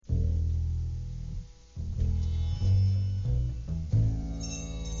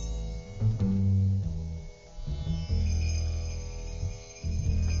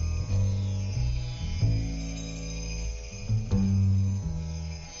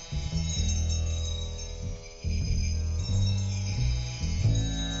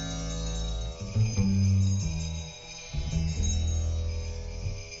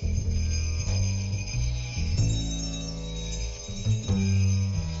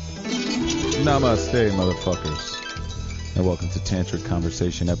Namaste, motherfuckers, and welcome to Tantric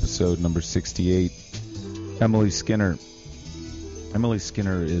Conversation, episode number 68. Emily Skinner. Emily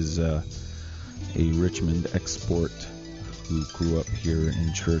Skinner is a Richmond export who grew up here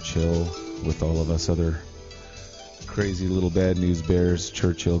in Churchill with all of us other crazy little bad news bears,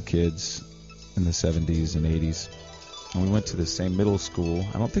 Churchill kids in the 70s and 80s. And we went to the same middle school.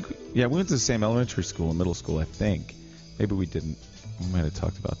 We went to the same elementary school and middle school, I think. Maybe we didn't. We might have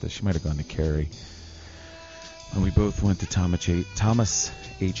talked about this. She might have gone to Cary. And we both went to Thomas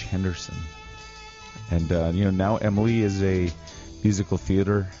H. Henderson. And, now Emily is a musical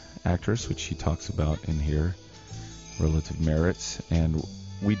theater actress, which she talks about in here, Relative Merits. And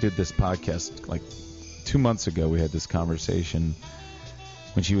we did this podcast like 2 months ago. We had this conversation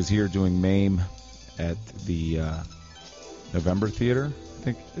when she was here doing MAME at the November Theater, I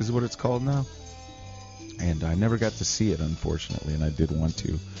think is what it's called now. And I never got to see it, unfortunately, and I did want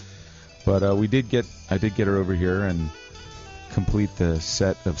to. But I did get her over here and complete the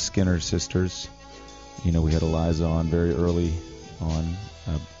set of Skinner Sisters. You know, we had Eliza on very early on,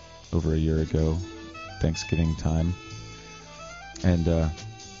 over a year ago, Thanksgiving time. And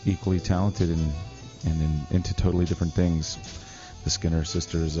equally talented and into totally different things, the Skinner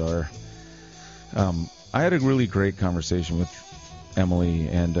Sisters are. I had a really great conversation with Emily,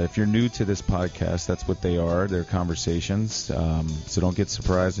 and if you're new to this podcast, that's what they are. They're conversations. So don't get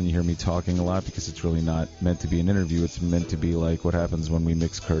surprised when you hear me talking a lot, because it's really not meant to be an interview. It's meant to be like, what happens when we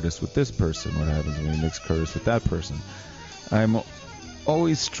mix Curtis with this person? What happens when we mix Curtis with that person? I'm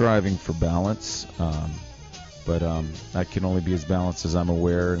always striving for balance, but I can only be as balanced as I'm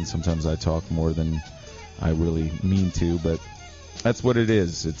aware, and sometimes I talk more than I really mean to, but that's what it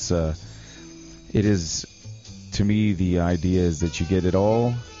is. It is... To me, the idea is that you get it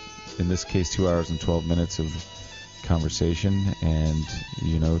all, in this case 2 hours and 12 minutes of conversation, and,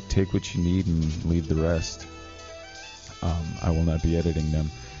 take what you need and leave the rest. I will not be editing them.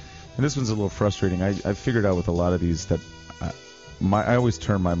 And this one's a little frustrating. I figured out with a lot of these that I always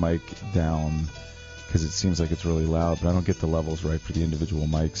turn my mic down because it seems like it's really loud, but I don't get the levels right for the individual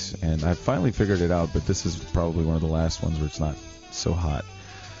mics. And I finally figured it out, but this is probably one of the last ones where it's not so hot.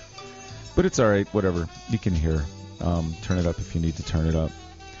 But it's all right, whatever. You can hear. Turn it up if you need to turn it up.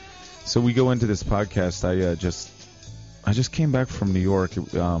 So we go into this podcast. I just came back from New York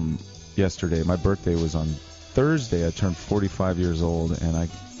yesterday. My birthday was on Thursday. I turned 45 years old, and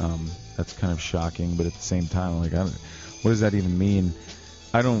that's kind of shocking. But at the same time, I'm like, what does that even mean?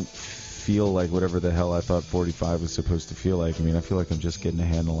 I don't feel like whatever the hell I thought 45 was supposed to feel like. I mean, I feel like I'm just getting a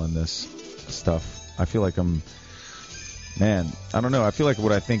handle on this stuff. I feel like Man, I don't know. I feel like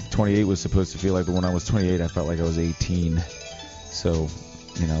what I think 28 was supposed to feel like, but when I was 28, I felt like I was 18. So,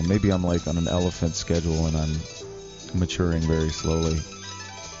 maybe I'm like on an elephant schedule and I'm maturing very slowly.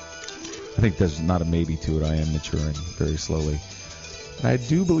 I think there's not a maybe to it. I am maturing very slowly. And I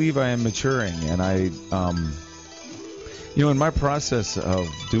do believe I am maturing, and in my process of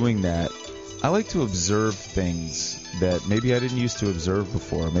doing that, I like to observe things that maybe I didn't used to observe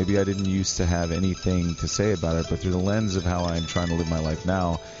before. Maybe I didn't used to have anything to say about it, but through the lens of how I'm trying to live my life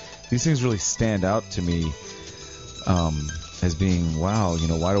now, these things really stand out to me as being, wow,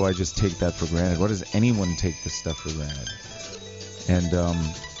 why do I just take that for granted? Why does anyone take this stuff for granted? And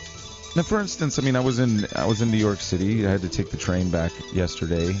now, for instance, I was in New York City. I had to take the train back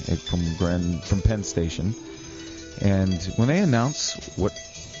yesterday from Penn Station, and when they announce what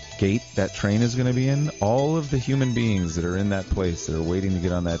gate that train is going to be in, all of the human beings that are in that place that are waiting to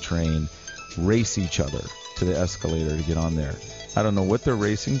get on that train race each other to the escalator to get on there. I don't know what they're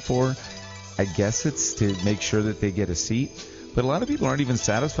racing for. I guess it's to make sure that they get a seat, but a lot of people aren't even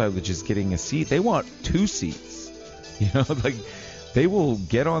satisfied with just getting a seat. They want 2 seats. They will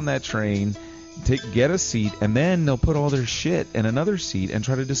get on that train, get a seat, and then they'll put all their shit in another seat and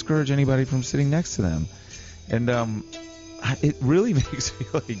try to discourage anybody from sitting next to them. And it really makes me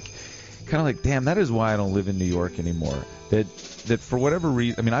kind of like, damn, that is why I don't live in New York anymore. That for whatever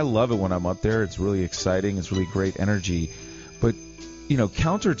reason, I love it when I'm up there. It's really exciting. It's really great energy. But,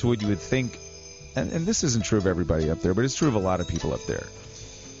 counter to what you would think, and this isn't true of everybody up there, but it's true of a lot of people up there.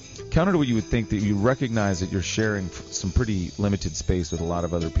 Counter to what you would think, that you recognize that you're sharing some pretty limited space with a lot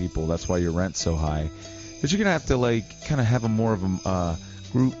of other people. That's why your rent's so high. But you're going to have to, kind of have a more of a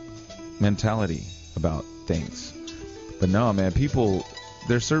group mentality about things. But no, man,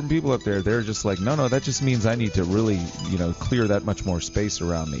 there's certain people up there, they're just like, no, that just means I need to really, clear that much more space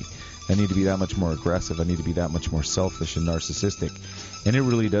around me. I need to be that much more aggressive. I need to be that much more selfish and narcissistic. And it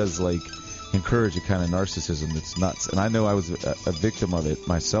really does, encourage a kind of narcissism that's nuts. And I know I was a victim of it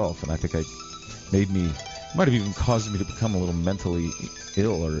myself, and I think it made me might have even caused me to become a little mentally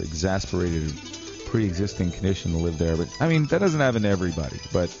ill or exasperated, pre-existing condition to live there. But I mean, that doesn't happen to everybody.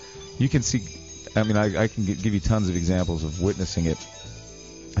 But you can see, I mean, I can give you tons of examples of witnessing it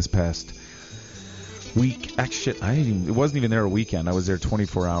this past week. Actually, it wasn't even there a weekend. I was there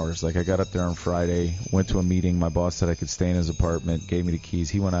 24 hours. Like, I got up there on Friday, went to a meeting. My boss said I could stay in his apartment, gave me the keys.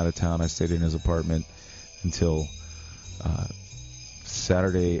 He went out of town. I stayed in his apartment until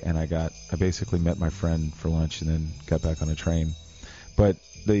Saturday, and I basically met my friend for lunch and then got back on a train. But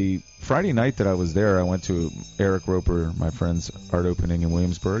the Friday night that I was there, I went to Eric Roper, my friend's art opening in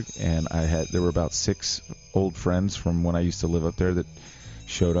Williamsburg, and there were about 6 old friends from when I used to live up there that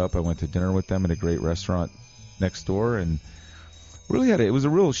showed up. I went to dinner with them at a great restaurant next door, and really it was a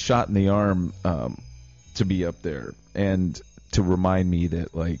real shot in the arm to be up there and to remind me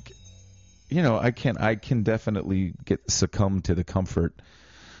that, like, you know, I can definitely succumb to the comfort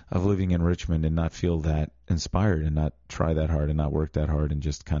of living in Richmond and not feel that inspired and not try that hard and not work that hard and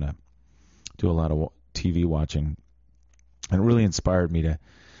just kind of do a lot of TV watching. And it really inspired me to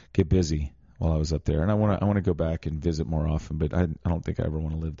get busy while I was up there. And I want to go back and visit more often, but I don't think I ever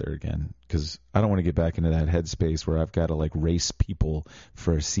want to live there again, because I don't want to get back into that headspace where I've got to, like, race people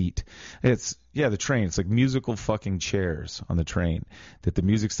for a seat. The train. It's like musical fucking chairs on the train that the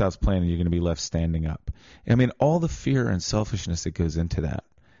music stops playing and you're going to be left standing up. I mean, all the fear and selfishness that goes into that.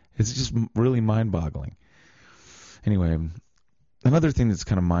 It's just really mind-boggling. Anyway, another thing that's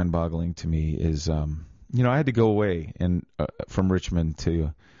kind of mind-boggling to me is, I had to go away from Richmond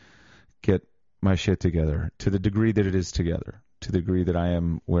to get my shit together to the degree that it is together, to the degree that I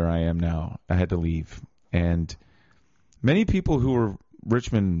am where I am now. I had to leave. And many people who were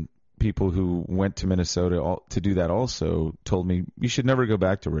Richmond people who went to Minnesota to do that also told me, you should never go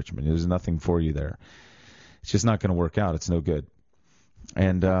back to Richmond. There's nothing for you there. It's just not going to work out. It's no good.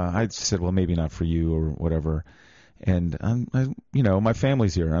 And I said, well, maybe not for you or whatever. And my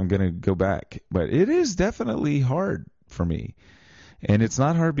family's here. I'm going to go back. But it is definitely hard for me. And it's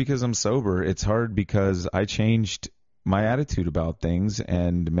not hard because I'm sober. It's hard because I changed my attitude about things,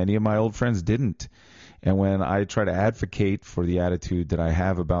 and many of my old friends didn't. And when I try to advocate for the attitude that I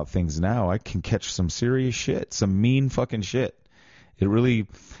have about things now, I can catch some serious shit, some mean fucking shit. It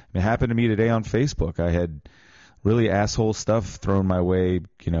happened to me today on Facebook. I had really asshole stuff thrown my way,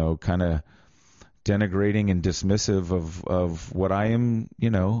 kind of denigrating and dismissive of what I am,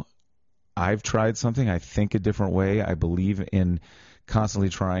 I've tried something. I think a different way. I believe in constantly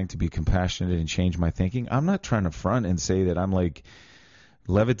trying to be compassionate and change my thinking. I'm not trying to front and say that I'm like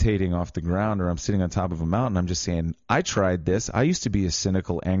levitating off the ground or I'm sitting on top of a mountain. I'm just saying I tried this. I used to be a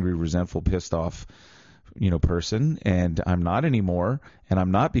cynical, angry, resentful, pissed off, person, and I'm not anymore. And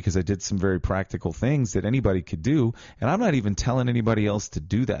I'm not because I did some very practical things that anybody could do. And I'm not even telling anybody else to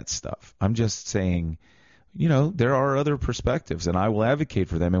do that stuff. I'm just saying, there are other perspectives, and I will advocate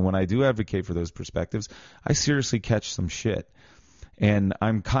for them. And when I do advocate for those perspectives, I seriously catch some shit. And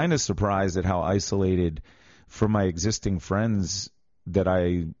I'm kind of surprised at how isolated from my existing friends that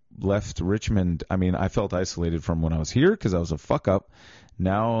I left Richmond. I mean, I felt isolated from when I was here because I was a fuck up.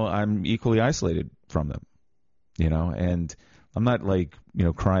 Now I'm equally isolated from them, and I'm not like,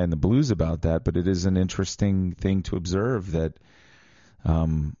 crying the blues about that, but it is an interesting thing to observe that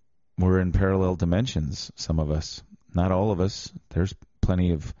we're in parallel dimensions, some of us, not all of us. There's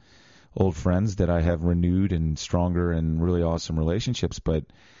plenty of old friends that I have renewed and stronger and really awesome relationships, but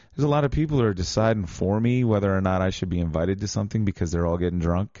there's a lot of people who are deciding for me whether or not I should be invited to something because they're all getting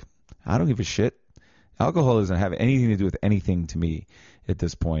drunk. I don't give a shit. Alcohol doesn't have anything to do with anything to me at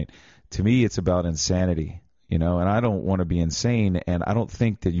this point. To me, it's about insanity, and I don't want to be insane, and I don't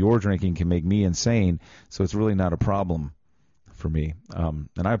think that your drinking can make me insane, so it's really not a problem for me. And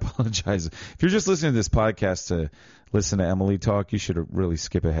I apologize. If you're just listening to this podcast to listen to Emily talk, you should really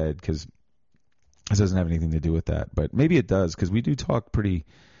skip ahead because it doesn't have anything to do with that. But maybe it does, because we do talk pretty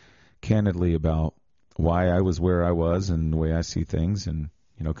candidly about why I was where I was and the way I see things, and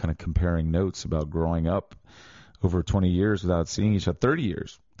kind of comparing notes about growing up over 20 years without seeing each other, 30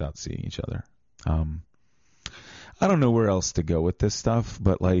 years without seeing each other. I don't know where else to go with this stuff,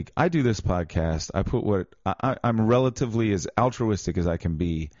 but like I do this podcast, I put I'm relatively as altruistic as I can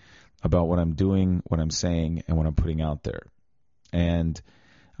be about what I'm doing, what I'm saying, and what I'm putting out there. And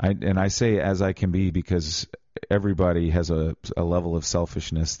I say as I can be because everybody has a level of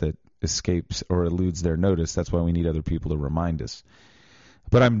selfishness that escapes or eludes their notice. That's why we need other people to remind us.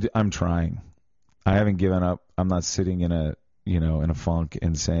 But I'm trying. I haven't given up. I'm not sitting in a funk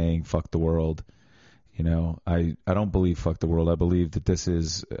and saying fuck the world. I don't believe fuck the world. I believe that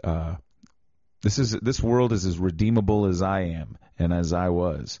this world is as redeemable as I am and as I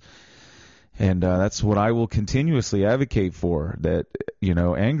was. And that's what I will continuously advocate for, that,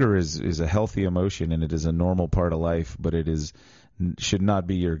 anger is a healthy emotion and it is a normal part of life, but should not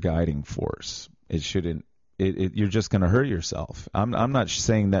be your guiding force. It shouldn't. You're just going to hurt yourself. I'm not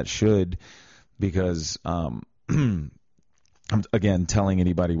saying that should, because I'm, again, telling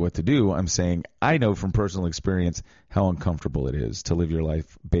anybody what to do. I'm saying I know from personal experience how uncomfortable it is to live your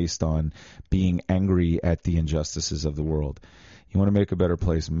life based on being angry at the injustices of the world. You want to make a better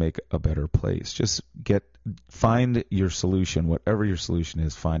place, make a better place. Just find your solution, whatever your solution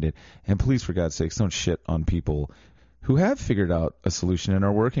is, find it. And please, for God's sakes, don't shit on people who have figured out a solution and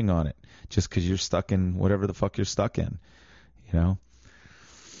are working on it, just because you're stuck in whatever the fuck you're stuck in,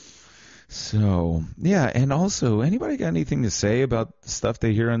 So, yeah, and also, anybody got anything to say about stuff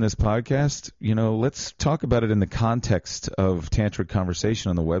they hear on this podcast? Let's talk about it in the context of Tantric Conversation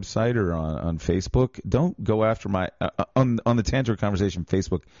on the website or on Facebook. Don't go after my on the Tantric Conversation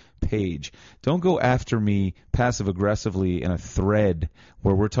Facebook page. Don't go after me passive-aggressively in a thread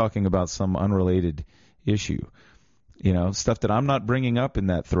where we're talking about some unrelated issue. Stuff that I'm not bringing up in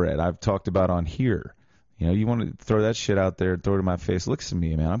that thread I've talked about on here. You want to throw that shit out there and throw it in my face. Listen to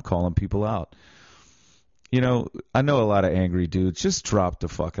me, man. I'm calling people out. I know a lot of angry dudes. Just drop the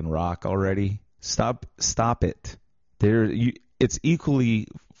fucking rock already. Stop it. It's equally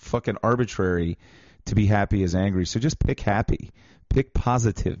fucking arbitrary to be happy as angry. So just pick happy. Pick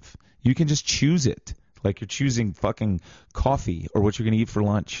positive. You can just choose it. Like you're choosing fucking coffee or what you're going to eat for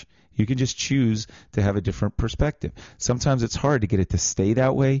lunch. You can just choose to have a different perspective. Sometimes it's hard to get it to stay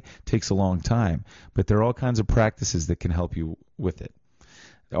that way. It takes a long time. But there are all kinds of practices that can help you with it.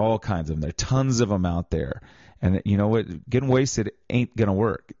 All kinds of them. There are tons of them out there. And you know what? Getting wasted ain't going to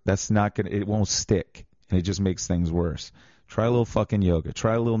work. It won't stick. And it just makes things worse. Try a little fucking yoga.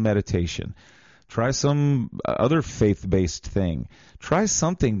 Try a little meditation. Try some other faith-based thing. Try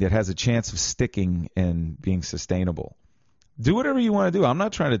something that has a chance of sticking and being sustainable. Do whatever you want to do. I'm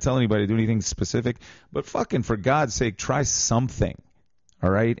not trying to tell anybody to do anything specific, but fucking for God's sake, try something, all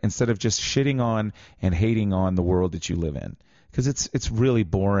right? Instead of just shitting on and hating on the world that you live in, because it's really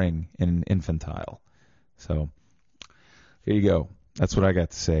boring and infantile. So here you go. That's what I got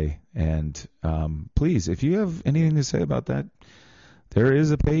to say. And please, if you have anything to say about that, there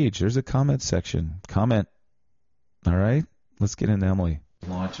is a page. There's a comment section. Comment. All right? Let's get into Emily.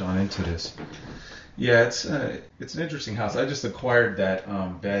 Launch on into this. Yeah, it's an interesting house. I just acquired that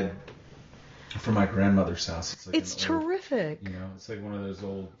bed from my grandmother's house. It's terrific. It's like one of those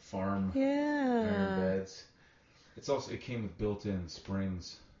old farm iron beds. It came with built-in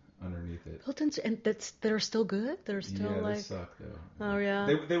springs underneath it. Built-in, and that are still good. They're still they suck though. Oh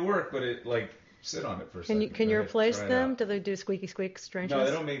yeah. They work, but sit on it for a second. Can you replace them? Do they do squeaky squeak strangeness? No,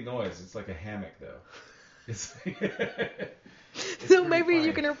 they don't make noise. It's like a hammock though. It's so maybe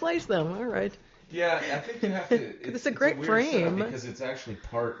you can replace them. All right. Yeah, I think you have to. It's a great frame because it's actually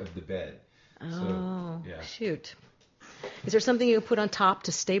part of the bed. Oh, so, yeah. Shoot! Is there something you can put on top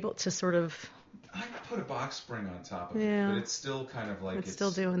to sort of? I can put a box spring on top of it, but it's still kind of like it's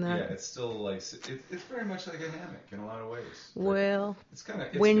still doing that. Yeah, it's still like it's very much like a hammock in a lot of ways. Well, it's kind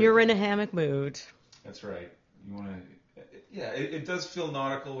of when you're in a hammock mood. That's right. You want to. Yeah, it does feel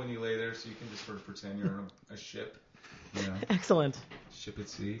nautical when you lay there, so you can just sort of pretend you're on a ship. Excellent. Ship at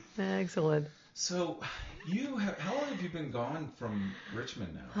sea. Excellent. So, how long have you been gone from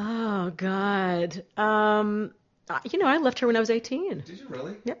Richmond now? Oh, God. I left here when I was 18. Did you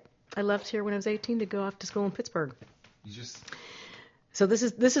really? Yep. I left here when I was 18 to go off to school in Pittsburgh. So this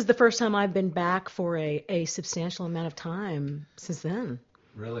is the first time I've been back for a substantial amount of time since then.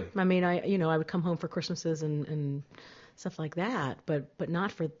 Really? I mean, I would come home for Christmases and stuff like that, but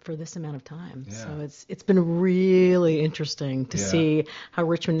not for this amount of time. Yeah. So it's been really interesting to see how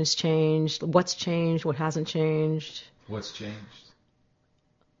Richmond has changed, what's changed, what hasn't changed. What's changed?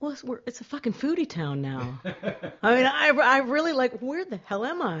 Well, it's a fucking foodie town now. I mean, I really where the hell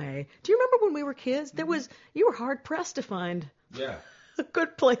am I? Do you remember when we were kids? You were hard pressed to find a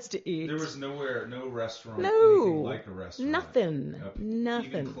good place to eat. There was no restaurant, anything like a restaurant. Nothing.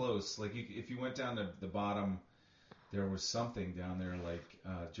 Even close. Like if you went down to the bottom, there was something down there like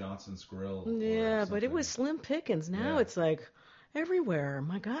Johnson's Grill. Yeah, but it was slim pickings. Now it's like everywhere.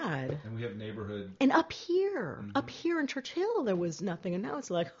 My God. And we have neighborhood. And up here in Church Hill, there was nothing, and now it's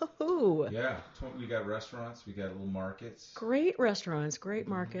like, oh. Yeah, we got restaurants, we got little markets. Great restaurants, great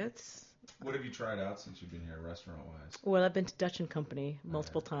markets. What have you tried out since you've been here, restaurant-wise? Well, I've been to Dutch and Company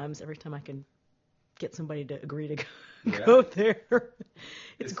multiple times. Every time I can get somebody to agree to go there.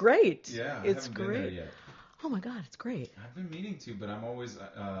 It's great. Yeah, it's I haven't great. been there yet. Oh my God, it's great. I've been meaning to, but I'm always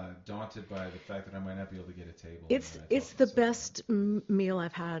daunted by the fact that I might not be able to get a table. It's the best meal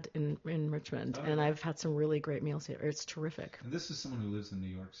I've had in Richmond, and I've had some really great meals here. It's terrific. And this is someone who lives in New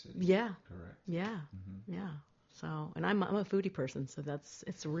York City. Yeah. Correct. Yeah. Mm-hmm. Yeah. So, and I'm a foodie person, so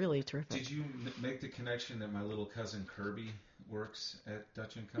it's really terrific. Did you make the connection that my little cousin Kirby works at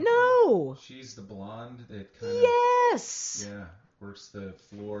Dutch and Company? No. She's the blonde that kind of. Yes. Yeah, works the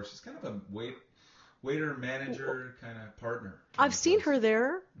floor. She's kind of a waiter, manager, kind of partner. I've seen her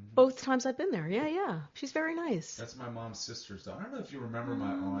there both times I've been there. Yeah. She's very nice. That's my mom's sister's daughter. I don't know if you remember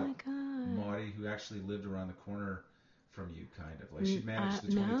my aunt, Maudie, who actually lived around the corner from you, kind of. Like, she managed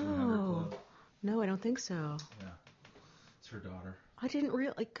the 2300 Club. No, I don't think so. Yeah. It's her daughter. I didn't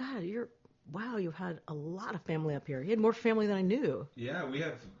really... God, you've had a lot of family up here. You had more family than I knew. Yeah,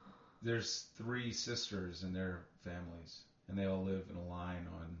 there's 3 sisters and their families, and they all live in a line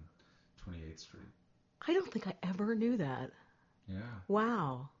on 28th Street. I don't think I ever knew that. Yeah.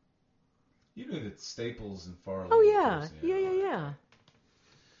 Wow. You knew that Staples and Farley. Oh, yeah. Yeah.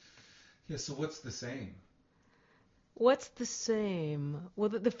 Yeah, so what's the same? What's the same? Well,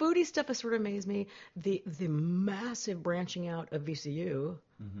 the foodie stuff has sort of amazed me. The massive branching out of VCU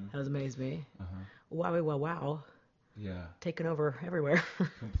has amazed me. Wow. Yeah. Taken over everywhere.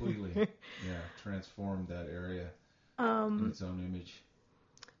 Completely. Yeah, transformed that area in its own image.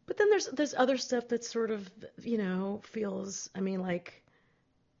 But then there's other stuff that sort of, feels, I mean, like,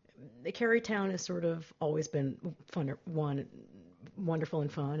 Carytown has sort of always been wonderful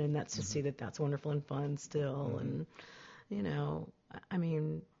and fun, and that's to see that's wonderful and fun still, and, I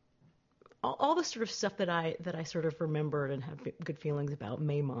mean, all the sort of stuff that I sort of remembered and have good feelings about,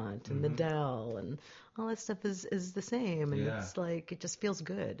 Maymont and the Dell, and all that stuff is the same, and it's like, it just feels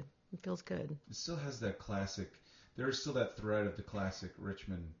good. It feels good. It still has that classic... There's still that thread of the classic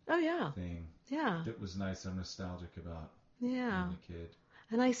Richmond thing. Yeah. That was nice. I'm nostalgic about being a kid.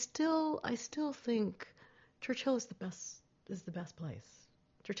 And I still think Churchill is the best place.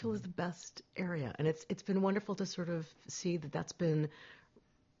 Churchill is the best area, and it's been wonderful to sort of see that's been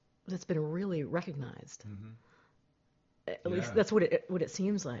really recognized. At least that's what it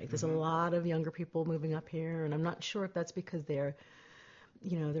seems like. There's a lot of younger people moving up here, and I'm not sure if that's because they're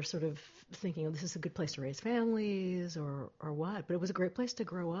sort of thinking, this is a good place to raise families or what. But it was a great place to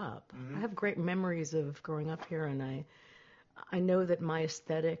grow up. I have great memories of growing up here, and I know that my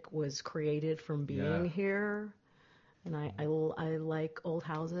aesthetic was created from being here. And I like old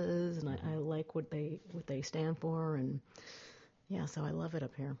houses, and I like what they stand for, and so I love it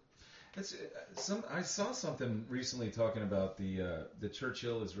up here. I saw something recently talking about the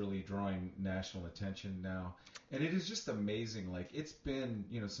Churchill is really drawing national attention now, and it is just amazing. Like, it's been,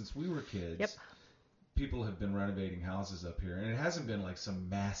 since we were kids, people have been renovating houses up here, and it hasn't been like some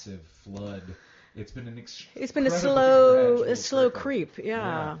massive flood. It's been a slow creep,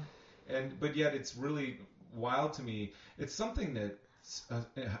 yeah. But yet it's really wild to me. It's something that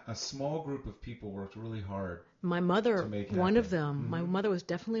a small group of people worked really hard. My mother, one of them. My mother was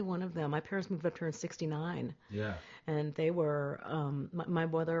definitely one of them. My parents moved up here in '69. Yeah. And they were. My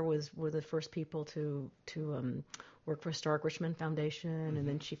mother were the first people to work for Historic Richmond Foundation, and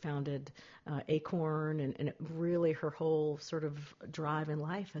then she founded Acorn, and it really, her whole sort of drive in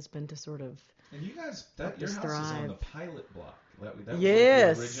life has been to sort of. And you guys, your house is on the pilot block. That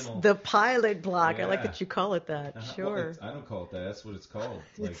yes, was the original... the pilot block. Yeah. I like that you call it that. Sure. Well, I don't call it that. That's what it's called.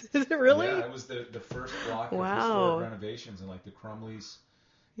 Like, is it really? Yeah, it was the first block of historic renovations, and like the Crumleys.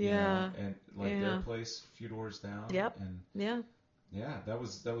 And like their place a few doors down. Yep. And yeah, that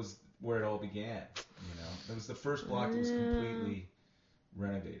was where it all began. That was the first block that was completely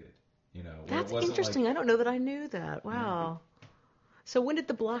renovated. That's interesting. I don't know that I knew that. Wow. So when did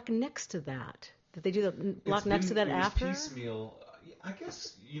the block next to that? Did they do the block next to that after? It was piecemeal. I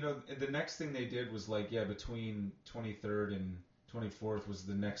guess, the next thing they did was like, between 23rd and 24th was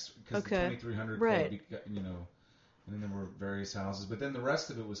the next, because the 2300 Club, and then there were various houses. But then the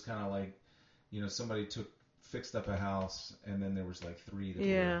rest of it was kind of like, somebody fixed up a house, and then there was like 3 that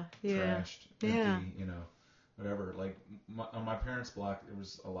were trashed, empty, whatever. Like on my parents' block, there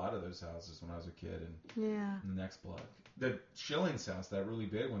was a lot of those houses when I was a kid, and in the next block. The Schilling's house, that really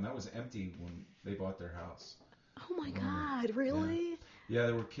big one, that was empty when they bought their house. Oh my God, really? Yeah,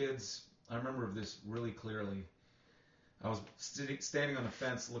 there were kids. I remember this really clearly. I was standing on the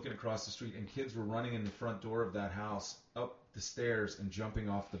fence looking across the street, and kids were running in the front door of that house, up the stairs, and jumping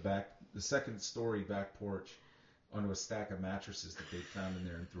off the second story back porch onto a stack of mattresses that they'd found in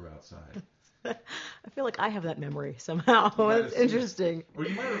there and threw outside. I feel like I have that memory somehow. That's interesting. Or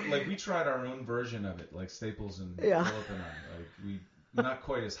you might have, we tried our own version of it, like Staples and Philip and I. Like, not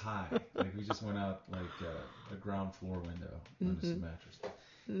quite as high. Like we just went out like a ground floor window on this mattress.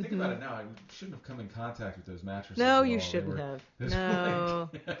 Think about it now. I shouldn't have come in contact with those mattresses. No, you shouldn't have. No.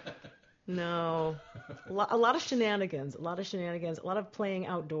 No. A lot of shenanigans. A lot of playing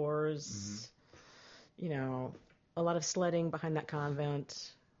outdoors. You know, a lot of sledding behind that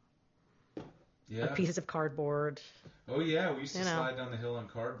convent. Yeah. Pieces of cardboard. Oh, yeah. We used to slide down the hill on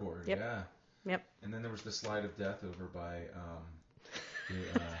cardboard. Yep. Yeah. Yep. And then there was the slide of death over by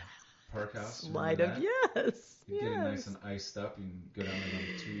the Park House. Slide of, yes. You get it nice and iced up. You can go down there on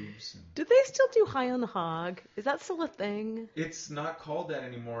the tubes. Do they still do High on the Hog? Is that still a thing? It's not called that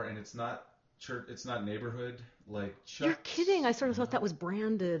anymore, and it's not church. It's not neighborhood like Chuck. You're kidding! I sort of thought that was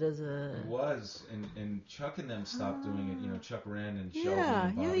branded as a. It was, and Chuck and them stopped doing it. You know, Chuck Wren and Shelby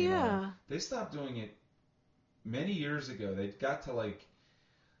and Bobby. Yeah. They stopped doing it many years ago. They got to like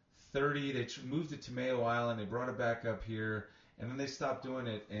 30. They moved it to Mayo Island. They brought it back up here, and then they stopped doing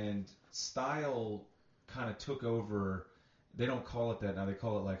it. And style kind of took over. They don't call it that now. They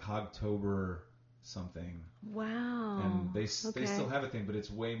call it like Hogtober something. Wow. And they still have a thing, but it's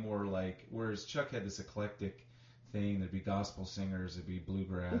way more like, whereas Chuck had this eclectic thing. There'd be gospel singers, there'd be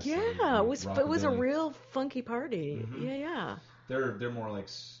bluegrass. Yeah, it was a real funky party. Mm-hmm. Yeah. They're more like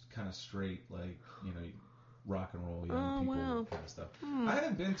kind of straight, like, you know, rock and roll young people kind of stuff. I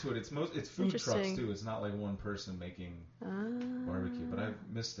haven't been to it. It's food trucks too. It's not like one person making barbecue, but I've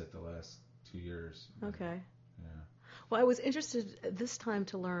missed it the last 2 years. Okay. Yeah. Well, I was interested this time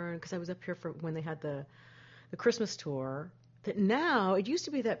to learn, because I was up here for when they had the Christmas tour, that now it used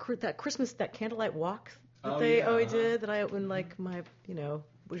to be that Christmas, that candlelight walk that they always did, that I, when like my, you know,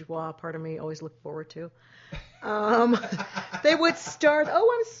 bourgeois part of me always looked forward to. They would start.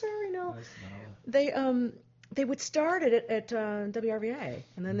 Oh, I'm sorry, no. They would start it at WRVA,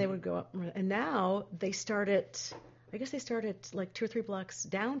 and then they would go up, and now they start it. I guess they start at like 2 or 3 blocks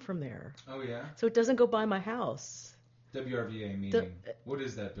down from there. Oh yeah. So it doesn't go by my house. WRVA meaning what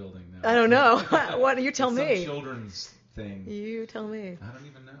is that building now? I don't know. What you tell me? Some children's thing. You tell me. I don't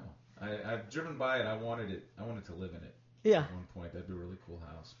even know. I've driven by it. I wanted to live in it. Yeah. At one point, that'd be a really cool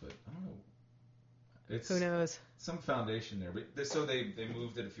house, but I don't know. Who knows? Some foundation there, but so they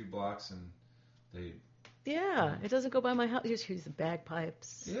moved it a few blocks and they. Yeah, it doesn't go by my house. Just use the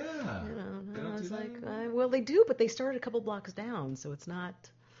bagpipes. Yeah. You know, they don't I was do like, that well, they do, but they started a couple blocks down, so it's not.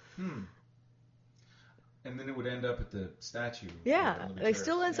 And then it would end up at the statue. Yeah, it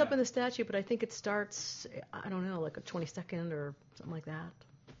still ends up in the statue, but I think it starts, I don't know, like a 22nd or something like that,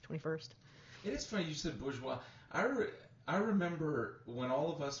 21st. It is funny you said bourgeois. I remember when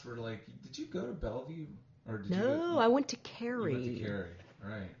all of us were like, did you go to Bellevue? Or did No, I went to Cary. You went to Cary,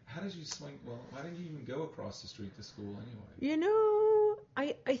 right. How did you swing? Well, why didn't you even go across the street to school anyway? You know,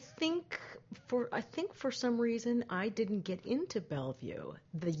 I think for some reason I didn't get into Bellevue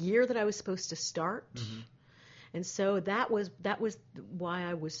the year that I was supposed to start. And so that was why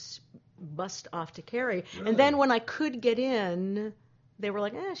I was bussed off to Cary. Really? And then when I could get in, they were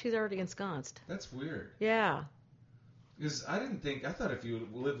like, she's already ensconced. That's weird. Yeah. Because I thought if you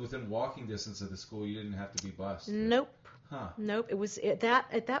lived within walking distance of the school, you didn't have to be bussed. Nope. Huh. Nope. It was at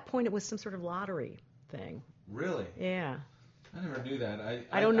that point it was some sort of lottery thing. Really? Yeah. I never knew that.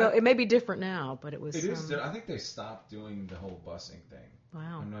 I don't know. It may be different now, but it was. It is. I think they stopped doing the whole busing thing.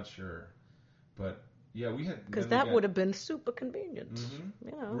 Wow. I'm not sure, but yeah, we had. Because that would have been super convenient.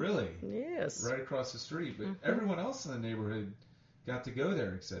 You know. Really? Yes. Right across the street, but everyone else in the neighborhood got to go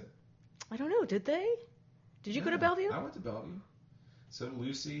there except. I don't know. Did they? Did you go to Bellevue? I went to Bellevue. So did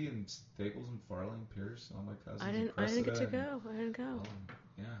Lucy and Staples and Farley, Pierce, all my cousins. I didn't get to go. I didn't go.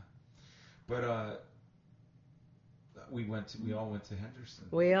 Yeah, but we all went to Henderson.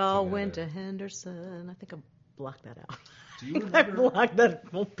 We all went to Henderson. I think I blocked that out. Do you remember? I blocked that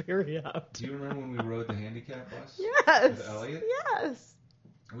whole period out. Do you remember when we rode the handicap bus? Yes. With Elliot? Yes.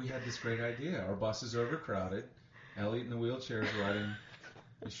 We had this great idea. Our bus is overcrowded. Elliot in the wheelchair is riding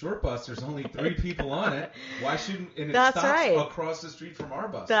the short bus. There's only 3 people on it. Why shouldn't? And it stops across the street from our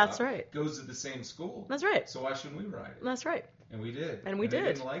bus. That's right. Goes to the same school. That's right. So why shouldn't we ride it? That's right. And we did. And we did.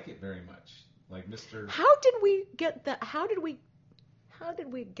 They didn't like it very much. Like Mr. How did we get that? How did we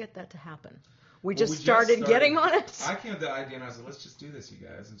get that to happen? We just started getting on it. I came with the idea and I was like, let's just do this, you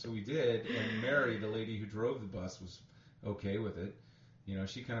guys. And so we did. And Mary, the lady who drove the bus, was okay with it. You know,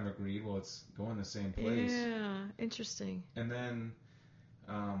 she kind of agreed. Well, it's going the same place. Yeah, interesting. And then,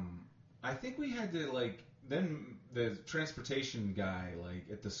 I think we had to then the transportation guy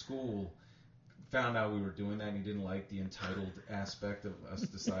at the school found out we were doing that, and he didn't like the entitled aspect of us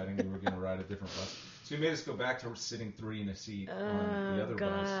deciding we were going to ride a different bus. So he made us go back to sitting 3 in a seat on the other bus.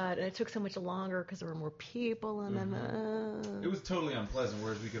 Oh, God. And it took so much longer because there were more people. And then... It was totally unpleasant,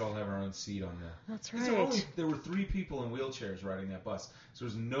 whereas we could all have our own seat on the... That's right. There were 3 people in wheelchairs riding that bus. So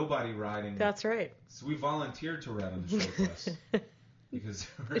there was nobody riding... That's right. So we volunteered to ride on the short bus. Because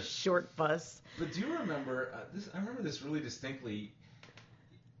the short bus. But do you remember... I remember this really distinctly.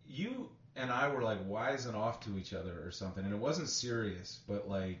 You and I were like wising off to each other or something, and it wasn't serious, but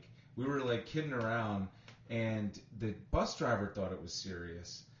like we were like kidding around, and the bus driver thought it was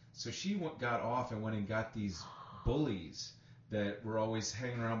serious, so she got off and went and got these bullies that were always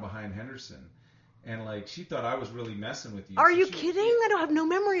hanging around behind Henderson, and like she thought I was really messing with you. Are you kidding? I don't have no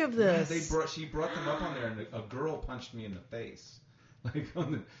memory of this. Yeah, she brought them up on there, and a girl punched me in the face, like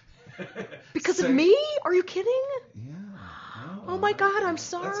on the. Because of me? Are you kidding? Yeah. No, oh my God, I'm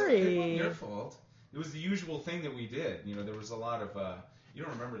sorry. It wasn't your fault. It was the usual thing that we did. You know, there was a lot of. You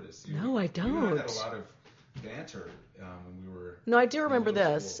don't remember this? No, I don't. You and I had a lot of banter when we were. No, I do remember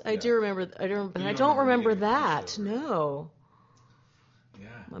this. School. I do remember. But I don't remember that. No. Yeah.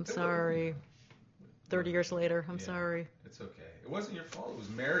 I'm sorry. 30 years later, I'm sorry. It's okay. It wasn't your fault. It was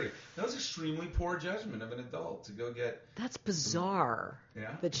Mary. That was extremely poor judgment of an adult to go get... That's bizarre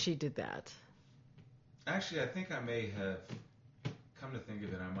that she did that. Actually, I think I may have, come to think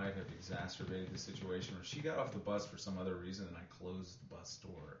of it, I might have exacerbated the situation where she got off the bus for some other reason and I closed the bus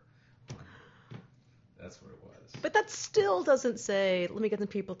door. That's what it was. But that still doesn't say, let me get the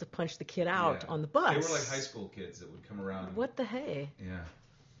people to punch the kid out on the bus. They were like high school kids that would come around. What the hey? Yeah.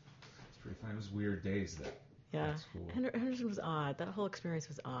 It's pretty funny. It was weird days that. Yeah, Henderson was odd. That whole experience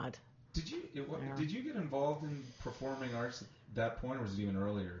was odd. Did you get involved in performing arts at that point, or was it even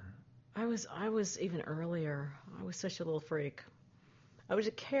earlier? I was even earlier. I was such a little freak. I was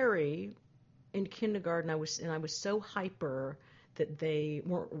at Carey in kindergarten. I was so hyper that they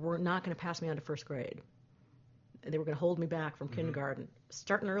were not going to pass me on to first grade. They were going to hold me back from kindergarten,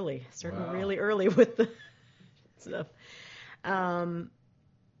 starting really early with the stuff.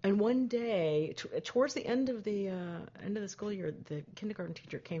 And one day, towards the end of the school year, the kindergarten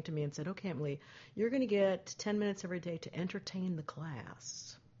teacher came to me and said, "Okay, Emily, you're going to get 10 minutes every day to entertain the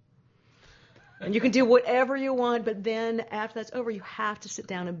class. And you can do whatever you want, but then after that's over, you have to sit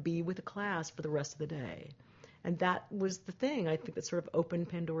down and be with the class for the rest of the day." And that was the thing, I think, that sort of opened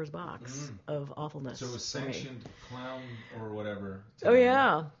Pandora's box of awfulness. So it was sanctioned clown or whatever. Oh,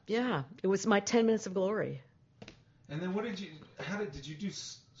 yeah. Yeah. It was my 10 minutes of glory. And then did you do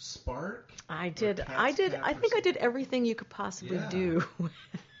Spark? I did. I think I did everything you could possibly do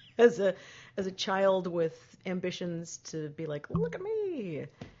as a child with ambitions to be like, look at me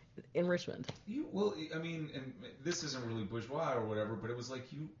in Richmond. I mean, and this isn't really bourgeois or whatever, but it was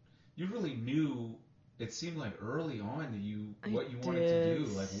like you really knew. It seemed like early on that what you wanted to do,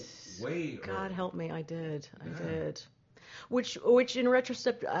 like way. God help me, I did. Which in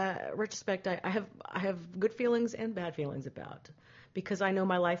retrospect, I have good feelings and bad feelings about, because I know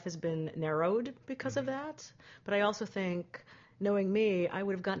my life has been narrowed because of that. But I also think, knowing me, I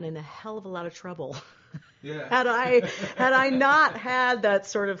would have gotten in a hell of a lot of trouble. Yeah. had I not had that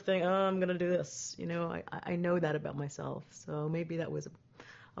sort of thing. Oh, I'm gonna do this. You know, I know that about myself. So maybe that was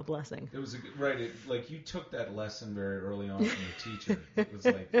a blessing. It was like you took that lesson very early on from the teacher. It was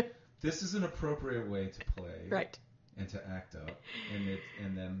like, this is an appropriate way to play. Right. And to act up,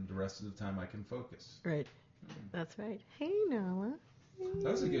 and then the rest of the time I can focus. Right. That's right. Hey, Nala.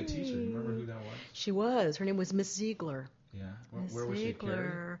 That was a good teacher. You remember who that was? She was. Her name was Miss Ziegler. Yeah. Where was she?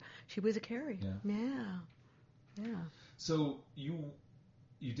 Carey? She was at Carey. Yeah. Yeah. So you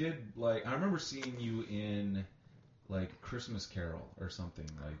did, like, I remember seeing you in like Christmas Carol or something,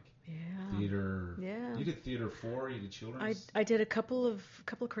 like theater. Yeah. You did theater 4. You did children's. I did a couple of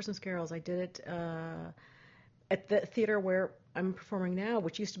Christmas carols. I did it at the theater where I'm performing now,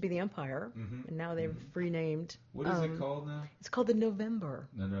 which used to be the Empire, and now they've renamed. What is it called now? It's called the November.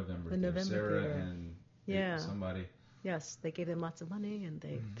 The November. The November Sarah Theater. And somebody. Yes, they gave them lots of money and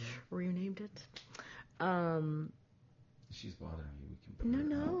they renamed it. She's bothering you. We can put her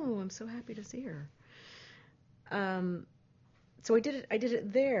No, I'm so happy to see her. So I did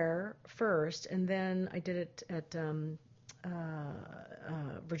it there first, and then I did it at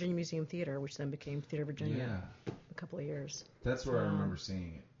Virginia Museum Theater, which then became Theater Virginia. A couple of years. That's where I remember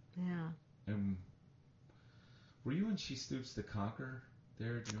seeing it. Yeah. Were you in She Stoops to Conquer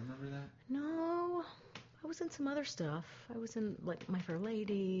there? Do you remember that? No, I was in some other stuff. I was in like My Fair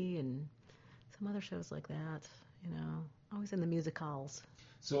Lady and some other shows like that. You know, I was in the musicals.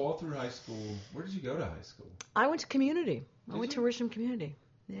 So all through high school, where did you go to high school? I went to community. I went you? to Richmond Community.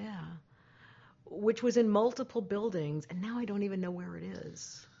 Yeah. which was in multiple buildings, and now I don't even know where it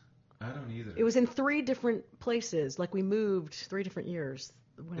is. I don't either. It was in 3 different places. Like we moved 3 different years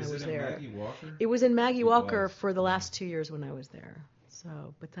when I was there. Is it in Maggie Walker? It was in Maggie Walker for the last 2 years when I was there.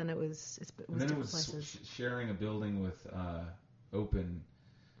 So, but then it was different places. Sharing a building with Open.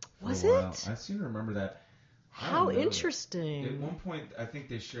 Was it? I seem to remember that. How interesting. At one point, I think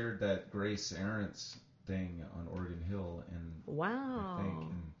they shared that Grace Arendt's thing on Oregon Hill, and wow. I think,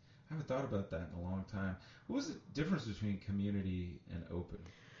 and I haven't thought about that in a long time. What was the difference between Community and Open?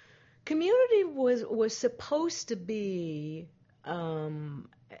 Community was supposed to be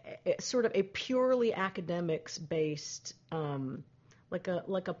sort of a purely academics based, like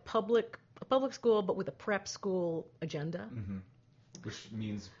a public school, but with a prep school agenda. Mm-hmm. Which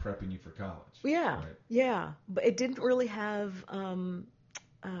means prepping you for college. Yeah, right? Yeah, but it didn't really have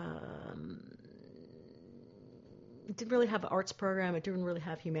it didn't really have an arts program. It didn't really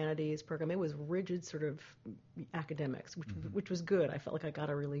have humanities program. It was rigid sort of academics, which was good. I felt like I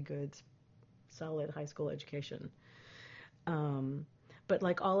got a really good, solid high school education. But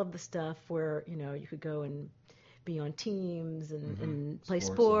like all of the stuff where you could go and be on teams and play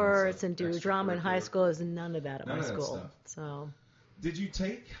sports and do drama in high school is none of that at my school. So. Did you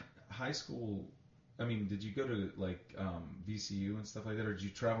take high school? I mean, did you go to like VCU and stuff like that, or did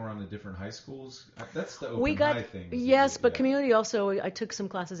you travel around to different high schools? That's the open high thing. Yes, but community also. I took some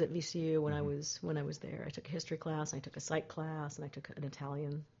classes at VCU when I was there. I took a history class, and I took a psych class, and I took an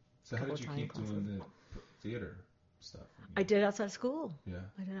Italian. So how did you keep doing the theater stuff? I did outside of school. Yeah.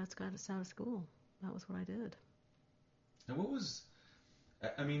 I did outside of school. That was what I did. And what was?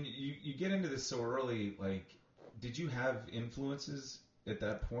 I mean, you get into this so early, like. Did you have influences at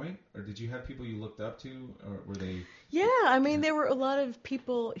that point, or did you have people you looked up to, or were they? Yeah, I mean, there were a lot of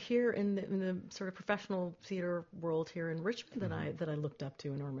people here in the sort of professional theater world here in Richmond that I looked up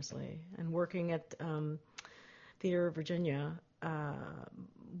to enormously, and working at Theater of Virginia,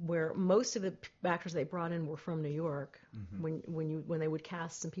 where most of the actors they brought in were from New York. Mm-hmm. When they would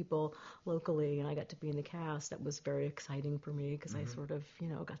cast some people locally, and I got to be in the cast, that was very exciting for me because I sort of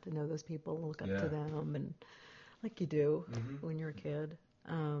got to know those people, look up to them, and. Like you do when you're a kid.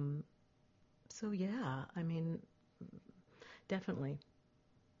 So yeah, I mean, definitely.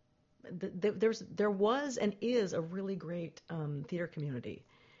 There was and is a really great theater community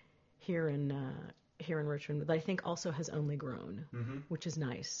here in Richmond that I think also has only grown, which is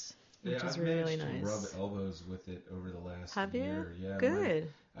nice. Which is really nice. I've managed to rub elbows with it over the last year. Have you? Yeah. Good.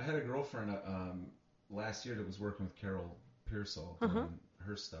 I had a girlfriend last year that was working with Carol Pearsall doing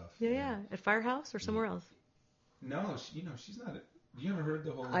her stuff. Yeah. At Firehouse or somewhere else? No, she's not. You ever heard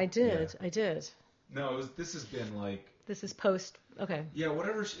the whole? I did. No, this has been like. This is post. Okay. Yeah,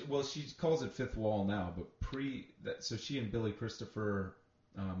 whatever. She calls it Fifth Wall now, but that. So she and Billy Christopher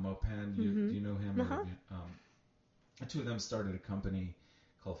Maupin, do you know him? The two of them started a company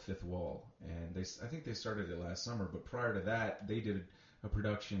called Fifth Wall, and I think they started it last summer. But prior to that, they did a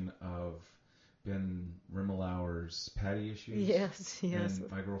production of Ben Rimmelauer's Patty Issues. Yes.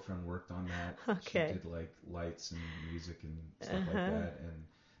 And my girlfriend worked on that. Okay. She did like lights and music and stuff like that. And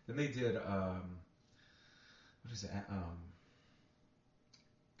then they did what is it? God,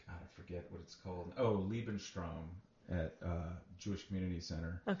 I forget what it's called. Oh, Liebenstrom at Jewish Community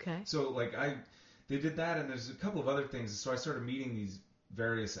Center. Okay. So like they did that, and there's a couple of other things. So I started meeting these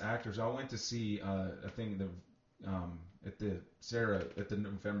various actors. I went to see a thing at the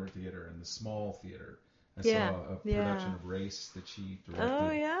November Theater in the small theater. I saw a production of Race that she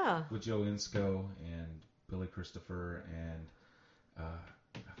directed with Joe Insco and Billy Christopher and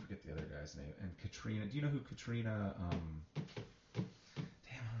I forget the other guy's name, and Katrina. Do you know who Katrina? Damn, I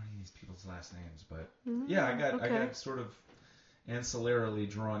don't know these people's last names, but I got sort of ancillarily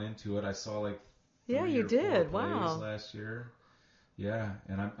drawn into it. I saw like 3 or 4 plays last year. Yeah,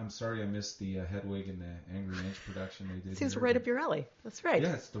 and I'm sorry I missed the Hedwig and the Angry Inch production they did. Seems right up your alley. That's right.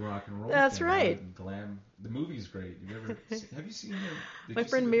 Yeah, it's the rock and roll. That's thing, right. And glam. The movie's great. Have you seen it? My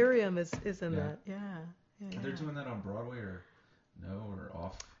friend Miriam is in that. Yeah. They're doing that on Broadway or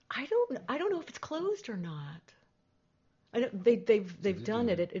off? I don't know if it's closed or not. They've done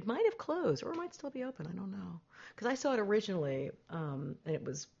it. It might have closed or it might still be open. I don't know because I saw it originally and it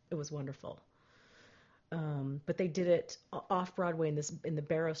was wonderful. But they did it off Broadway in the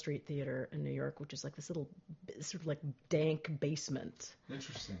Barrow Street Theater in New York, which is like this little sort of like dank basement.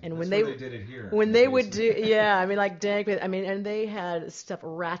 Interesting. And when they did it here. When they would do, I mean like dank. I mean, and they had stuff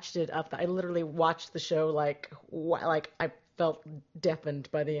ratcheted up. I literally watched the show like I felt deafened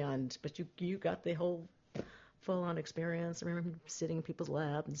by the end. But you got the whole full-on experience. I remember him sitting in people's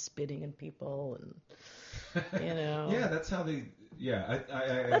lap and spitting in people and. Yeah, that's how they.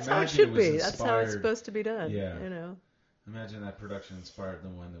 That's how it should be. That's how it's supposed to be done. Yeah. You know. Imagine that production inspired the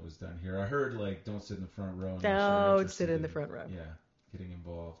one that was done here. I heard like don't sit in the front row. Don't sit in the front row. Yeah, getting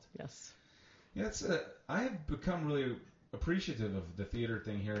involved. Yes. Yeah, I have become really appreciative of the theater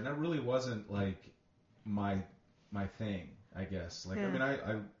thing here, and that really wasn't like my thing, I guess. Like, I mean,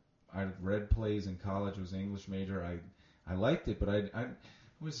 I read plays in college. I was an English major. I liked it, but I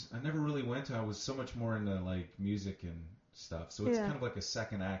never really went to. I was so much more into like music and stuff. So it's kind of like a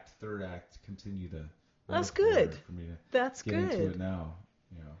second act, third act, continue to. That's good. For me to That's get good. into it now,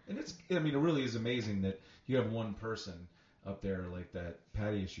 you know. And it really is amazing that you have one person up there like that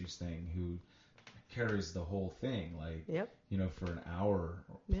Patty Issues thing who carries the whole thing, like, you know, for an hour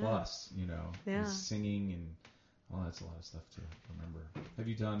plus, you know, and singing and all that's a lot of stuff to remember. Have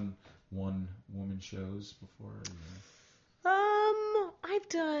you done one-woman shows before? I've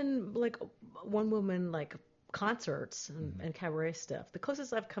done like one-woman like concerts and cabaret stuff. The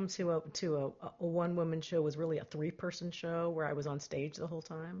closest I've come to a one-woman show was really a three-person show where I was on stage the whole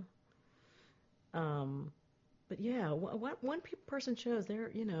time. But yeah, one-person shows, they're,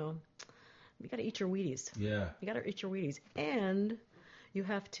 you know, you got to eat your Wheaties. Yeah. You got to eat your Wheaties. And you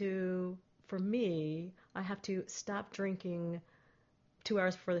have to, for me, I have to stop drinking 2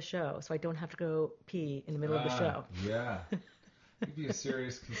 hours before the show so I don't have to go pee in the middle of the show. Yeah. It'd be a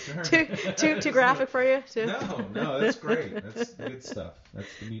serious concern. too graphic for you? No, that's great. That's good stuff. That's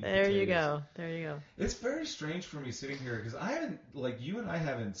the meat and potatoes. There you go. It's very strange for me sitting here because I haven't, like, you and I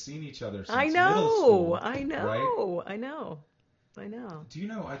haven't seen each other since middle school. I know. Do you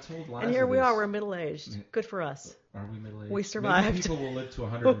know, I told Liza and here we are, we're middle-aged. Good for us. Are we middle-aged? We survived. Maybe people will live to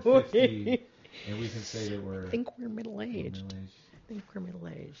 150 and we can say that we're... I think we're middle-aged.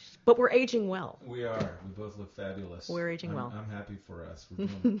 But we're aging well. We are. We both look fabulous. We're aging well. I'm happy for us.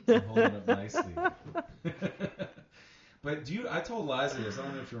 We're holding up nicely. But I told Liza this, I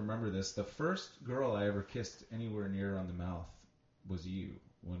don't know if you remember this, the first girl I ever kissed anywhere near on the mouth was you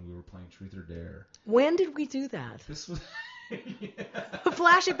when we were playing Truth or Dare. When did we do that? This was...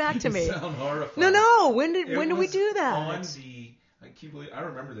 Flash it back to me. You sound horrified. No. When did we do that? I can't believe I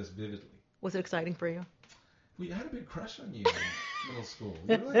remember this vividly. Was it exciting for you? We had a big crush on you in middle school.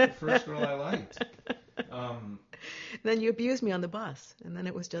 You were like the first girl I liked. Then you abused me on the bus, and then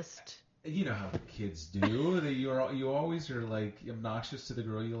it was just... You know how kids do. You always are like obnoxious to the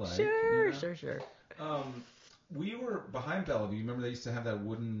girl you like. Sure, you know? sure. We were behind Bellevue. Remember they used to have that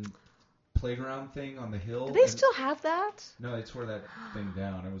wooden playground thing on the hill? Do they still have that? No, they tore that thing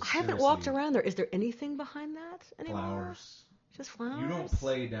down. It was. I haven't walked around there. Is there anything behind that anymore? Flowers. Just flowers? You don't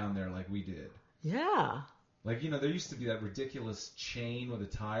play down there like we did. Yeah. Like, you know, there used to be that ridiculous chain with a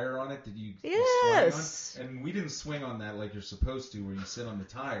tire on it that you swing on. And we didn't swing on that like you're supposed to, where you sit on the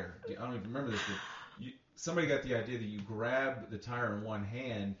tire. I don't even remember this, but somebody got the idea that you grab the tire in one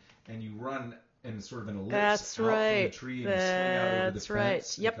hand and you run in sort of an ellipse from the tree and swing out over the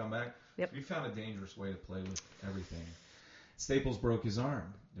fence and come back. Yep. We found a dangerous way to play with everything. Staples broke his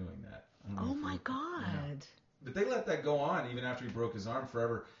arm doing that. Oh, my God. Yeah. But they let that go on even after he broke his arm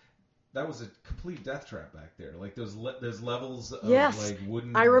forever. That was a complete death trap back there. Like those levels of like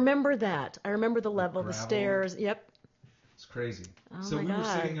wooden. I remember that. I remember the level, gravel. The stairs. Yep. It's crazy. So we were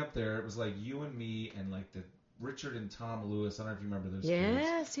sitting up there. It was like you and me and like the Richard and Tom Lewis. I don't know if you remember those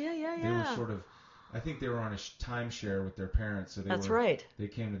kids. Yeah. They were sort of, I think they were on a timeshare with their parents. So That's right. They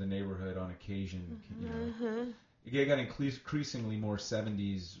came to the neighborhood on occasion. You know. It got increasingly more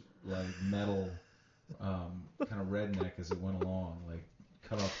 70s like metal kind of redneck as it went along. Like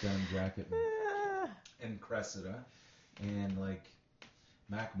cut off denim jacket and Cressida and like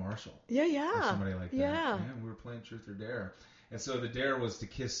Mac Marshall. Yeah. Or somebody like that. Yeah. And we were playing Truth or Dare. And so the dare was to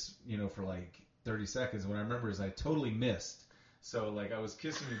kiss, you know, for like 30 seconds. What I remember is I totally missed. So like I was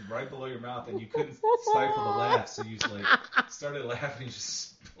kissing you right below your mouth and you couldn't stifle the laugh. So you just like started laughing and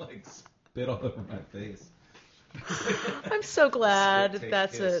just like spit all over my face. I'm so glad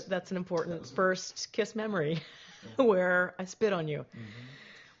that's an important first kiss memory where I spit on you. Mm-hmm.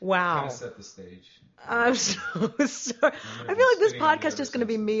 Wow. Kind of set the stage. I'm so sorry. I feel like this podcast is just going to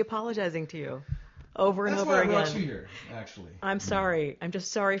be me apologizing to you over and over again. That's why I brought you here, actually. I'm sorry. I'm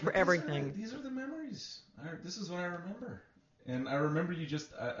just sorry for everything. These are the memories. This is what I remember. And I remember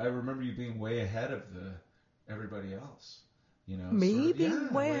I remember you being way ahead of everybody else. You know, me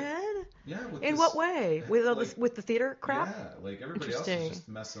being way ahead? Yeah. In what way? With the theater crap? Yeah, like everybody else is just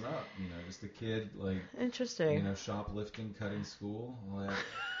messing up. You know, just a kid like. Interesting. You know, shoplifting, cutting school, all that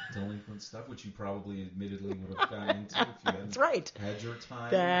delinquent stuff, which you probably admittedly would have gotten into if you hadn't had your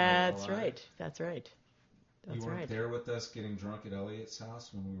time. That's right. That's you weren't right. there with us getting drunk at Elliot's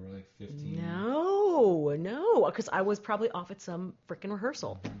house when we were like 15? No, because I was probably off at some frickin'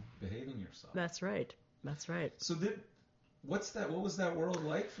 rehearsal. Behaving yourself. That's right. So what was that world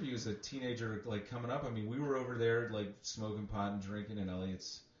like for you as a teenager, like coming up? I mean, we were over there like smoking pot and drinking in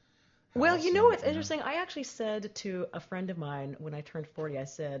Elliot's house. Well, you know what's interesting? I actually said to a friend of mine when I turned 40, I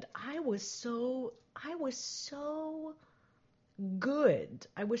said, I was so good.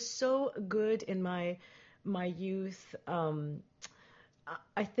 I was so good in my youth.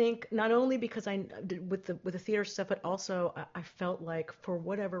 I think not only because with the theater stuff, but also I felt like for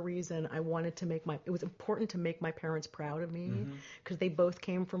whatever reason I wanted to it was important to make my parents proud of me because they both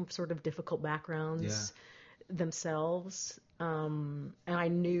came from sort of difficult backgrounds themselves, and I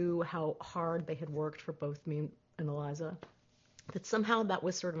knew how hard they had worked for both me and Eliza. That somehow that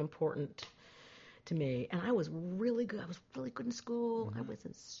was sort of important to me, and I was really good. I was really good in school. I was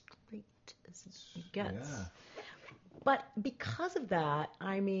as straight as it gets. Yeah. But because of that,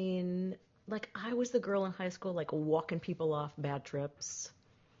 I mean, like I was the girl in high school, like walking people off bad trips,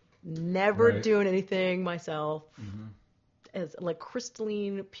 never doing anything myself, as like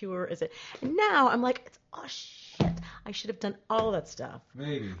crystalline, pure as it. And now I'm like, oh shit, I should have done all that stuff.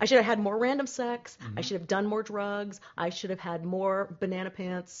 Maybe. I should have had more random sex. I should have done more drugs. I should have had more banana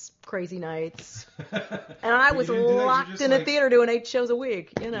pants, crazy nights. And I was locked in a theater doing 8 shows a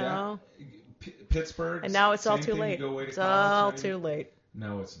week, you know. Yeah. Pittsburgh, and now it's all too late. It's all too late.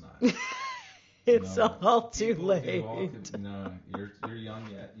 No, it's not. It's all too late. No, you're young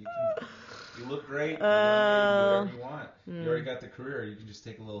yet. You look great. You do whatever you want. You already got the career. You can just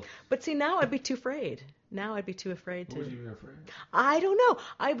take a little. But see, now I'd be too afraid. Now I'd be too afraid to. What would you be afraid of? I don't know.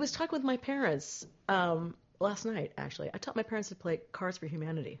 I was talking with my parents last night. Actually, I taught my parents to play Cards for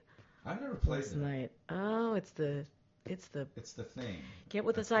Humanity. I've never played last night. Oh, it's the thing. Get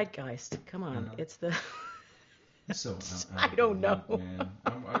with the zeitgeist. Come on, it's the. So I don't know. Man,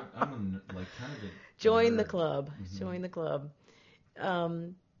 I'm like kind of a join the club. Join the club.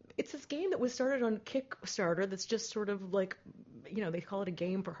 It's this game that was started on Kickstarter. That's just sort of like, they call it a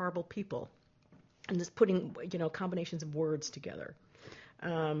game for horrible people, and just putting combinations of words together.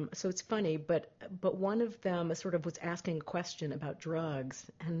 So it's funny, but one of them sort of was asking a question about drugs,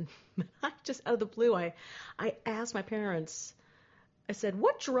 and I just out of the blue, I asked my parents, I said,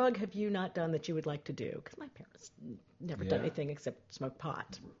 what drug have you not done that you would like to do? Because my parents never done anything except smoke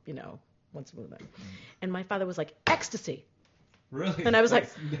pot, once in a while. And my father was like, ecstasy. Really? And I was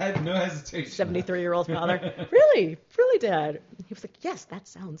like, had no hesitation. 73-year-old father. Really, Dad? He was like, yes,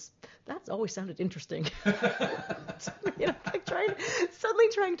 that's always sounded interesting. Like suddenly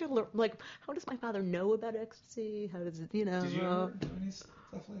trying to learn, like, how does my father know about ecstasy? How does it, Did you ever do any stuff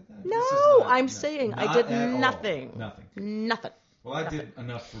like that? No, I'm saying I did nothing. Nothing. Well, I did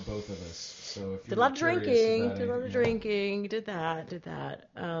enough for both of us. So if did a lot of drinking, did that.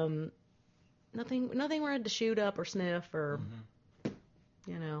 Nothing where I had to shoot up or sniff or,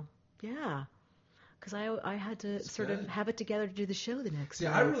 yeah. Because I had to sort of have it together to do the show the next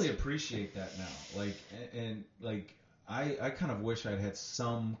night. I really appreciate that now. Like, I kind of wish I'd had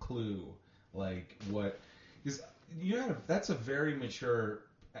some clue, like what, because that's a very mature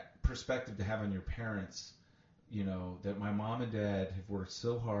perspective to have on your parents. That my mom and dad have worked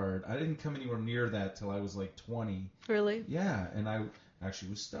so hard. I didn't come anywhere near that till I was like 20. Really? Yeah, and I actually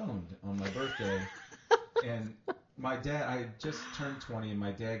was stoned on my birthday. And my dad, I had just turned 20, and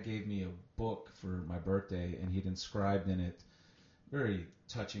my dad gave me a book for my birthday, and he'd inscribed in it very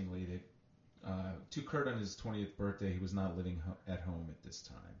touchingly that to Kurt on his 20th birthday, he was not living at home at this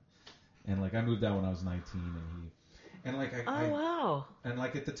time. And like I moved out when I was 19, and wow. And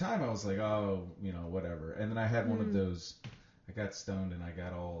like at the time I was like, oh, whatever. And then I had one of those, I got stoned and I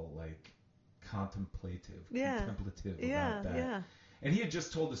got all like contemplative about that. Yeah. And he had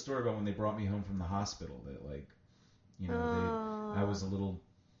just told the story about when they brought me home from the hospital that like, I was a little.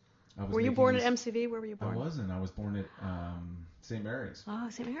 Were you born at MCV? Where were you born? I wasn't. I was born at St. Mary's. Oh,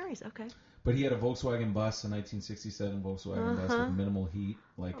 St. Mary's. Okay. But he had a Volkswagen bus, a 1967 Volkswagen bus with minimal heat.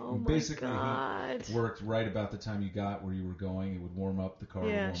 Like basically, he worked right about the time you got where you were going. It would warm up the car.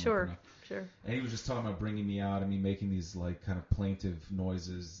 Yeah, sure. And he was just talking about bringing me out and me making these like kind of plaintive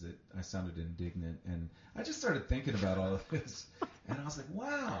noises that I sounded indignant. And I just started thinking about all of this, and I was like,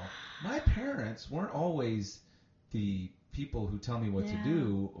 wow, my parents weren't always the people who tell me what to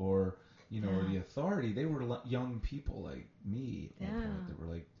do or or the authority. They were young people like me that were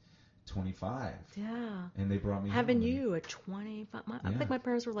like 25. Yeah. And they brought me having you at 25. I think my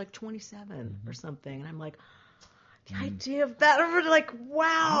parents were like 27 or something, and I'm like, the idea of that, I'm like,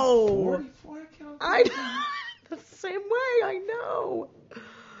 wow. 44, I the same way, I know.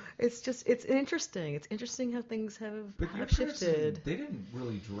 it's interesting. It's interesting how things have shifted. They didn't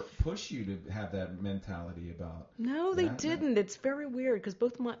really push you to have that mentality about. No, they didn't. It's very weird because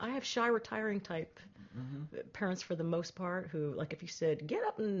I have shy, retiring type parents for the most part who, like, if you said get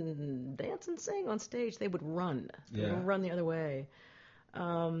up and dance and sing on stage, they would run. They would run the other way.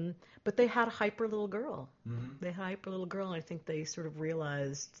 But they had a hyper little girl. They had a hyper little girl, and I think they sort of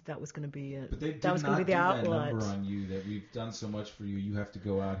realized that was going to be it. But they did that was going to be the outlet. That number on you that we've done so much for you. You have to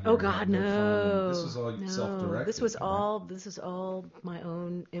go out here. Oh God, no! This was all self-directed. This is all my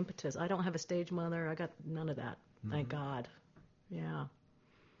own impetus. I don't have a stage mother. I got none of that. Thank God. Yeah.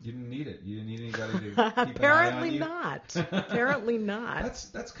 You didn't need it. You didn't need anybody to keep Apparently an eye on you. not. Apparently not.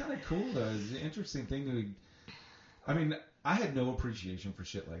 That's kind of cool though. It's an interesting thing to. I mean, I had no appreciation for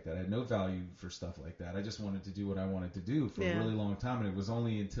shit like that. I had no value for stuff like that. I just wanted to do what I wanted to do for a really long time, and it was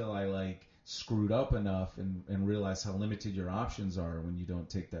only until I screwed up enough and realized how limited your options are when you don't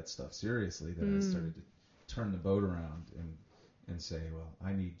take that stuff seriously that I started to turn the boat around and say, well,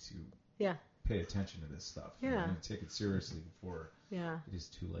 I need to pay attention to this stuff. Yeah. And take it seriously before it is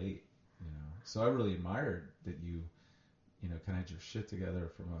too late. So I really admired that you kind of had your shit together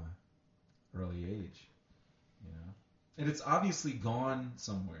from a early age. And it's obviously gone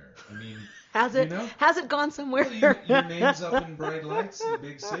somewhere. I mean, has it gone somewhere? Well, your name's up in bright lights in the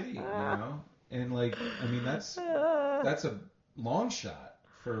big city, and that's a long shot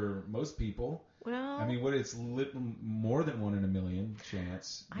for most people. Well, I mean, it's more than 1 in a million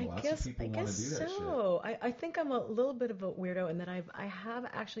chance. Lots of people want to do that shit. I think I'm a little bit of a weirdo in that I have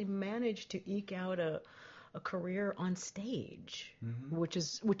actually managed to eke out a career on stage, which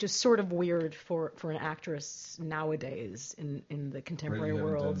is sort of weird for an actress nowadays in the contemporary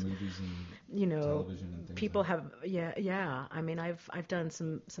world. Done movies and television and things. People have I mean, I've done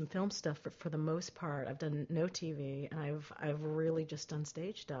some film stuff for the most part. I've done no TV, and I've really just done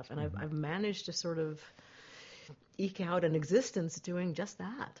stage stuff, and I've managed to sort of eke out an existence doing just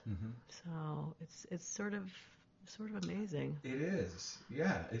that. So it's sort of amazing. It is,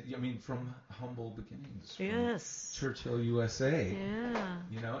 yeah. I mean, from humble beginnings. Yes. Churchill, USA.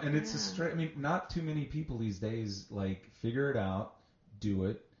 Yeah. And it's a straight. I mean, not too many people these days figure it out, do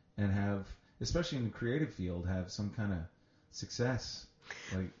it, and have, especially in the creative field, have some kind of success.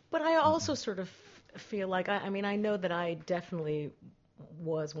 But I also sort of feel like I know that I definitely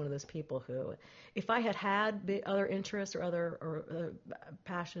was one of those people who, if I had other interests or other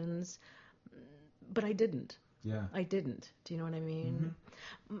passions, but I didn't. Yeah. I didn't. Do you know what I mean?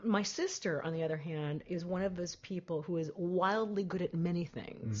 My sister, on the other hand, is one of those people who is wildly good at many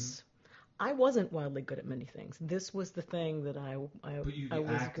things. I wasn't wildly good at many things. This was the thing that I was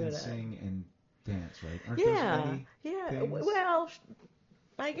act good and at. Sing and dance, right? Aren't those many things? Well,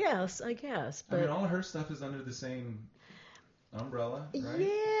 I guess. But I mean, all of her stuff is under the same umbrella, right?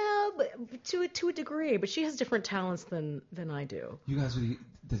 Yeah, but to a degree. But she has different talents than I do. You guys are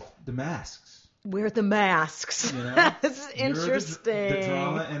the masks. We're the masks. That's interesting. The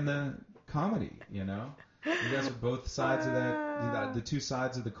drama and the comedy, You guys are both sides of that, the two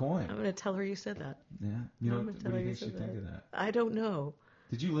sides of the coin. I'm going to tell her you said that. Yeah. What do you think she'd think of that? I don't know.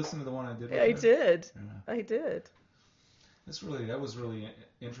 Did you listen to the one I did? I did. Yeah. I did. That was really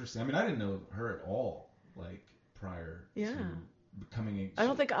interesting. I mean, I didn't know her at all, prior to becoming. I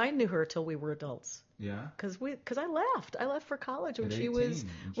don't think I knew her till we were adults. Yeah. Because I left. I left for college when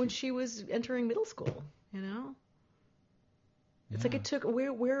she was entering middle school. It's like it took.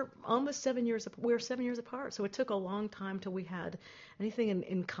 We're almost 7 years. We're 7 years apart, so it took a long time till we had anything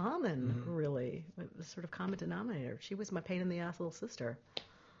in common. Really, a sort of common denominator. She was my pain in the ass little sister.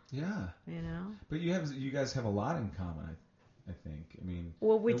 Yeah. But you guys have a lot in common. I think. I mean, it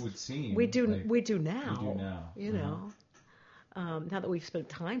would seem we do. We do now. We do now. Now that we've spent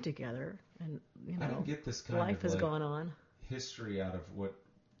time together, and I don't get this kind life has gone on. History out of what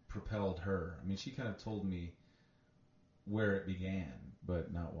propelled her. I mean, she kind of told me where it began,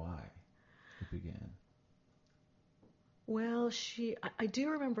 but not why it began. Well, I do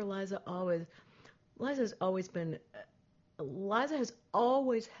remember Liza has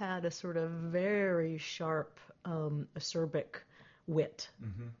always had a sort of very sharp, acerbic wit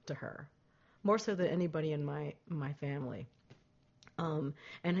to her, more so than anybody in my family. And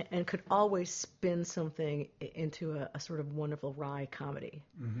could always spin something into a sort of wonderful wry comedy.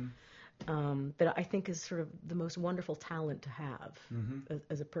 That I think is sort of the most wonderful talent to have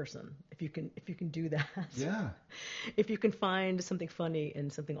as a person. If you can do that. Yeah. If you can find something funny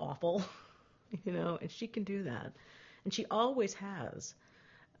in something awful, and she can do that, and she always has.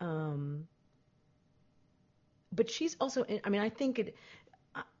 But she's also. I mean, I think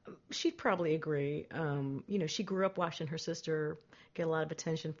She'd probably agree. She grew up watching her sister get a lot of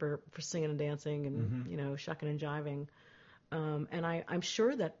attention for singing and dancing and, shucking and jiving. And I'm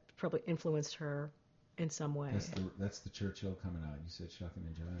sure that probably influenced her in some way. That's the Churchill coming out. You said shucking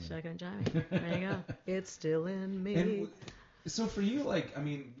and jiving. Shucking and jiving. There you go. It's still in me. And so for you,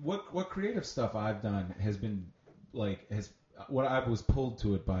 what creative stuff I've done has been what I was pulled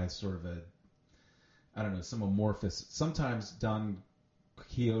to it by sort of some amorphous, sometimes Don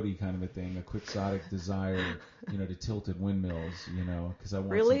Quixote kind of a thing, a quixotic desire, to tilted windmills, because I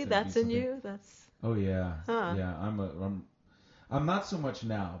want really that's in you. That's oh yeah, yeah. I'm not so much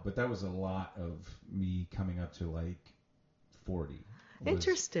now, but that was a lot of me coming up to 40.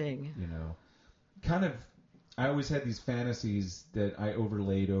 Interesting. Kind of. I always had these fantasies that I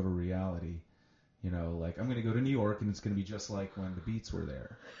overlaid over reality. I'm going to go to New York and it's going to be just like when the Beats were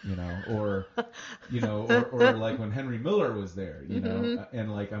there, or like when Henry Miller was there, and I'm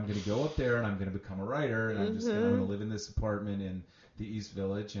going to go up there and I'm going to become a writer and I'm going to live in this apartment in the East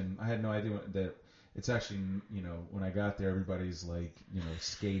Village. And I had no idea that it's actually, when I got there, everybody's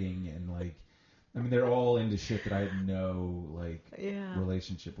skating and they're all into shit that I had no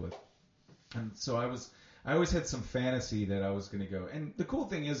relationship with. And so I always had some fantasy that I was going to go. And the cool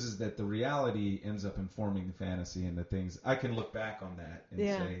thing is that the reality ends up informing the fantasy and the things. I can look back on that and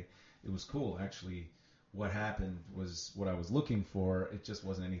say, it was cool. Actually, what happened was what I was looking for. It just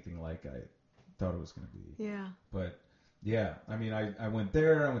wasn't anything like I thought it was going to be. Yeah. But, yeah, I went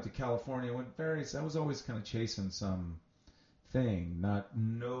there. I went to California. I was always kind of chasing some thing.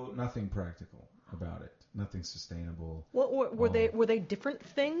 Nothing practical about it. Nothing sustainable. What were they different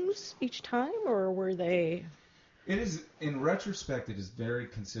things each time, or were they? It is, in retrospect, it has very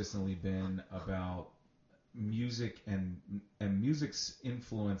consistently been about music and music's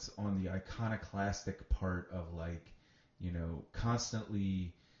influence on the iconoclastic part of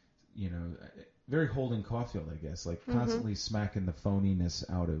constantly, very Holden Caulfield, I guess, constantly smacking the phoniness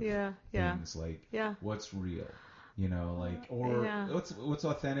out of things, what's real, what's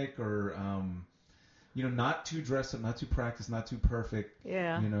authentic, or not too dressed up, not too practiced, not too perfect.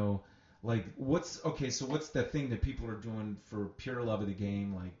 Yeah. What's the thing that people are doing for pure love of the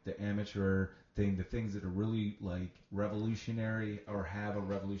game, the amateur thing, the things that are really revolutionary or have a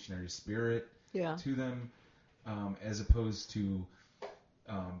revolutionary spirit to them, as opposed to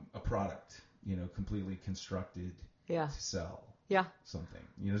a product, completely constructed to sell something.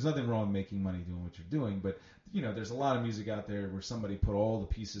 There's nothing wrong with making money doing what you're doing, but there's a lot of music out there where somebody put all the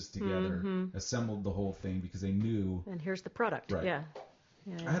pieces together, assembled the whole thing because they knew. And here's the product. Right. Yeah.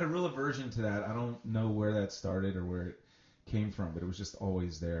 I had a real aversion to that. I don't know where that started or where it came from, but it was just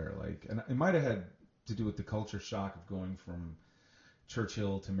always there. And it might have had to do with the culture shock of going from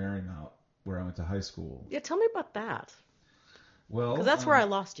Churchill to Marymount, where I went to high school. Yeah, tell me about that. Well, because that's where I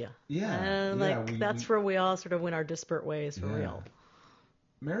lost you. Yeah. And that's where we all sort of went our disparate ways for real.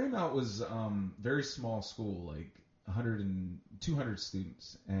 Marymount was very small school, 200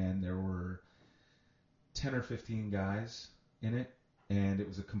 students, and there were 10 or 15 guys in it, and it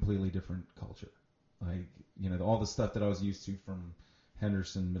was a completely different culture. All the stuff that I was used to from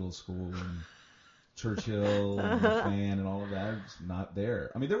Henderson Middle School and Churchill and Fan and all of that was not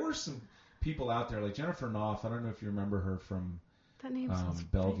there. There were some people out there like Jennifer Knopf. I don't know if you remember her from that name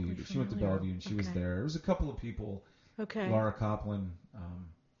Bellevue. She went to Bellevue and she was there. There was a couple of people. Okay. Laura Copland,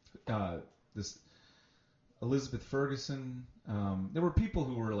 this Elizabeth Ferguson. There were people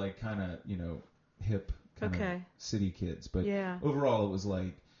who were kind of hip kind of city kids, but overall it was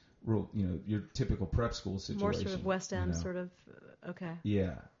real, your typical prep school situation. More sort of West End sort of. Okay.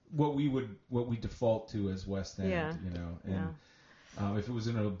 Yeah, what we default to as West End. And if it was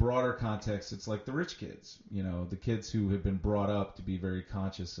in a broader context, it's like the rich kids. The kids who have been brought up to be very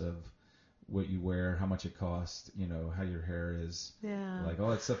conscious of what you wear, how much it costs, how your hair is,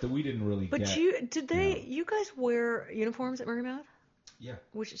 all that stuff that we didn't really get. But you guys wear uniforms at Marymount? Yeah.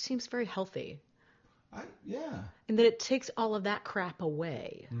 Which seems very healthy. Yeah. And that it takes all of that crap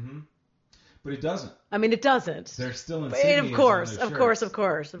away. Mm-hmm. But it doesn't. It doesn't. There's still insignias of course. Do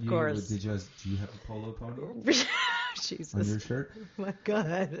you have a polo pony? Jesus. On your shirt? Oh my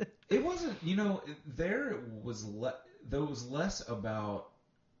God. It wasn't, there was less about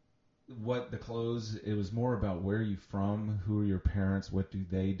what the clothes, it was more about where you from, who are your parents, what do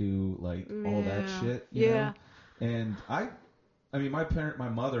they do, all that shit, you know? And my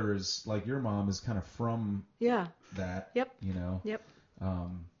mother is like your mom is kind of from that, Yep. Yep.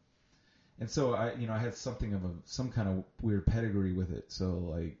 And so I had something of some kind of weird pedigree with it.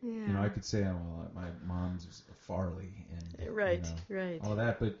 So I could say, my mom's a Farley and right. all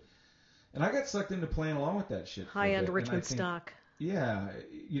that. And I got sucked into playing along with that shit. High-end Richmond stock. Yeah,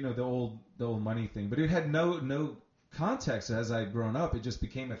 the old money thing, but it had no context as I'd grown up. It just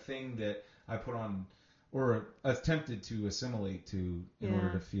became a thing that I put on or attempted to assimilate to in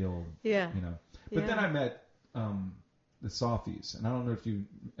order to feel, But then I met the Sophies, and I don't know if you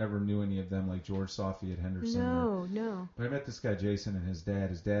ever knew any of them, like George Sophy at Henderson. No. But I met this guy Jason and his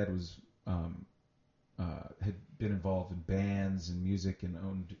dad. His dad was had been involved in bands and music and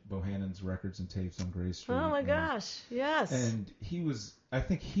owned Bohannon's records and tapes on Gray Street. Oh my gosh, yes. And I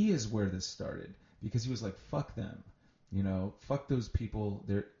think he is where this started, because he was like, fuck them, fuck those people.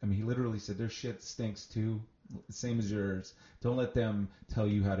 He literally said their shit stinks too, same as yours. Don't let them tell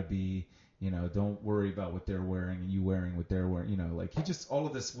you how to be. Don't worry about what they're wearing and you wearing what they're wearing. Like he just, all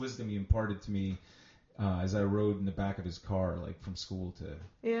of this wisdom he imparted to me as I rode in the back of his car, like from school to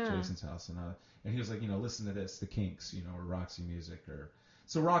Jason's house. And he was like, listen to this, the Kinks, or Roxy Music.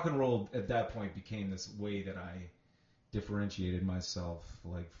 So rock and roll at that point became this way that I differentiated myself,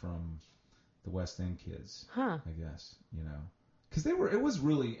 like from the West End kids, I guess, because it was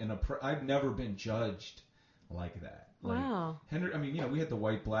really I've never been judged like that. Like, wow. We had the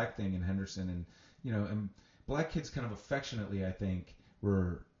white-black thing in Henderson, and black kids kind of affectionately, I think,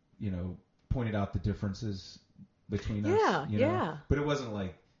 were, pointed out the differences between us. Yeah. But it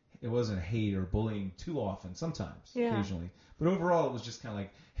wasn't hate or bullying too often, sometimes, occasionally. But overall, it was just kind of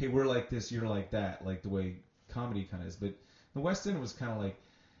like, hey, we're like this, you're like that, like the way comedy kind of is. But the West End was kind of like,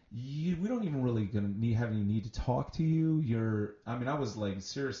 we don't even really have any need to talk to you. I was like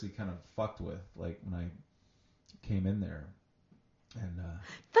seriously kind of fucked with, like when I came in there. And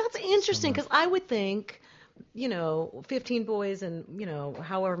that's interesting, because I would think, 15 boys and,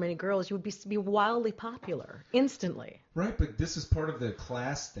 however many girls, you would be wildly popular instantly. Right, but this is part of the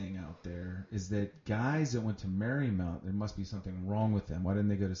class thing out there, is that guys that went to Marymount, there must be something wrong with them. Why didn't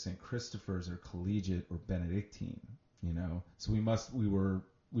they go to St. Christopher's or Collegiate or Benedictine? So we were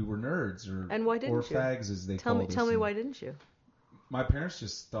nerds, and why didn't or you? fags, as they called us. Tell me why didn't you? My parents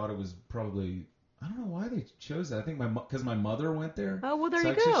just thought it was probably, I don't know why they chose that. I think because my mother went there. Oh, well, there so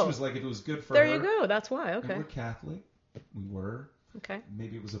you go. She was like, if it was good for her. her. There you go. That's why. Okay. And we're Catholic. We were. Okay.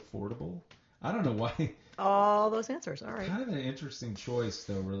 Maybe it was affordable. I don't know why. All those answers. All right. Kind of an interesting choice,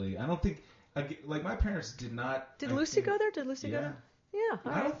 though, really. I don't think, like, my parents did not. Did Lucy go there? Did Lucy go there? Yeah.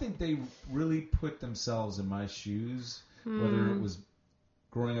 I don't think they really put themselves in my shoes, whether it was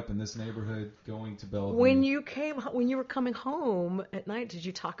growing up in this neighborhood, going to Bellevue. When you were coming home at night, did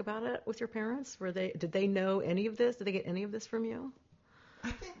you talk about it with your parents? Did they know any of this? Did they get any of this from you?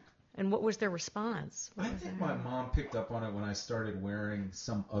 I think. And what was their response? I think my mom picked up on it when I started wearing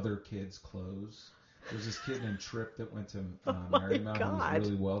some other kid's clothes. There was this kid named Tripp that went to Marymount, who was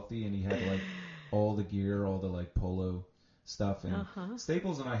really wealthy, and he had like all the gear, all the like polo stuff. And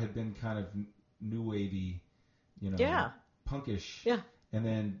Staples and I had been kind of new wavy, punkish. Yeah. And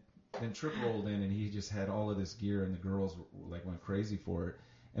then Tripp rolled in, and he just had all of this gear, and the girls like went crazy for it.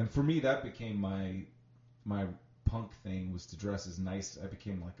 And for me, that became my punk thing, was to dress as nice. I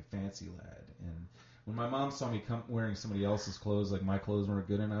became like a fancy lad. And when my mom saw me wearing somebody else's clothes, like my clothes weren't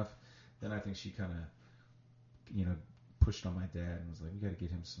good enough, then I think she kind of, pushed on my dad and was like, we got to get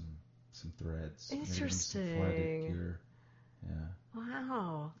him some threads. Interesting. Some flagged gear. Yeah.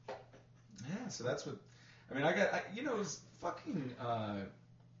 Wow. Yeah. So that's what. It was fucking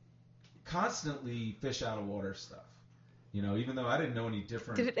constantly fish out of water stuff. Even though I didn't know any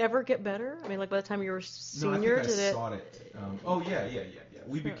different. Did it ever get better? Like by the time you were senior, no, I think I sought it. Yeah.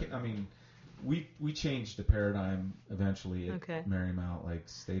 We became. We changed the paradigm eventually at Marymount. Like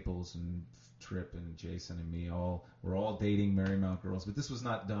Staples and Tripp and Jason and me we're all dating Marymount girls, but this was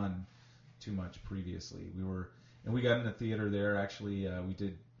not done too much previously. We got in the theater there. Actually,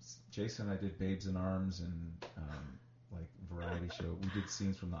 Jason and I did Babes in Arms and like variety show. We did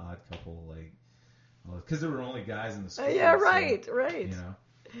scenes from The Odd Couple, like, because there were only guys in the school. Yeah, right.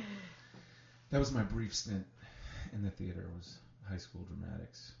 That was my brief stint in the theater. Was High School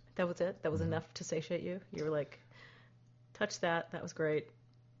Dramatics. That was it. That was enough to satiate you. You were like, touch that. That was great.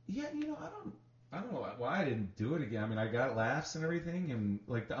 Yeah, I don't know why I didn't do it again. I got laughs and everything, and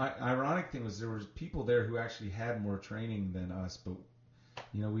like the ironic thing was there was people there who actually had more training than us, but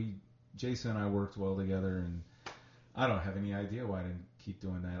Jason and I worked well together, and I don't have any idea why I didn't keep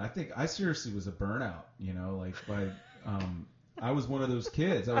doing that. I think I seriously was a burnout, I was one of those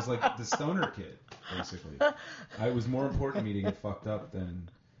kids. I was like the stoner kid, basically. It was more important to me to get fucked up than,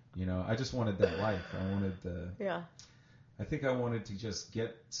 I just wanted that life. I wanted I think I wanted to just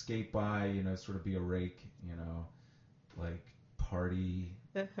skate by, sort of be a rake, like party,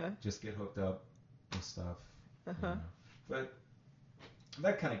 just get hooked up and stuff. But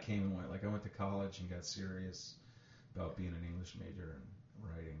that kind of came and went. Like I went to college and got serious. about being an English major and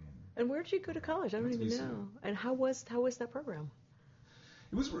writing. And where did you go to college? I don't even know. And how was that program?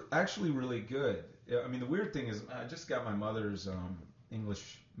 It was actually really good. I mean, the weird thing is I just got my mother's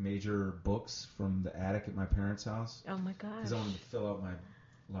English major books from the attic at my parents' house. Oh, my God. Because I wanted to fill out my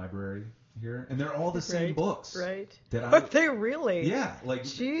library here. And they're all the same books. Right. Are they really? Yeah. Like,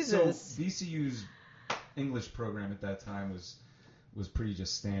 Jesus. So VCU's English program at that time was pretty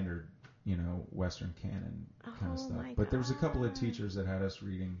just standard, Western canon kind of stuff. But there was a couple of teachers that had us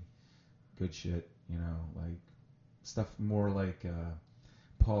reading good shit, like stuff more like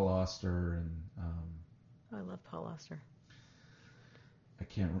Paul Auster and I love Paul Auster. I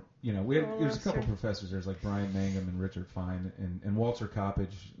can't, there's a couple professors. There's like Brian Mangum and Richard Fine and Walter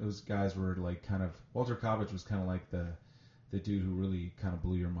Coppage. Those guys were like Walter Coppage was kind of like the dude who really kind of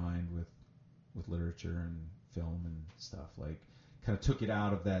blew your mind with literature and film and stuff. Like kind of took it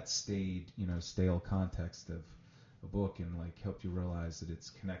out of that stale context of a book and like helped you realize that it's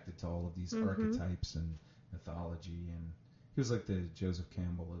connected to all of these archetypes and mythology. And he was like the Joseph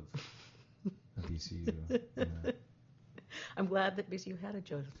Campbell of VCU. I'm glad that VCU had a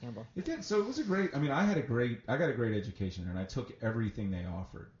Joseph Campbell. It did. So it was I got a great education, and I took everything they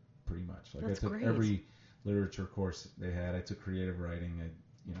offered pretty much. Like That's I took great. every literature course they had. I took creative writing.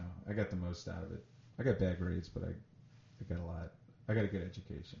 I got the most out of it. I got bad grades, but I got a lot. I got a good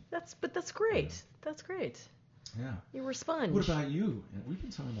education. That's great. Yeah. That's great. Yeah. You were a sponge. What about you? We've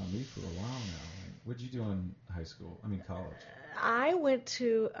been talking about me for a while now. What did you do in college? I went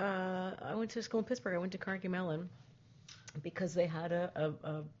to school in Pittsburgh. I went to Carnegie Mellon because they had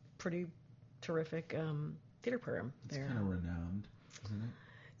a pretty terrific theater program there. It's kind of renowned, isn't it?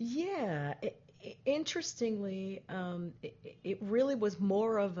 Yeah. Interestingly, it really was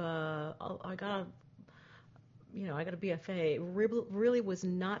more of I got a BFA. It really was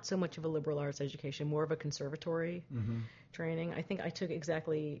not so much of a liberal arts education, more of a conservatory training. I think I took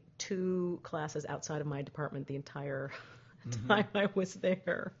exactly 2 classes outside of my department the entire time I was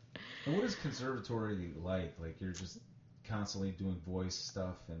there. And what is conservatory like? Like you're just constantly doing voice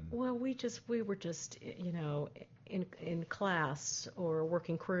stuff and. Well, we were just in class or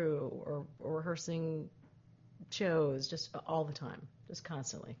working crew or rehearsing shows just all the time, just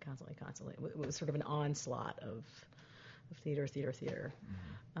constantly. It was sort of an onslaught of theater.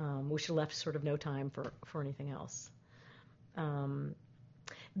 We should have left sort of no time for anything else.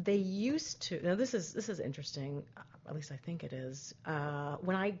 They used to. Now this is interesting. At least I think it is.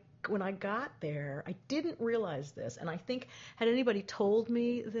 When I got there, I didn't realize this, and I think had anybody told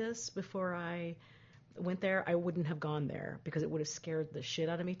me this before I went there, I wouldn't have gone there because it would have scared the shit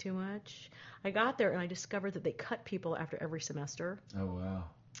out of me too much. I got there and I discovered that they cut people after every semester. Oh wow!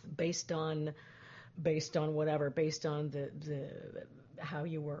 Based on whatever, based on the how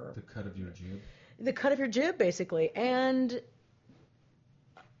you were. The cut of your jib. The cut of your jib, basically, and.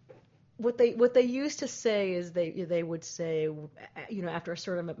 What they used to say is they would say, after a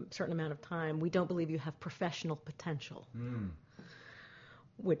certain amount of time, we don't believe you have professional potential,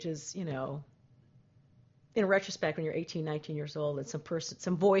 which is, in retrоспect, when you're 18, 19 years old, and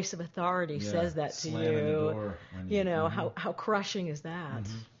some voice of authority says that to you, how crushing is that,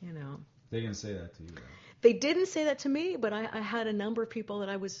 They didn't say that to you, though. They didn't say that to me, but I had a number of people that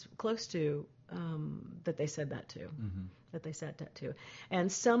I was close to that they said that to. That they said that to, and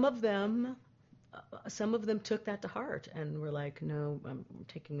some of them took that to heart and were like, "No, I'm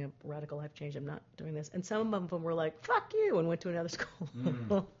taking a radical life change. I'm not doing this." And some of them were like, "Fuck you," and went to another school.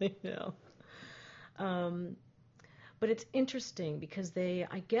 But it's interesting because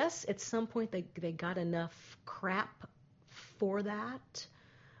I guess at some point they got enough crap for that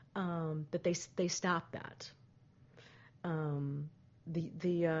that they stopped that.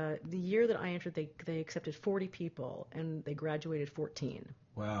 The year that I entered, they accepted 40 people, and they graduated 14.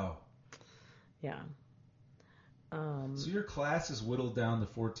 Wow. Yeah. So your class is whittled down to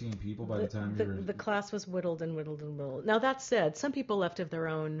 14 people by the time you're... The class was whittled and whittled and whittled. Now, that said, some people left of their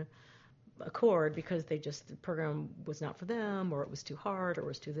own accord because the program was not for them, or it was too hard, or it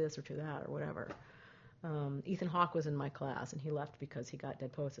was too this or too that, or whatever. Ethan Hawke was in my class, and he left because he got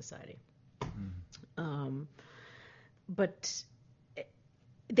Dead Poets Society. But...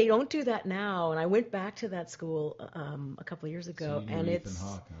 They don't do that now, and I went back to that school a couple of years ago, so and Ethan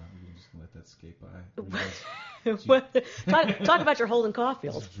Hawke, huh? You can just let that skate by. Talk about your Holden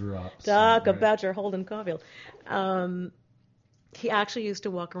Caulfield. Talk about your Holden Caulfield. He actually used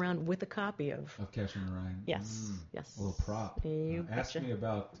to walk around with a copy of Catcher in the Rye. Yes, yes. A little prop. You ask betcha. me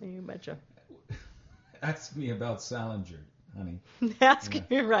about. You betcha. Ask me about Salinger, honey. Ask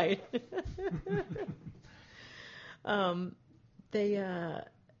me right.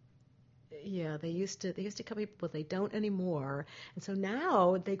 Yeah, they used to cut people, but they don't anymore. And so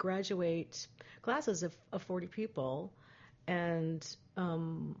now they graduate classes of 40 people, and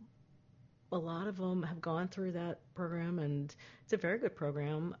a lot of them have gone through that program, and it's a very good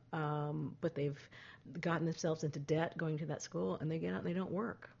program. But they've gotten themselves into debt going to that school, and they get out and they don't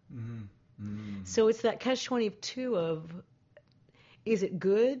work. Mm-hmm. Mm-hmm. So it's that catch-22 of, is it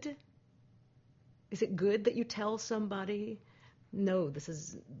good? Is it good that you tell somebody, no,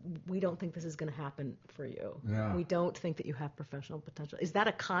 we don't think this is going to happen for you. Yeah. We don't think that you have professional potential. Is that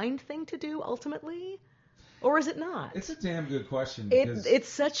a kind thing to do ultimately? Or is it not? It's a damn good question. It's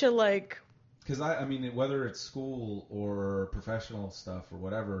such a Because I mean, whether it's school or professional stuff or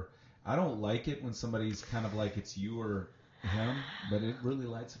whatever, I don't like it when somebody's kind of like it's you or him, but it really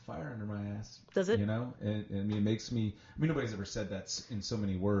lights a fire under my ass. Does it? You know? And I mean, it makes me, I mean, nobody's ever said that in so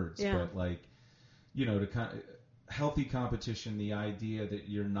many words, yeah. But like, you know, to kind of, healthy competition, the idea that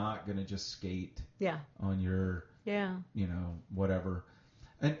you're not going to just skate on your, you know, whatever.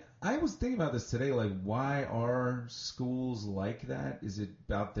 And I was thinking about this today, like, why are schools like that? Is it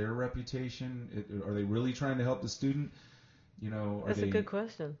about their reputation? Are they really trying to help the student? You know, That's a good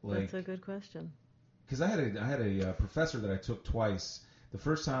question. That's a good question. Because I had a professor that I took twice. The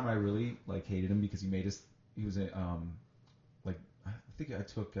first time I really like hated him because he was a like I think I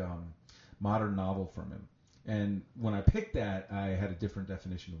took modern novel from him. And when I picked that, I had a different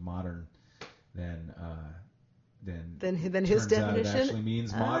definition of modern than his definition. It actually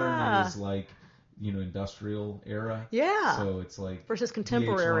means modern is like, you know, industrial era. Yeah. So it's like versus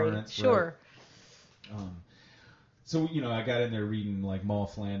contemporary. Lawrence, sure. Right? So you know, I got in there reading like Moll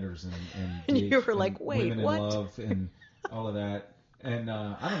Flanders and and you were like, wait, Women what? in Love and all of that. And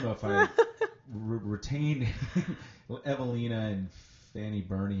I don't know if I retained Evelina and Fanny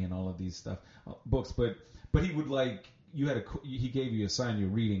Burney and all of these books, but he would like he gave you assigned you a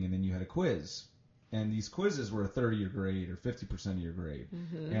reading and then you had a quiz, and these quizzes were a third of your grade or 50% of your grade,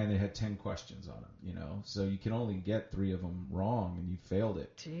 and they had 10 questions on them, you know, so you can only get 3 of them wrong and you failed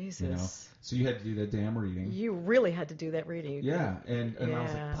it. Jesus. You know? So you had to do that damn reading. You really had to do that reading. Yeah, and I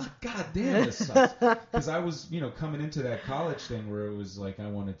was like, fuck, God damn, this sucks. Because I was, you know, coming into that college thing where it was like I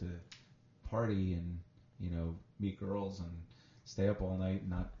wanted to party and, you know, meet girls and stay up all night and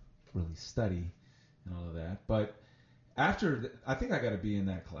not really study and all of that. But after, I think I got to be in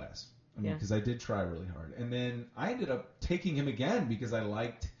that class. I mean, because I did try really hard. And then I ended up taking him again because I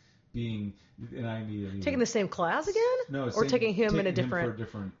liked being, and I immediately... Taking the same class again? No, or taking him in a different... Him for a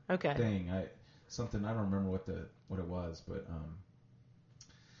different thing. I don't remember what it was,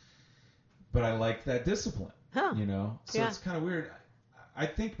 but I liked that discipline. Huh. You know? So it's kind of weird. I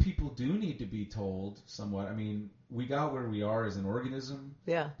think people do need to be told somewhat. I mean, we got where we are as an organism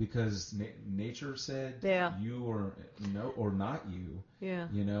because nature said you or not you. Yeah.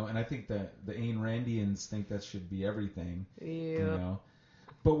 You know, and I think that the Ayn Randians think that should be everything. Yeah. You know,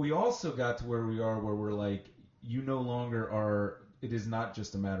 but we also got to where we are where we're like, you no longer are. It is not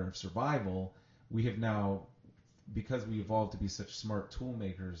just a matter of survival. We have now, because we evolved to be such smart tool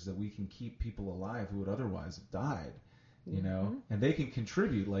makers, that we can keep people alive who would otherwise have died. You know, and they can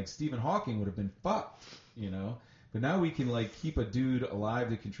contribute. Like Stephen Hawking would have been fucked, you know, but now we can like keep a dude alive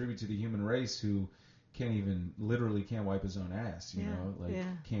to contribute to the human race who literally can't wipe his own ass, you know, like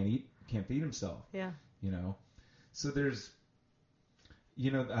can't feed himself, you know. So there's, you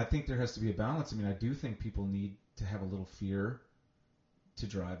know, I think there has to be a balance. I mean, I do think people need to have a little fear to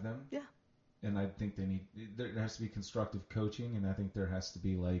drive them. Yeah. And I think there has to be constructive coaching, and I think there has to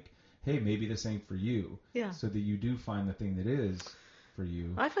be like, hey, maybe this ain't for you. Yeah. So that you do find the thing that is for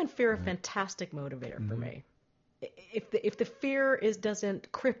you. I find fear a fantastic motivator for me. If the fear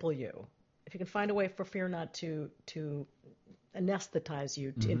doesn't cripple you, if you can find a way for fear not to anesthetize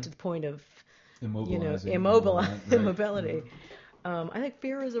you into the point of immobility. I think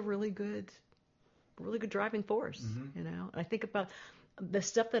fear is a really good driving force. You know, I think about the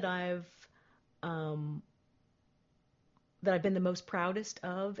stuff that I've been the most proudest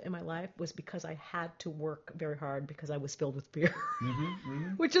of in my life was because I had to work very hard because I was filled with fear,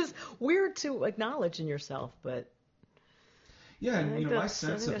 which is weird to acknowledge in yourself, but yeah, and you know, my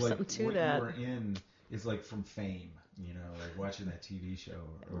sense of like what you were in is like from Fame, you know, like watching that TV show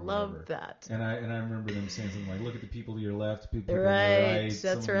or Love whatever. that. And I remember them saying something like, look at the people to your left, people to your right. right,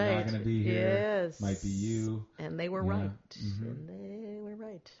 that's someone right. not going to be here, yes. might be you. And they were right. And they were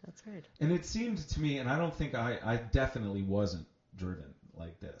right. That's right. And it seemed to me, and I don't think I definitely wasn't driven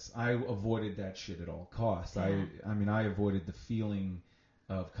like this. I avoided that shit at all costs. Yeah. I mean, I avoided the feeling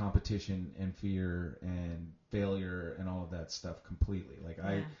of competition and fear and failure and all of that stuff completely. Like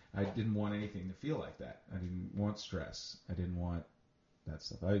I didn't want anything to feel like that. I didn't want stress. I didn't want that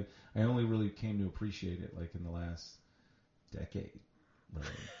stuff. I only really came to appreciate it like in the last decade, really.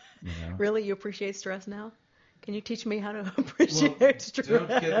 You know? Really, you appreciate stress now? Can you teach me how to appreciate stress? Don't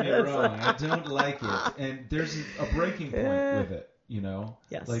get me wrong. I don't like it, and there's a breaking point with it. You know,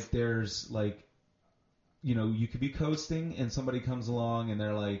 yes. Like there's like, you know, you could be coasting, and somebody comes along, and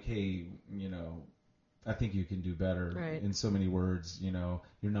they're like, hey, you know, I think you can do better. Right. In so many words, you know,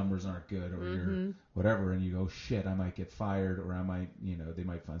 your numbers aren't good, or your whatever, and you go, shit, I might get fired, or I might, you know, they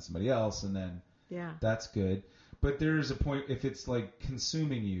might find somebody else, and then that's good. But there's a point, if it's like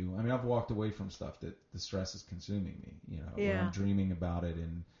consuming you, I mean, I've walked away from stuff that the stress is consuming me, you know, where I'm dreaming about it,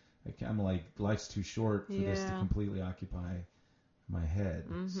 and I'm like, life's too short for this to completely occupy my head.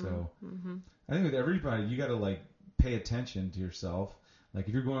 So I think with everybody, you got to like pay attention to yourself. Like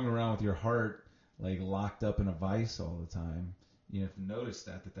if you're going around with your heart like locked up in a vice all the time, you have to notice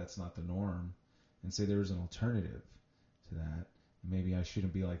that's not the norm, and say there's an alternative to that. Maybe I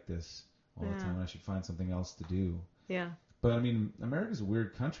shouldn't be like this all the time. I should find something else to do. Yeah. But I mean, America's a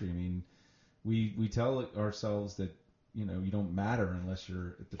weird country. I mean, we tell ourselves that, you know, you don't matter unless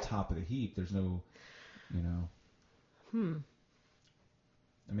you're at the top of the heap. There's no, you know.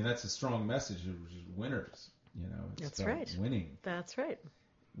 I mean, that's a strong message. It's just winners. You know, it's that's right. Winning. That's right.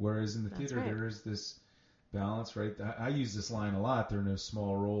 Whereas in the theater, there is this balance, right? I use this line a lot. There are no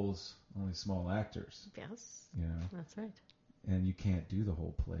small roles, only small actors. Yes. You know. That's right. And you can't do the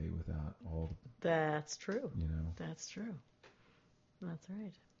whole play without all the... That's true. You know. That's true. That's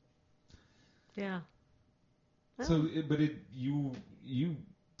right. Yeah. So, you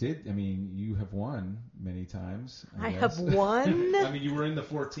did, I mean, you have won many times. I have won? I mean, you were in the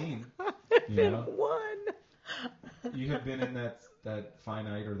 14. I've been won. You have been in that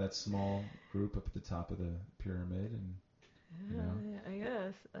finite or that small group up at the top of the pyramid, and you know. I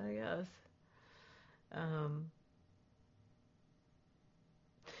guess.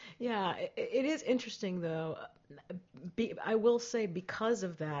 Yeah, it is interesting though. I will say because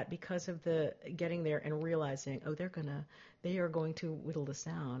of the getting there and realizing, they are going to whittle this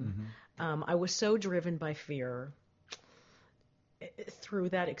down. I was so driven by fear through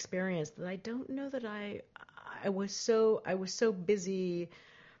that experience that I don't know that I was so busy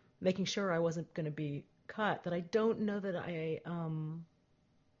making sure I wasn't going to be cut that I don't know that I don't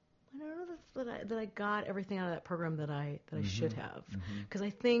know that I got everything out of that program that I should have, because I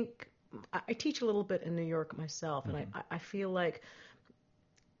think I teach a little bit in New York myself, and I feel like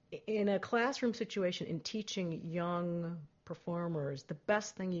in a classroom situation, in teaching young performers, the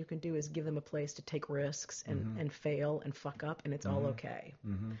best thing you can do is give them a place to take risks and fail and fuck up, and it's all okay.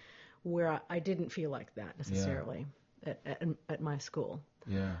 Where I didn't feel like that necessarily at my school.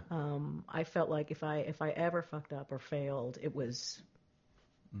 Yeah. I felt like if I ever fucked up or failed, it was,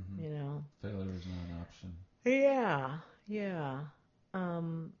 you know, failure is not an option. Yeah.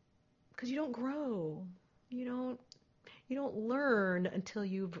 Because you don't grow. You don't learn until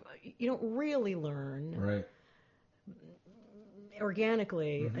you don't really learn. Right.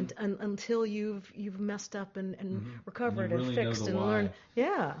 Organically until you've messed up and recovered and really fixed and why. learned.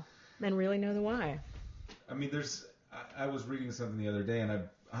 Yeah. And really know the why. I mean, I was reading something the other day, and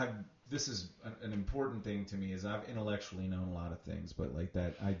this is an important thing to me, is I've intellectually known a lot of things, but like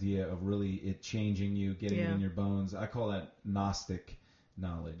that idea of really it changing you, getting it in your bones, I call that Gnostic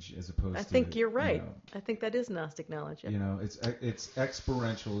knowledge as opposed to... I think you're right. You know, I think that is Gnostic knowledge. Yeah. You know, it's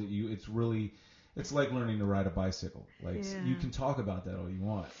experiential. It's like learning to ride a bicycle. Like you can talk about that all you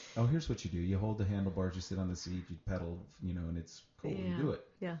want. Oh, here's what you do. You hold the handlebars, you sit on the seat, you pedal, you know, and it's cool. You do it.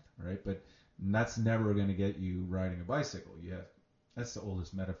 Yeah. Right? But that's never going to get you riding a bicycle. That's the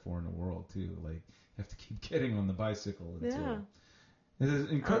oldest metaphor in the world too. Like you have to keep getting on the bicycle until it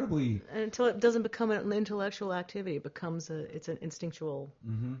is incredibly until it doesn't become an intellectual activity. It becomes it's an instinctual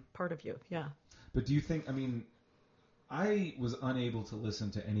part of you. Yeah. But do you think? I mean, I was unable to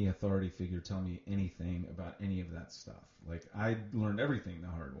listen to any authority figure tell me anything about any of that stuff. Like I learned everything the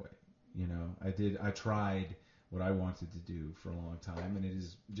hard way. You know, I tried what I wanted to do for a long time, and it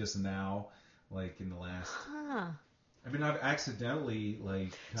is just now, like in the last. I mean, I've accidentally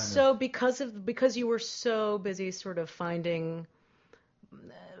because you were so busy sort of avoiding,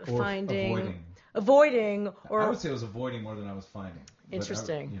 or I would say I was avoiding more than I was finding.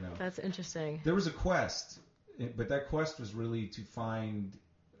 Interesting. That's interesting. There was a quest, but that quest was really to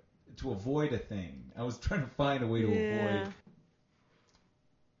avoid a thing. I was trying to find a way to avoid.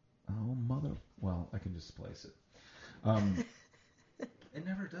 Oh, mother! Well, I can just place it. It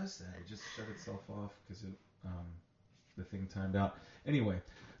never does that. It just shut itself off because the thing timed out. Anyway,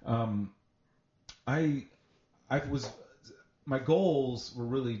 my goals were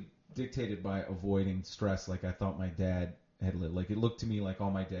really dictated by avoiding stress. Like I thought my dad had lived. Like, it looked to me like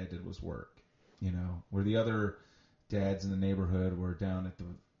all my dad did was work, where the other dads in the neighborhood were down at the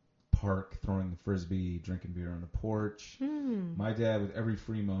park throwing the frisbee, drinking beer on the porch. My dad, with every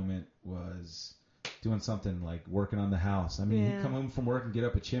free moment, was doing something like working on the house. I mean, he'd come home from work and get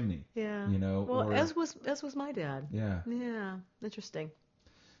up a chimney. Yeah. Well, as was my dad. Yeah. Yeah. Interesting.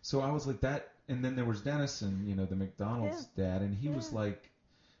 So I was like that, and then there was Dennison, the McDonald's dad, and he was like,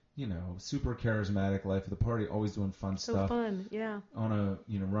 super charismatic, life of the party, always doing fun stuff. So fun, yeah. On a,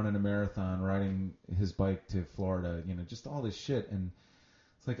 running a marathon, riding his bike to Florida, just all this shit. And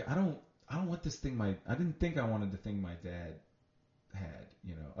it's like, I don't want this thing I didn't think I wanted the thing my dad had,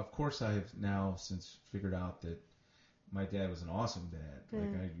 Of course, I have now since figured out that my dad was an awesome dad.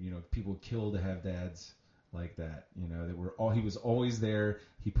 Like, people kill to have dads like that, he was always there.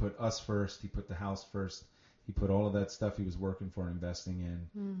 He put us first. He put the house first. He put all of that stuff he was working for and investing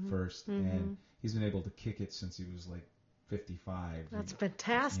in first. And he's been able to kick it since he was like 55. That's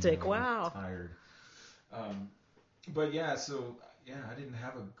fantastic. Wow. Tired. But yeah, so I didn't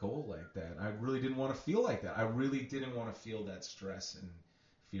have a goal like that. I really didn't want to feel like that. I really didn't want to feel that stress and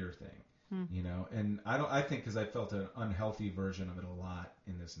fear thing, And I think because I felt an unhealthy version of it a lot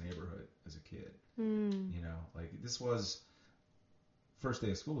in this neighborhood as a kid. Like this was first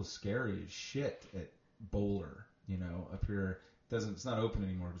day of school was scary as shit at Bowler, up here. It's not open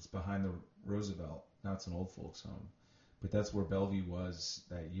anymore, but it's behind the Roosevelt. Now it's an old folks home. But that's where Bellevue was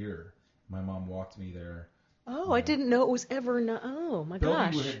that year. My mom walked me there. Oh, I didn't know it was ever. Oh my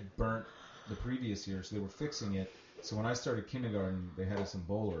gosh. Bellevue had burnt the previous year, so they were fixing it. So when I started kindergarten, they had us in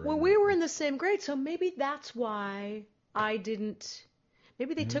Bowler. Well, we were in the same grade, so maybe that's why I didn't.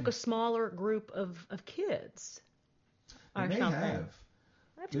 Maybe they took a smaller group of kids. Or something.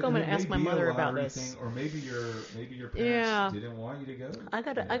 I have to go and ask my mother about this. Or maybe your parents didn't want you to go. I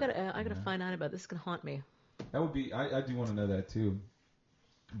gotta find out about this. It's gonna haunt me. That would be. I do want to know that too.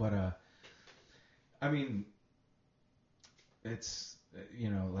 But I mean, it's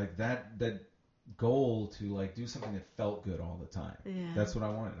like that goal to like do something that felt good all the time. Yeah. That's what I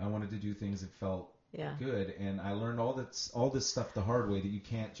wanted. I wanted to do things that felt good, and I learned all this stuff the hard way, that you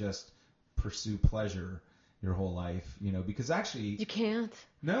can't just pursue pleasure your whole life, because actually you can't.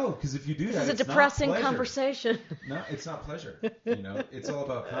 No, because if you do that, it's a depressing conversation. No, it's not pleasure. It's all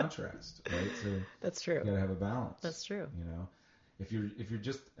about contrast, right? So that's true. You gotta have a balance. That's true. If you're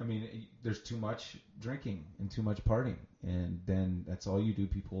just, there's too much drinking and too much partying, and then that's all you do.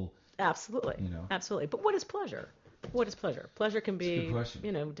 People. Absolutely. Absolutely. But what is pleasure? What is pleasure? Pleasure can be,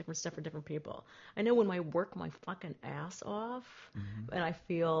 different stuff for different people. I know when I work my fucking ass off, and I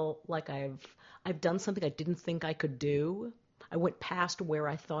feel like I've done something I didn't think I could do. I went past where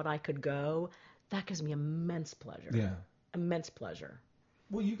I thought I could go. That gives me immense pleasure. Yeah. Immense pleasure.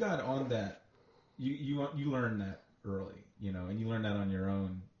 Well, you got on that. You learned that early, and you learned that on your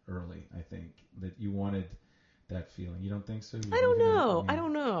own early. I think that you wanted that feeling. You don't think so? I don't know. I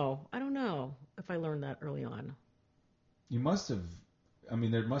don't know if I learned that early on. You must have.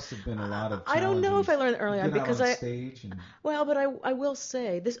 There must have been a lot of. I don't know if I learned early on because stage and... Well, but I will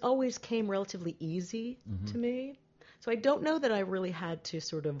say this always came relatively easy to me, so I don't know that I really had to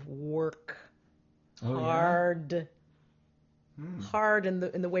sort of work hard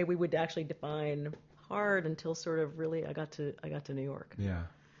in the way we would actually define hard until sort of really I got to New York. Yeah,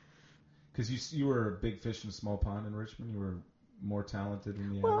 because you were a big fish in a small pond in Richmond. You were more talented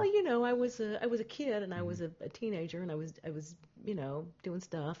in the Well, I was a kid and I was a teenager and I was doing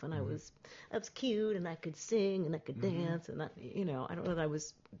stuff and I was cute and I could sing and I could dance and I don't know that I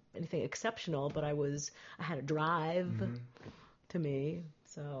was anything exceptional, but I had a drive to me.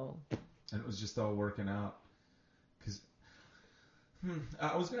 So. And it was just all working out. Because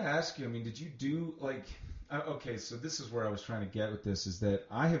I was going to ask you. Did you do like? Okay, so this is where I was trying to get with this, is that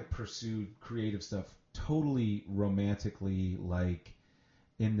I have pursued creative stuff totally romantically, like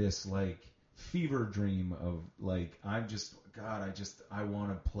in this like fever dream of like I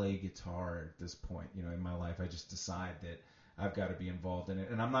want to play guitar at this point, in my life. I just decide that I've got to be involved in it,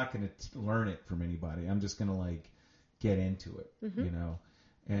 and I'm not going to learn it from anybody. I'm just going to like get into it,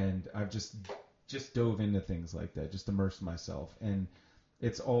 and I've just dove into things like that, just immersed myself, and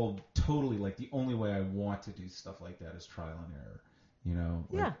it's all totally like the only way I want to do stuff like that is trial and error.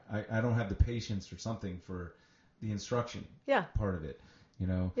 I don't have the patience or something for the instruction part of it,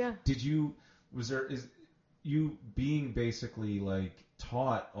 Yeah. Is you being basically like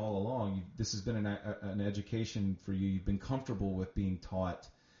taught all along, this has been an education for you, you've been comfortable with being taught.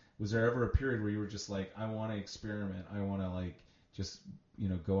 Was there ever a period where you were just like, I want to experiment, I want to like just,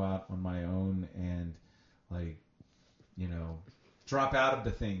 go out on my own and like, drop out of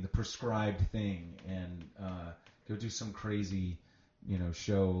the prescribed thing, and go do some crazy,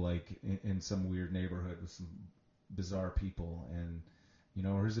 show like in some weird neighborhood with some bizarre people, and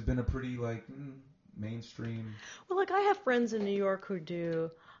or has it been a pretty like mainstream? Well, like I have friends in New York who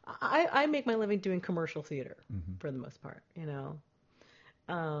do. I make my living doing commercial theater for the most part,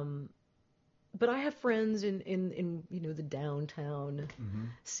 But I have friends in the downtown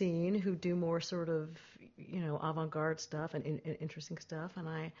scene who do more sort of avant-garde stuff and interesting stuff, and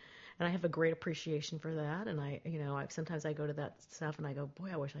I have a great appreciation for that, and I sometimes I go to that stuff and I go, boy,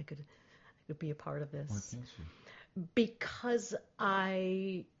 I wish I could be a part of this. Why can't you? Because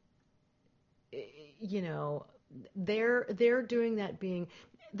they're doing that being.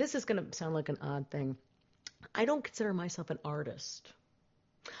 This is going to sound like an odd thing. I don't consider myself an artist.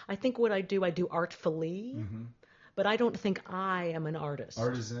 I think what I do artfully, but I don't think I am an artist.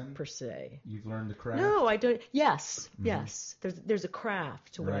 Artisan? Per se. You've learned the craft? No, I don't. Yes, yes. There's a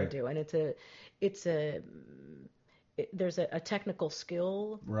craft to what I do, and there's a technical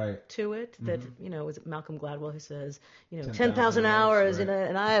skill to it that, is it Malcolm Gladwell who says, 10,000 hours, and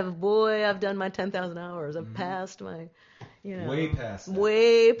I've done my 10,000 hours. I've passed my, Way past that.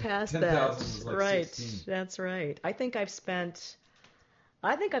 Way past 10,000 that. was like right. 16. That's right. I think I've spent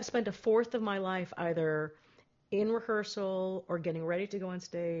a fourth of my life either in rehearsal or getting ready to go on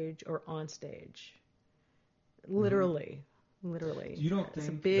stage or on stage. Literally. You don't think it's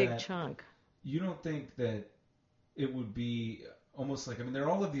a big chunk. You don't think that it would be almost like, there are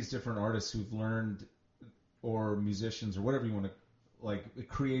all of these different artists who've learned, or musicians or whatever you want to, like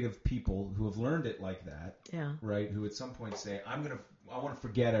creative people who have learned it like that, right? Who at some point say, I want to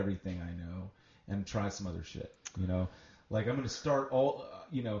forget everything I know and try some other shit, Like I'm going to start all,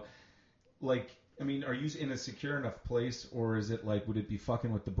 are you in a secure enough place, or is it like, would it be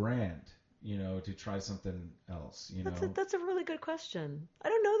fucking with the brand, to try something else, That's a really good question. I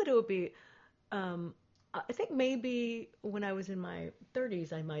don't know that it would be, I think maybe when I was in my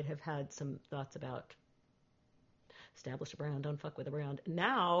 30s, I might have had some thoughts about establish a brand, don't fuck with a brand.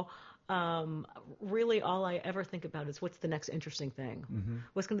 Now, really, all I ever think about is what's the next interesting thing.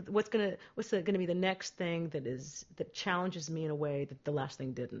 What's going to be the next thing that challenges me in a way that the last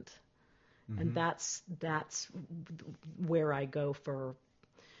thing didn't. And that's where I go for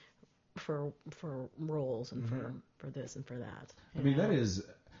roles and for this and for that. That is,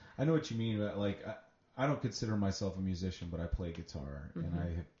 I know what you mean about like. I don't consider myself a musician, but I play guitar and I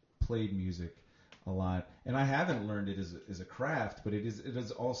have played music a lot, and I haven't learned it as a craft, but it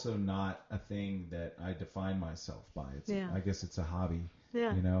is also not a thing that I define myself by. I guess it's a hobby,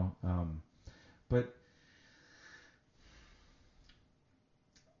 but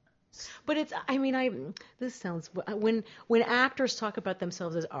it's. This sounds when actors talk about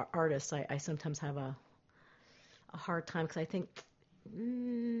themselves as artists, I sometimes have a hard time because I think.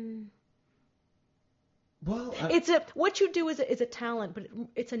 Well, what you do is a talent, but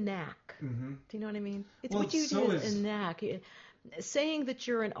it's a knack. Do you know what I mean? It's what you do is a knack. Saying that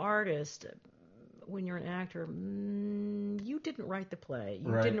you're an artist when you're an actor, you didn't write the play.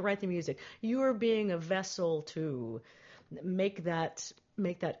 You didn't write the music. You are being a vessel to make that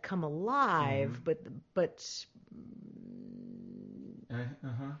come alive. But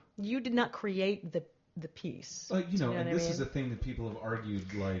you did not create the piece. This is a thing that people have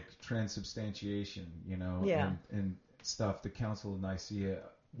argued, like transubstantiation, and stuff. The Council of Nicaea.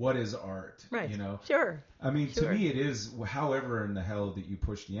 What is art? Right. Sure. To me, it is however in the hell that you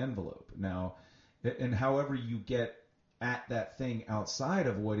push the envelope. Now, and however you get at that thing outside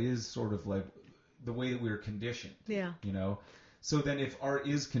of what is sort of like the way that we're conditioned. Yeah. So then, if art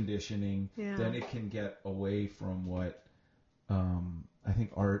is conditioning, then it can get away from what I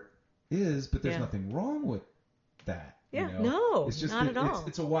think art is, but there's nothing wrong with that. No, it's just not at all.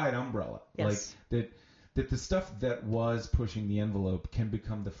 It's a wide umbrella. Yes. Like that the stuff that was pushing the envelope can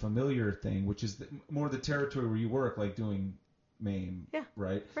become the familiar thing, which is more the territory where you work, like doing MAME. Yeah.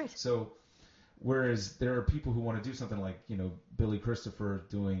 Right. So, whereas there are people who want to do something like Billy Christopher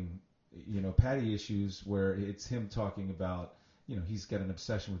doing Patty Issues, where it's him talking about he's got an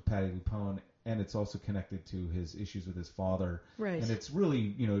obsession with Patti LuPone. And it's also connected to his issues with his father. Right. And it's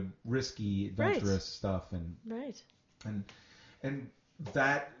really, risky, adventurous stuff. And and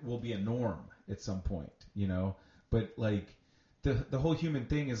that will be a norm at some point, But, like, the whole human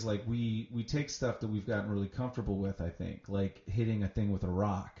thing is, like, we take stuff that we've gotten really comfortable with, I think. Like hitting a thing with a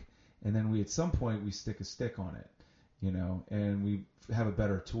rock. And then at some point, we stick a stick on it, And we have a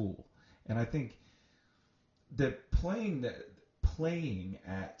better tool. And I think that playing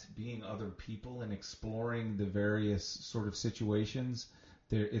at being other people and exploring the various sort of situations,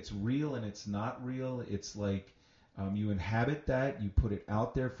 it's real and it's not real. It's like You inhabit that. You put it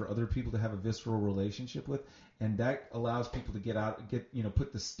out there for other people to have a visceral relationship with, and that allows people to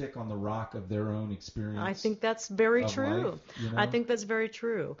put the stick on the rock of their own experience. I think that's very true. Life, I think that's very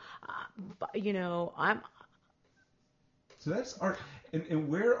true. So that's art, and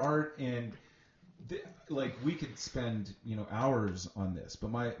where art and we could spend hours on this,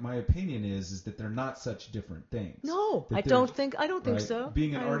 but my opinion is that they're not such different things. No, I don't think so.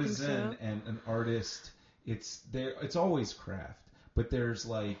 Being an artisan and an artist, it's always craft, but there's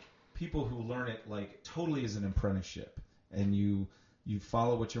like people who learn it like totally as an apprenticeship, and you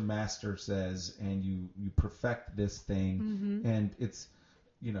follow what your master says, and you perfect this thing, and it's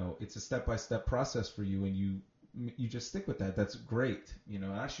a step-by-step process for you, and you just stick with that. That's great. And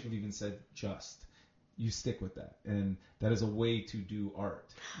I should have even said just. You stick with that, and that is a way to do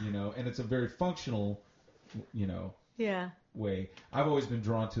art, and it's a very functional, way. I've always been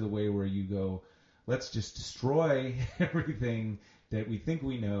drawn to the way where you go, let's just destroy everything that we think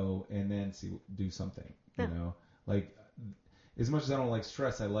we know, and then do something, like as much as I don't like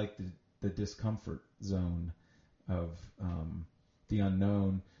stress, I like the discomfort zone of the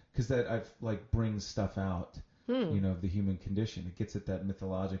unknown, because that brings stuff out, of the human condition. It gets at that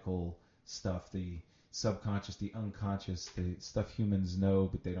mythological stuff, the subconscious, the unconscious, the stuff humans know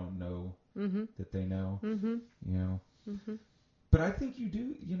but they don't know that they know. But I think you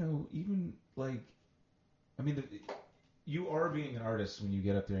do, even you are being an artist when you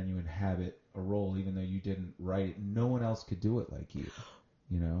get up there and you inhabit a role, even though you didn't write it. No one else could do it like you.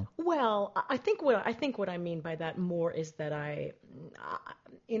 Well, I think what I mean by that more is that I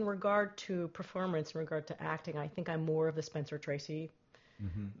in regard to performance, in regard to acting, I think I'm more of the Spencer Tracy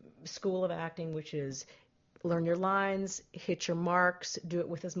school of acting, which is learn your lines, hit your marks, do it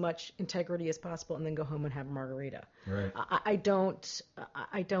with as much integrity as possible, and then go home and have a margarita. Right. I don't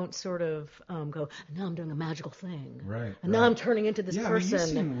sort of go, now I'm doing a magical thing. Right. And now I'm turning into this person. You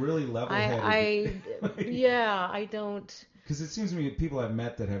seem really level-headed. I don't. Because it seems to me that people I've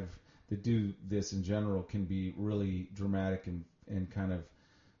met that do this in general can be really dramatic and kind of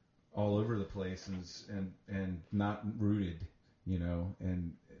all over the place and not rooted.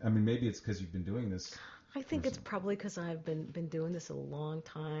 And I mean, maybe it's because you've been doing this. I think it's probably because I've been doing this a long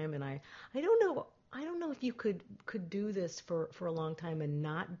time, and I don't know. I don't know if you could do this for a long time and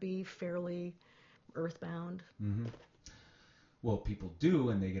not be fairly earthbound. Mm-hmm. Well, people do,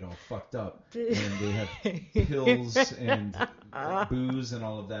 and they get all fucked up, and they have pills and booze and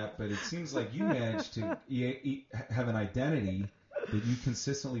all of that. But it seems like you managed to have an identity that you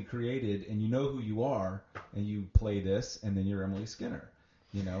consistently created, and you know who you are, and you play this, and then you're Emily Skinner,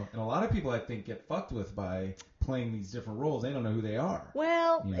 And a lot of people, I think, get fucked with by playing these different roles. They don't know who they are.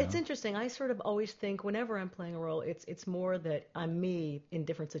 Well, it's interesting. I sort of always think whenever I'm playing a role, it's more that I'm me in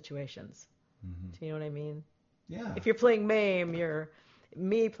different situations. Mm-hmm. Do you know what I mean? Yeah. If you're playing Mame,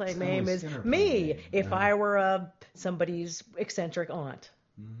 me playing Mame is me. If I were somebody's eccentric aunt.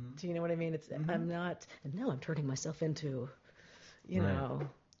 Mm-hmm. Do you know what I mean? It's I'm not. And now I'm turning myself into, know.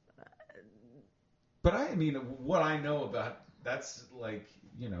 But I mean, what I know about that's like,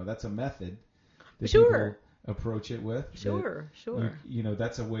 that's a method that people approach it with. Sure.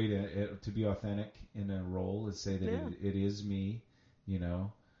 That's a way to be authentic in a role, is say that it is me,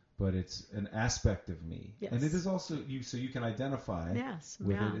 but it's an aspect of me. Yes. And it is also you, so you can identify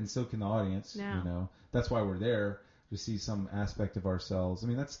with it, and so can the audience. Yeah. That's why we're there, to see some aspect of ourselves. I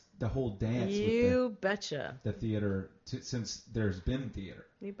mean, that's the whole dance. You betcha. The theater, since there's been theater.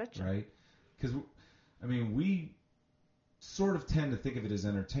 You betcha. Right? Because, I mean, we sort of tend to think of it as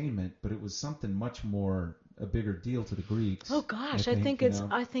entertainment, but it was something much more, a bigger deal to the Greeks. Oh gosh, I think it's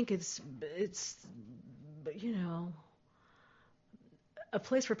a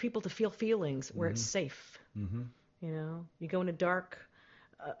place for people to feel feelings where it's safe. Mm-hmm. You go in a dark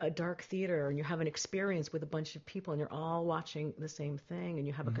theater and you have an experience with a bunch of people and you're all watching the same thing and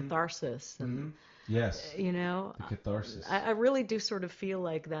you have a catharsis. And, yes. The catharsis. I really do sort of feel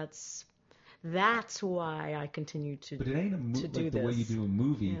like that's why I continue to. But it ain't the way you do a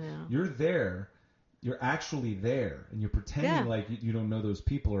movie. You're there. You're actually there, and you're pretending like you don't know those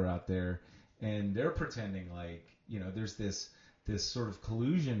people are out there, and they're pretending like there's this sort of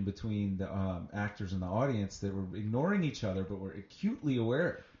collusion between the actors and the audience, that we're ignoring each other, but we're acutely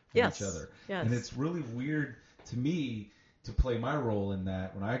aware of each other. Yes. And it's really weird to me to play my role in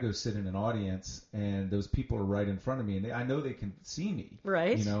that when I go sit in an audience and those people are right in front of me, and I know they can see me.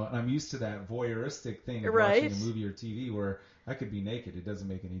 Right. And I'm used to that voyeuristic thing of watching a movie or TV where I could be naked. It doesn't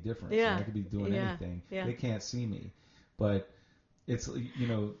make any difference. Yeah. I could be doing anything. Yeah. They can't see me. But it's,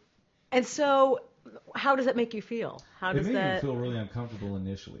 And so how does that make you feel? How does it made me feel really uncomfortable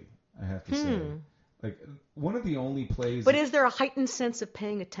initially, I have to say. Like one of the only plays. But is there a heightened sense of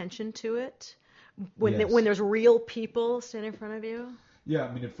paying attention to it when Yes. when there's real people standing in front of you? Yeah,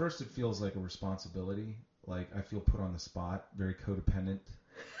 I mean, at first it feels like a responsibility. Like I feel put on the spot, very codependent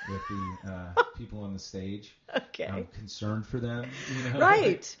with the people on the stage. Okay. I'm concerned for them, you know.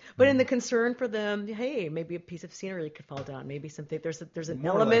 Right, but in the concern for them, hey, maybe a piece of scenery could fall down, maybe something. There's an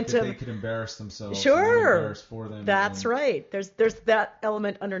More element like that of they could embarrass themselves. sure, Embarrass for them. That's right. There's that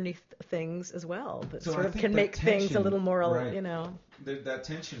element underneath things as well that So sort I of think can that make things a tension, little more, right. you know. That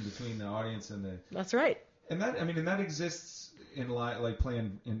tension between the audience and the. That's right. And that exists in like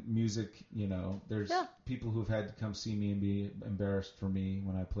playing in music. You know, there's people who've had to come see me and be embarrassed for me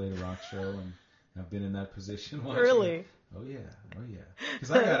when I played a rock show, and I've been in that position. Really? Oh yeah.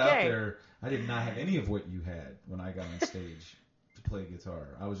 Because I got out there, I did not have any of what you had when I got on stage to play guitar.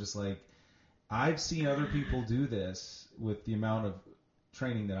 I was just like, I've seen other people do this with the amount of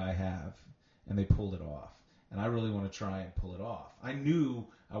training that I have, and they pulled it off. And I really want to try and pull it off. I knew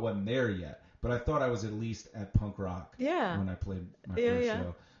I wasn't there yet, but I thought I was at least at punk rock when I played my first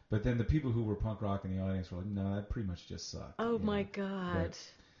show. But then the people who were punk rock in the audience were like, no, that pretty much just sucked. Oh my God.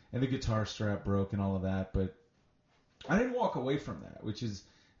 And the guitar strap broke and all of that, but I didn't walk away from that, which is,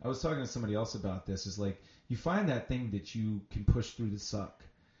 I was talking to somebody else about this, is like, you find that thing that you can push through the suck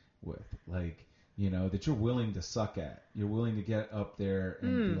with, like, you know, that you're willing to suck at. You're willing to get up there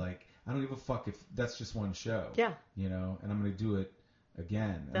and be like, I don't give a fuck if that's just one show. Yeah. You know, and I'm going to do it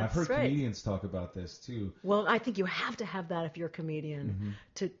again. And That's I've heard right. comedians talk about this too. Well, I think you have to have that if you're a comedian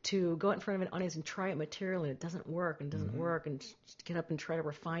to go out in front of an audience and try a material and it doesn't work and doesn't work and just get up and try to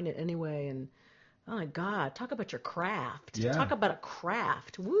refine it anyway. And oh my God, talk about your craft. Yeah. Talk about a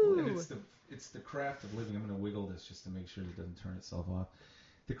craft. Woo. And it's the craft of living. I'm going to wiggle this just to make sure it doesn't turn itself off.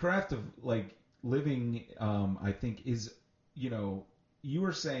 The craft of like living, I think is, you know, you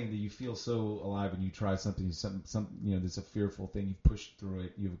were saying that you feel so alive when you try something, you know, there's a fearful thing, you've pushed through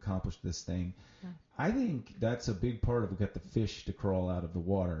it, you've accomplished this thing. Yeah. I think that's a big part of it. Got the fish to crawl out of the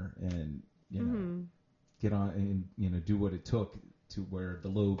water and, you know, get on and, you know, do what it took to where the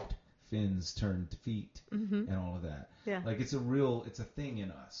lobed fins turned to feet and all of that. Yeah. Like it's a thing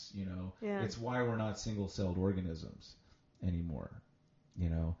in us, you know. Yeah. It's why we're not single-celled organisms anymore. You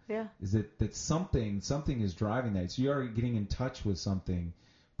know, is that something is driving that. So you are getting in touch with something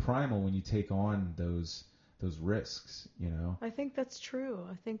primal when you take on those risks. You know, I think that's true.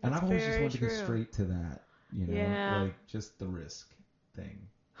 I think that's and I've always just wanted true. to go straight to that. You know, like just the risk thing.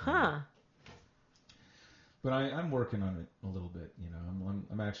 Huh. But I'm working on it a little bit. You know,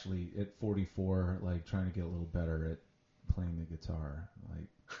 I'm actually at 44, like trying to get a little better at playing the guitar. Like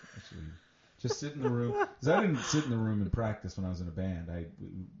actually. Just sit in the room. Because I didn't sit in the room and practice when I was in a band. I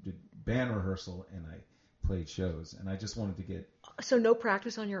did band rehearsal and I played shows. And I just wanted to get... So no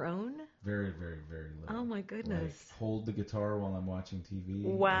practice on your own? Very, very, very little. Oh, my goodness. Like, hold the guitar while I'm watching TV.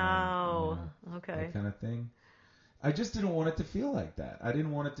 Wow. And, you know, okay. That kind of thing. I just didn't want it to feel like that. I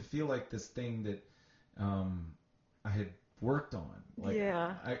didn't want it to feel like this thing that I had worked on. Like,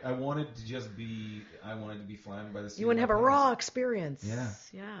 I wanted to just be... I wanted to be flying by the seat. You want to have a raw experience. Yeah.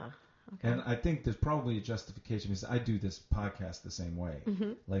 Yeah. Okay. And I think there's probably a justification because I do this podcast the same way.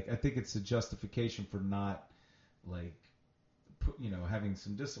 Like I think it's a justification for not like, you know, having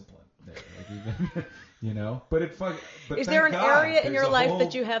some discipline there. Like even, you know, but is there an area in your life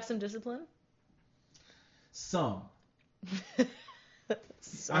that you have some discipline? Some.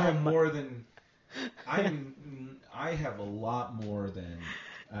 I have more than I have a lot more than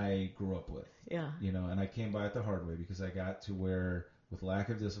I grew up with. Yeah. You know, and I came by it the hard way because I got to where. With lack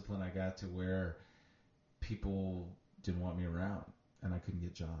of discipline, I got to where people didn't want me around, and I couldn't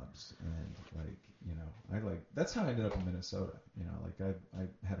get jobs, and like you know, that's how I ended up in Minnesota. You know, like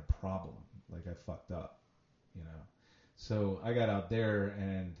I had a problem, like I fucked up, you know. So I got out there,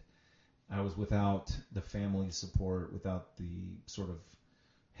 and I was without the family support, without the sort of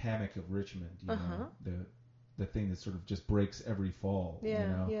hammock of Richmond, you know, the thing that sort of just breaks every fall. Yeah, you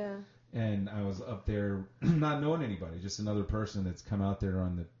know? yeah. And I was up there not knowing anybody, just another person that's come out there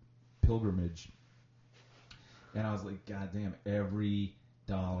on the pilgrimage. And I was like, God damn, every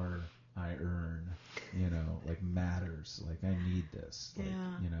dollar I earn, you know, like matters. Like I need this. Like,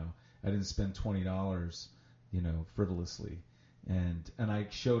 you know, I didn't spend $20, you know, frivolously. And I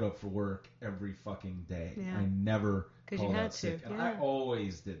showed up for work every fucking day. Yeah. I never called out sick. And I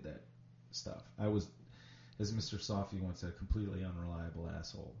always did that stuff. I was, as Mr. Softy once said, a completely unreliable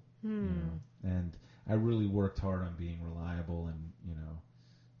asshole. You know, and I really worked hard on being reliable, and you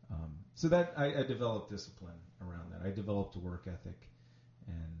know, so that I developed discipline around that. I developed a work ethic,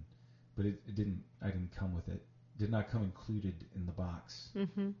 but it didn't. I didn't come with it. Did not come included in the box. You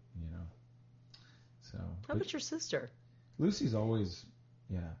know, So. How about your sister? Lucy's always,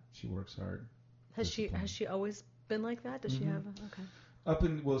 she works hard. Has she always been like that? Does she have?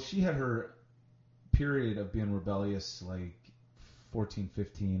 Okay. She had her period of being rebellious, like 14,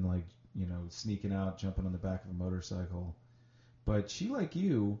 15, like, sneaking out, jumping on the back of a motorcycle. But she, like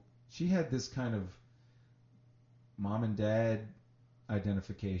you, she had this kind of mom and dad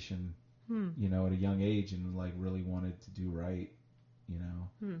identification, at a young age, and like really wanted to do right,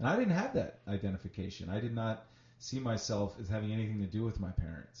 And I didn't have that identification. I did not see myself as having anything to do with my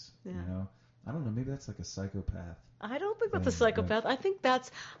parents. Yeah. I don't know. Maybe that's like a psychopath. I don't think that's a psychopath. I think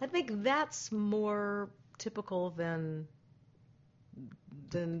that's more typical than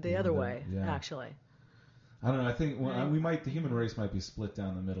the other way, actually. I don't know. I think the human race might be split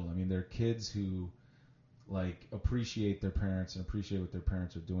down the middle. I mean, there are kids who like appreciate their parents and appreciate what their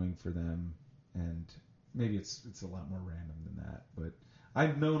parents are doing for them, and maybe it's a lot more random than that. But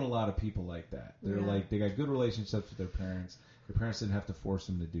I've known a lot of people like that. They're like, they got good relationships with their parents. Their parents didn't have to force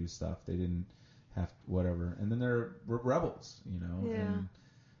them to do stuff. They didn't have to, whatever. And then they're rebels, Yeah. And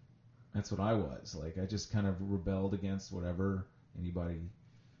that's what I was. Like, I just kind of rebelled against whatever anybody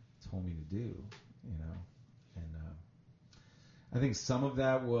told me to do, And I think some of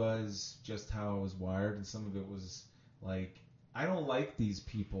that was just how I was wired, and some of it was like, I don't like these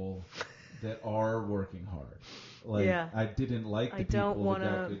people that are working hard. Like, I didn't like the people that got good grades. I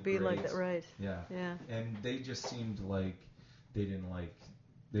don't want to be like that, right? Yeah. And they just seemed like they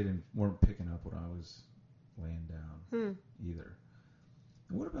weren't picking up what I was laying down either.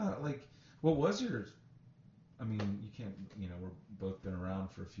 And what about, like, what was your? I mean, you can't. We're both been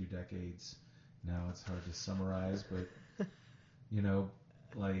around for a few decades now. It's hard to summarize, but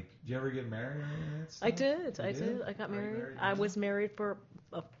like, did you ever get married? I did. I got married. I was married for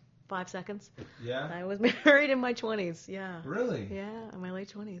 5 seconds. Yeah. I was married in my 20s. Yeah. Really? Yeah, in my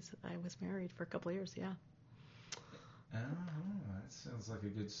late 20s. I was married for a couple of years. Yeah. Oh, that sounds like a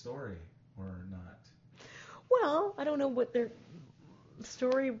good story, or not? Well, I don't know what their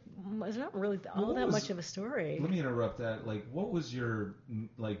story. It's not really all that much of a story. Let me interrupt that. Like, what was your,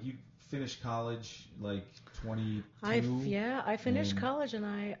 like, you finished college, like, 22? I finished college, and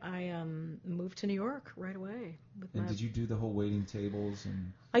I moved to New York right away. Did you do the whole waiting tables?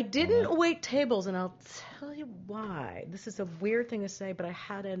 And I didn't wait tables, and I'll tell you why. This is a weird thing to say, but I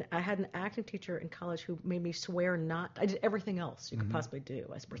had an acting teacher in college who made me swear not. I did everything else you could possibly do.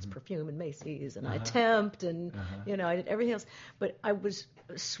 I sprayed perfume and Macy's, and I temped, and I did everything else. But I was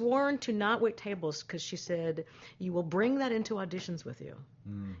sworn to not wait tables because she said, you will bring that into auditions with you.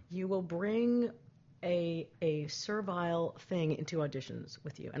 You will bring a servile thing into auditions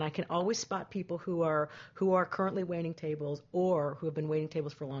with you, and I can always spot people who are currently waiting tables or who have been waiting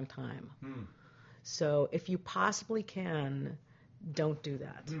tables for a long time. So if you possibly can, don't do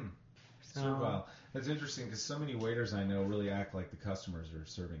that. Servile. That's interesting because so many waiters I know really act like the customers are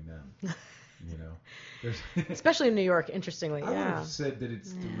serving them. Especially in New York. Interestingly, I would have said that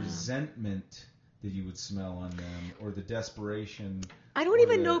it's the resentment that you would smell on them, or the desperation. I don't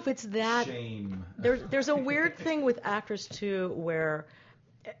even know if it's that. Shame. There's a weird thing with actors too, where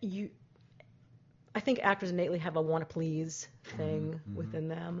I think actors innately have a want to please thing within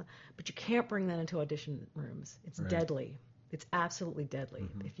them, but you can't bring that into audition rooms. It's deadly. It's absolutely deadly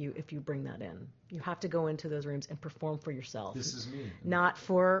if you bring that in. You have to go into those rooms and perform for yourself. This is me. Not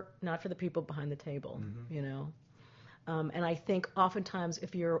for the people behind the table. And I think oftentimes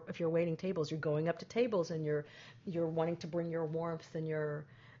if you're waiting tables, you're going up to tables and you're wanting to bring your warmth and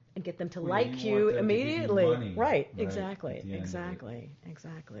get them to like you immediately. Right. Exactly.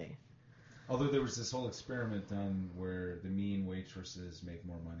 Although there was this whole experiment done where the mean waitresses make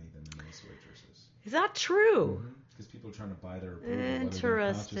more money than the nice waitresses. Is that true? Because people are trying to buy their approval.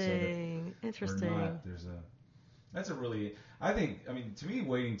 Interesting. Or not. That's a really. I think. I mean, to me,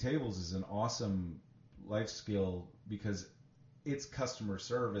 waiting tables is an awesome life skill because it's customer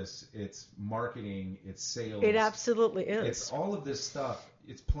service, it's marketing, it's sales. It absolutely is. It's all of this stuff.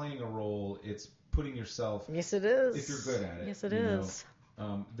 It's playing a role. It's putting yourself. Yes, it is. If you're good at it. Yes, it is.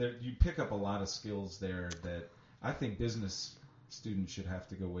 You pick up a lot of skills there that I think business students should have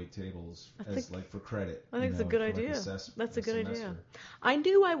to go wait tables for credit. I think it's a good idea. That's a good idea. I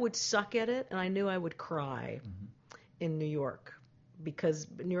knew I would suck at it, and I knew I would cry in New York because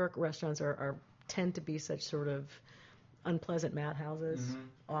New York restaurants tend to be such sort of unpleasant madhouses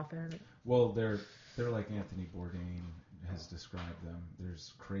often. Well, they're like Anthony Bourdain has described them.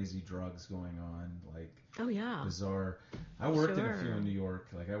 There's crazy drugs going on, like bizarre. I worked in a few in New York.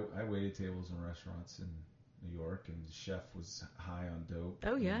 Like I waited tables in restaurants in New York, and the chef was high on dope.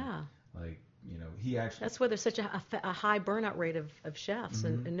 Oh yeah. Like he actually. That's why there's such a high burnout rate of chefs,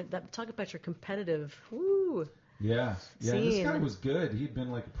 and that, talk about your competitive. Woo. Yeah. Scene. This guy was good. He'd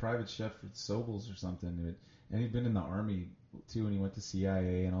been like a private chef for Sobel's or something, and he'd been in the army too, and he went to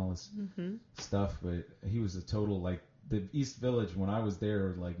CIA and all this stuff. But he was a total, like, the East Village when I was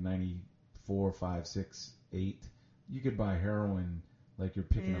there, like 94, 5, 6, 8. You could buy heroin like you're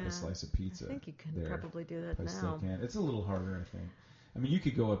picking up a slice of pizza. I think you can there. probably do that I now. still can. It's a little harder, I think. I mean, you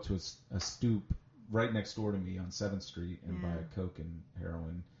could go up to a stoop right next door to me on 7th Street and buy a Coke and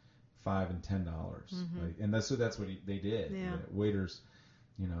heroin, $5 and $10. Like, and that's what they did. Yeah. Waiters,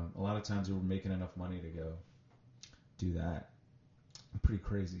 a lot of times they were making enough money to go do that. A pretty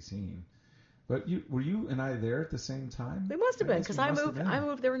crazy scene. But were you and I there at the same time? We must have been, because I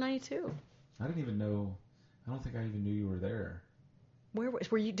moved there in '92. I didn't even know. I don't think I even knew you were there. Where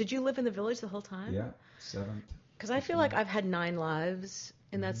were you? Did you live in the Village the whole time? Yeah, 7th. Because I feel like I've had 9 lives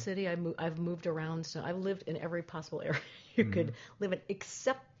in that city. I've moved around, so I've lived in every possible area you could live in,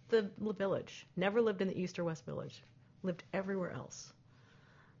 except the Village. Never lived in the East or West Village. Lived everywhere else.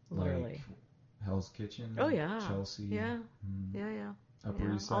 Literally. Like Hell's Kitchen. Oh yeah. Chelsea. Yeah. Yeah.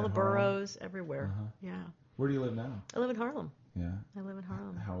 Upper East Side. All the Harlem. boroughs, everywhere. Yeah. Where do you live now? I live in Harlem. Yeah. I live in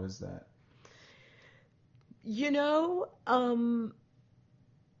Harlem. How is that?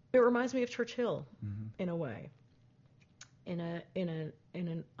 It reminds me of Churchill in a way. In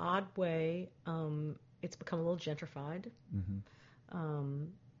an odd way, it's become a little gentrified.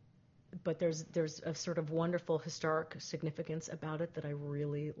 But there's a sort of wonderful historic significance about it that I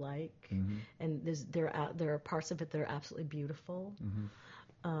really like, and there are parts of it that are absolutely beautiful.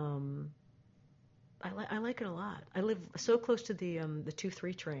 I like it a lot. I live so close to the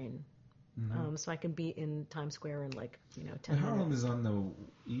 2-3 train. So I can be in Times Square in 10 minutes. Harlem is on the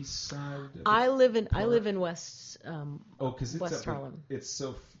east side. I live in West. Because it's West Harlem. It's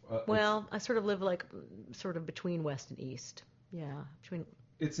so. I sort of live sort of between West and East. Yeah, between.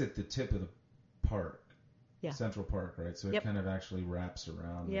 It's at the tip of the park. Yeah. Central Park, right? So it kind of actually wraps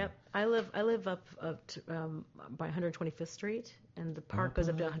around. Yep. I live up to, by 125th Street, and the park goes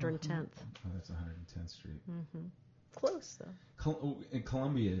up to 110th. Oh, that's 110th Street. Close though. And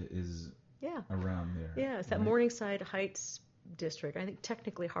Columbia is. Yeah. Around there. Yeah, it's that Morningside Heights district. I think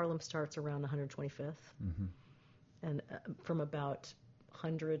technically Harlem starts around 125th. And from about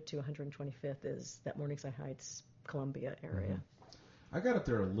 100 to 125th is that Morningside Heights, Columbia area. I got up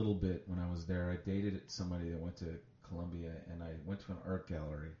there a little bit when I was there. I dated somebody that went to Columbia, and I went to an art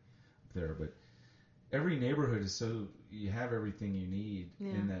gallery up there. But every neighborhood is you have everything you need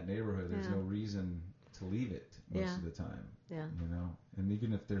in that neighborhood. There's no reason to leave it most of the time. Yeah. And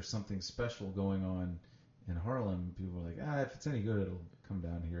even if there's something special going on in Harlem, people are like, if it's any good, it'll come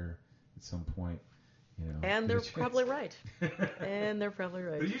down here at some point. And they're probably right. And they're probably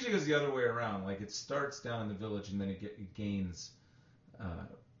right. But it usually goes the other way around. Like, it starts down in the Village, and then it gains,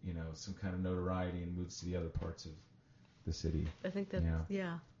 some kind of notoriety and moves to the other parts of the city. I think that,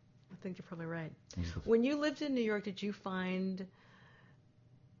 I think you're probably right. When you lived in New York, did you find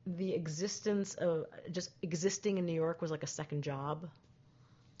the existence of just existing in New York was like a second job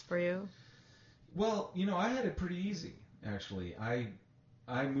for you? Well, I had it pretty easy, actually. I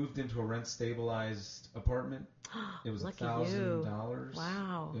moved into a rent-stabilized apartment. It was $1,000.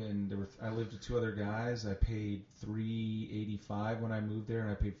 Wow. And I lived with 2 other guys. I paid $385 when I moved there, and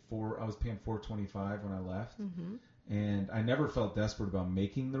I was paying $425 when I left. And I never felt desperate about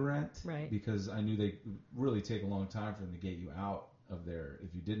making the rent, right? Because I knew they really take a long time for them to get you out of there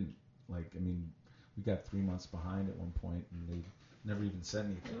if you didn't. We got 3 months behind at one point, and they never even said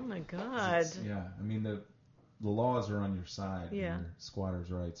anything. Oh my God. Yeah, I mean the laws are on your side. Yeah. And your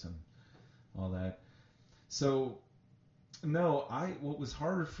squatters' rights and all that. So, no, what was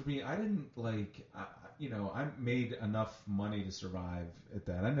harder for me, I didn't I made enough money to survive at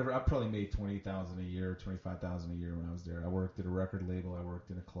that. I probably made $20,000 a year, $25,000 a year when I was there. I worked at a record label. I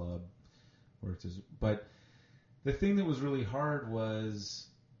worked in a club. But the thing that was really hard was,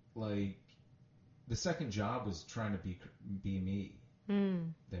 the second job was trying to be me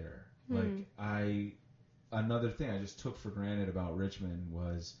there. Another thing I just took for granted about Richmond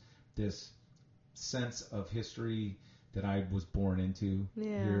was this sense of history that I was born into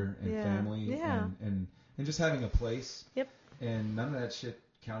here, and family, and just having a place. Yep. And none of that shit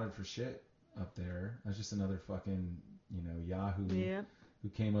counted for shit up there. I was just another fucking, Yahoo who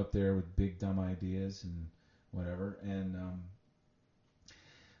came up there with big dumb ideas and whatever. And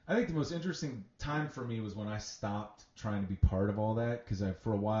I think the most interesting time for me was when I stopped trying to be part of all that, because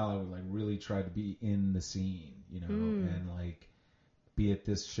for a while I would really try to be in the scene, and be at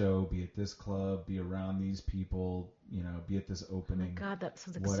this show, be at this club, be around these people, be at this opening. Oh my God, that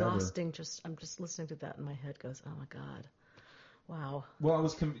sounds whatever. exhausting. I'm just listening to that and my head goes, oh my God. Wow. Well,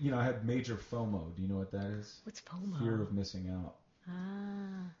 I had major FOMO. Do you know what that is? What's FOMO? Fear of missing out.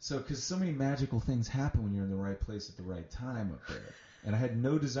 Ah. So, because so many magical things happen when you're in the right place at the right time up there. And I had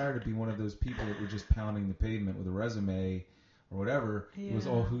no desire to be one of those people that were just pounding the pavement with a resume or whatever. Yeah. It was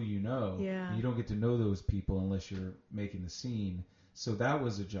all who you know. Yeah. And you don't get to know those people unless you're making the scene. So that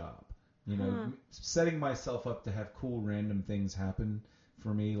was a job. Setting myself up to have cool random things happen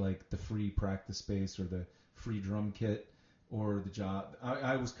for me, like the free practice space or the free drum kit or the job.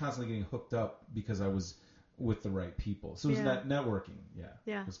 I was constantly getting hooked up because I was with the right people. So it was networking.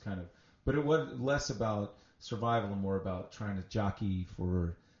 Yeah. It was kind of, but it was less about survival and more about trying to jockey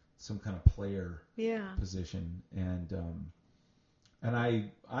for some kind of player position. And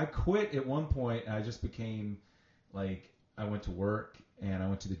I quit at one point. And I just became like, I went to work and I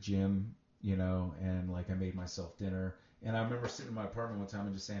went to the gym, and like I made myself dinner. And I remember sitting in my apartment one time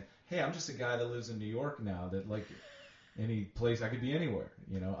and just saying, hey, I'm just a guy that lives in New York now, that like any place, I could be anywhere.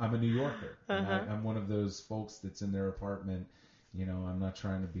 I'm a New Yorker. And I'm one of those folks that's in their apartment. I'm not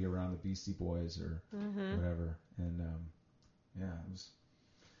trying to be around the Beastie Boys or whatever. And it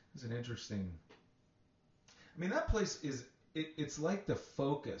was an interesting. I mean, that place is it's like the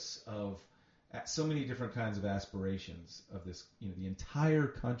focus of so many different kinds of aspirations of this. The entire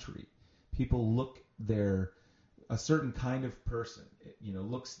country. People look there. A certain kind of person,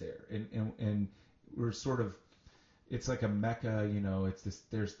 looks there, and we're sort of. It's like a mecca, it's this.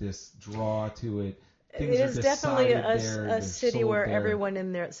 There's this draw to it. Things it is definitely a city where there. Everyone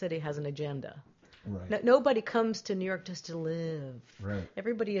in their city has an agenda. Right. Nobody comes to New York just to live. Right.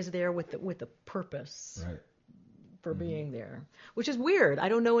 Everybody is there with a purpose. Right. For being there, which is weird. I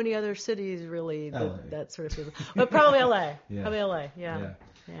don't know any other cities really that sort of people, but probably LA. Yeah. Probably LA. Yeah.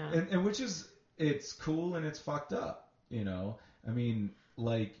 And which is it's cool and it's fucked up. I mean,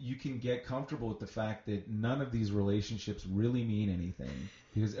 like you can get comfortable with the fact that none of these relationships really mean anything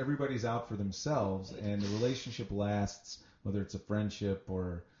because everybody's out for themselves, and the relationship lasts, whether it's a friendship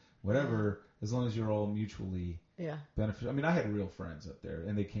or whatever, as long as you're all mutually beneficial. I mean, I had real friends up there,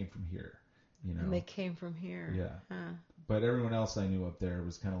 and they came from here. And they came from here. Yeah. But everyone else I knew up there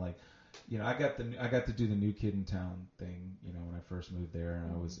was kind of like, I got to do the new kid in town thing, when I first moved there,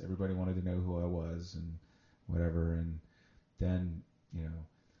 and everybody wanted to know who I was and whatever, and then,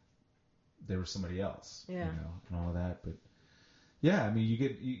 there was somebody else, and all of that. But yeah, I mean,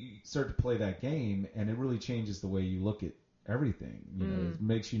 you start to play that game, and it really changes the way you look at everything. It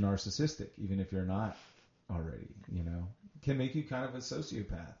makes you narcissistic, even if you're not already. Can make you kind of a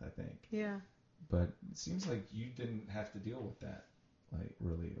sociopath, I think. Yeah. But it seems like you didn't have to deal with that, like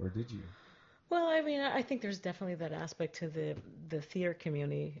really, or did you? Well, I mean, I think there's definitely that aspect to the theater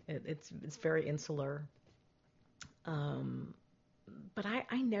community. It's very insular. But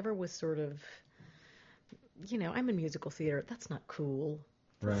I never was sort of, I'm in musical theater. That's not cool.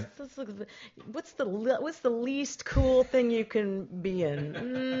 Right. What's the least cool thing you can be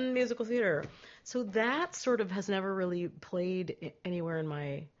in? Musical theater. So that sort of has never really played anywhere in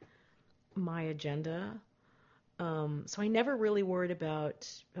my agenda. So I never really worried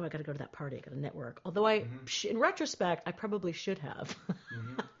about, I got to go to that party, I got to network. Although in retrospect, I probably should have.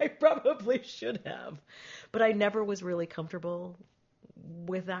 I probably should have. But I never was really comfortable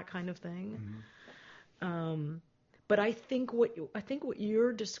with that kind of thing. But I think what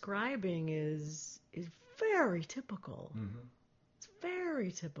you're describing is very typical. It's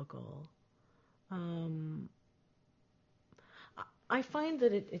very typical. I find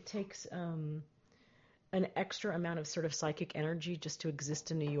that it takes an extra amount of sort of psychic energy just to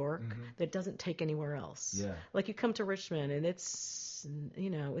exist in New York that doesn't take anywhere else. Yeah. Like you come to Richmond and it's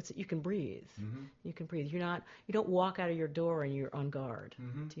you can breathe. You can breathe. You don't walk out of your door and you're on guard.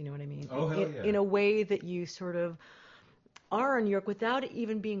 Do you know what I mean? Oh, hell yeah. In a way that you sort of are in New York without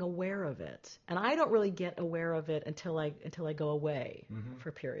even being aware of it. And I don't really get aware of it until I go away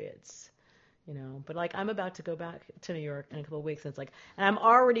for periods. But like I'm about to go back to New York in a couple of weeks, and it's like, and I'm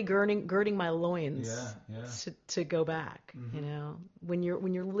already girding my loins to go back. When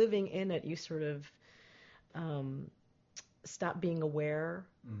you're living in it, you sort of stop being aware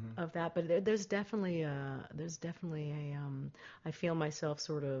of that. But there's definitely a I feel myself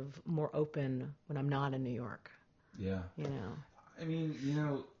sort of more open when I'm not in New York. Yeah. I mean,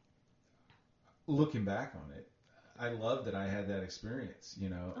 looking back on it, I love that I had that experience,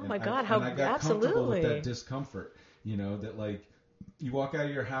 Oh my God, I got absolutely comfortable with that discomfort, that like you walk out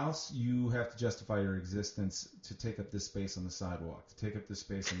of your house, you have to justify your existence to take up this space on the sidewalk, to take up this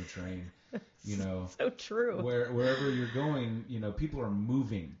space on the train, So true. Wherever you're going, people are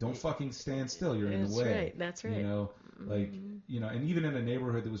moving. Don't fucking stand still. You're in the way. That's right. Like, you know, and even in a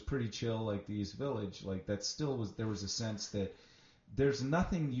neighborhood that was pretty chill, like the East Village, like that still was, there was a sense that there's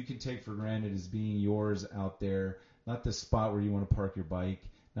nothing you can take for granted as being yours out there. Not the spot where you want to park your bike,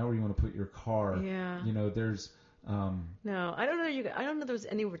 not where you want to put your car. Yeah. You know, there's. No, I don't know. I don't know there's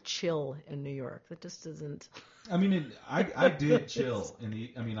anywhere chill in New York. That just isn't. I mean, I did chill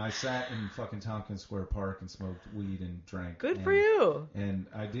I sat in fucking Tompkins Square Park and smoked weed and drank. Good for you. And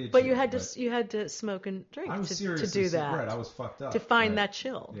I did. But chill, you had to smoke and drink I was to do that. Right, I was fucked up. To find that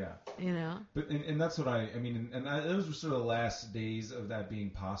chill. Yeah. You know. But and that's what those were sort of the last days of that being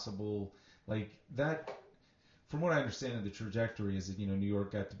possible. Like that. From what I understand of the trajectory is that, you know, New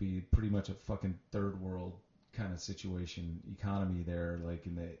York got to be pretty much a fucking third world kind of situation, economy there, like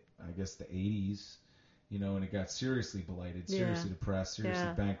in I guess the 80s, you know, and it got seriously blighted, seriously depressed, seriously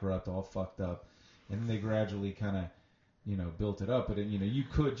bankrupt, all fucked up. And then they gradually kind of, you know, built it up. But, you know, you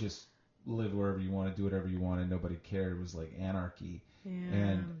could just live wherever you want, do whatever you wanted, nobody cared. It was like anarchy. Yeah.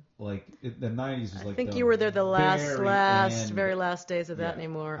 And like the 90s was like, I think you were there the very last days of that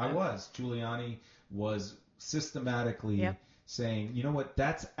anymore. I was. Giuliani was systematically saying, you know what,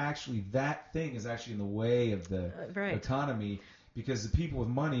 that thing is actually in the way of the economy, because the people with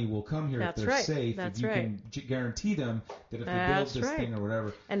money will come here if they're safe. If you can guarantee them that if they build this thing or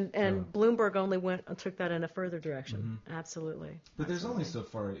whatever. And Bloomberg only took that in a further direction. Mm-hmm. Absolutely. But there's only so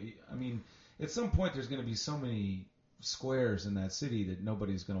far. I mean, at some point there's going to be so many squares in that city that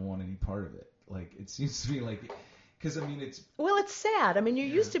nobody's going to want any part of it. Like, it seems to me like. Because I mean, it's sad. I mean, you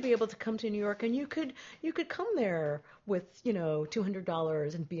used to be able to come to New York and you could come there with, you know,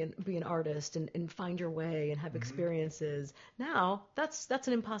 $200 and be an artist and find your way and have experiences. Now that's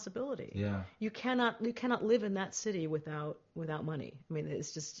an impossibility. Yeah. You cannot live in that city without money. I mean,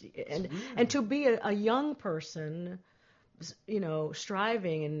 it's just and to be a young person, you know,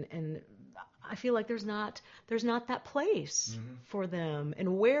 striving and I feel like there's not that place for them.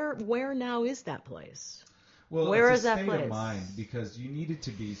 And where now is that place? Well, where it's is a that state place? Of mind, because you need it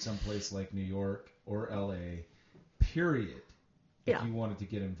to be someplace like New York or LA, period, if you wanted to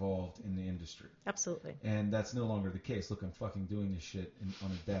get involved in the industry. Absolutely. And that's no longer the case. Look, I'm fucking doing this shit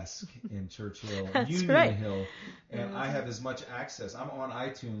on a desk in Church Hill, Union Hill, and I have as much access. I'm on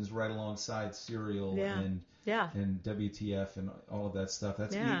iTunes right alongside Serial and WTF and all of that stuff.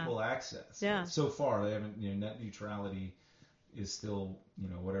 That's equal access. Yeah. So far, they haven't. You know, net neutrality is still, you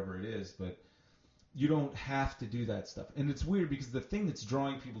know, whatever it is, but. You don't have to do that stuff. And it's weird because the thing that's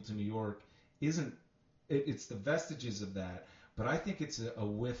drawing people to New York isn't it's the vestiges of that, but I think it's a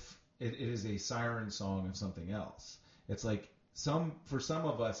whiff. It is a siren song of something else. It's like for some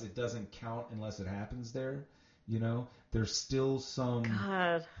of us, it doesn't count unless it happens there. You know, there's still some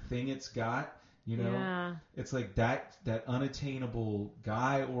thing it's got. You know, it's like that unattainable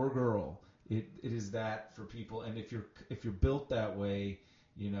guy or girl. It is that for people, and if you're built that way,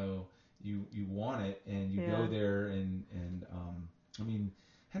 you know. You want it, and you go there, and I mean,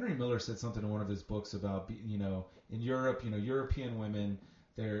 Henry Miller said something in one of his books about, you know, in Europe, you know, European women,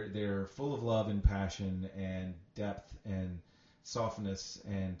 they're full of love and passion and depth and softness,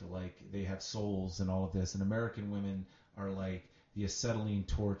 and like they have souls and all of this, and American women are like the acetylene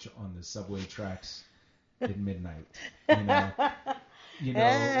torch on the subway tracks at midnight, you know,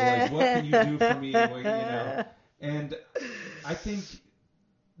 like what can you do for me, you know, and I think.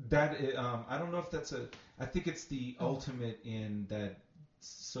 That I don't know if that's I think it's the ultimate in that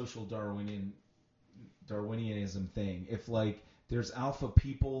social Darwinianism thing. If like there's alpha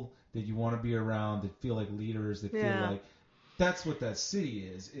people that you want to be around that feel like leaders that feel like that's what that city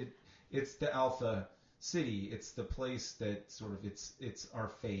is. It's the alpha city. It's the place that sort of it's our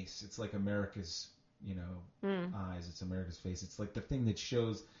face. It's like America's, you know, eyes. It's America's face. It's like the thing that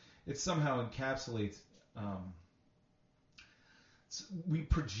shows. It somehow encapsulates. We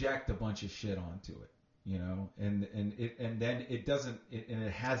project a bunch of shit onto it, you know, and then it doesn't, and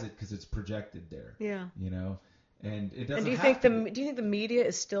it has it because it's projected there. Yeah. You know, and it doesn't. And do you think the media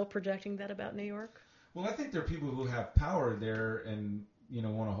is still projecting that about New York? Well, I think there are people who have power there and, you know,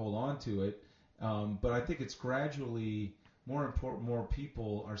 want to hold on to it, but I think it's gradually more important. More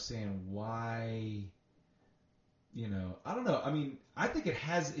people are saying why. You know, I don't know. I mean, I think it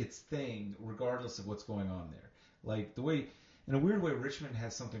has its thing regardless of what's going on there. Like the way. In a weird way, Richmond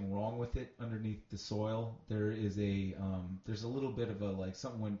has something wrong with it underneath the soil. There is there's a little bit of a, like,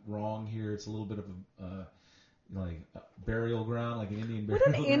 something went wrong here. It's a little bit of a burial ground, like an Indian burial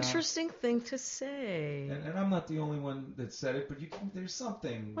ground. What an interesting thing to say. And I'm not the only one that said it, but there's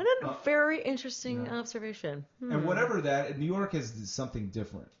something. What a very interesting observation. And whatever that, New York has something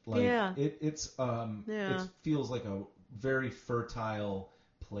different. Like, it feels like a very fertile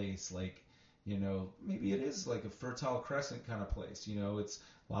place. Like, You know, maybe it is like a Fertile Crescent kind of place. You know, it's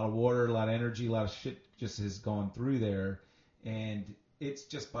a lot of water, a lot of energy, a lot of shit just has gone through there, and it's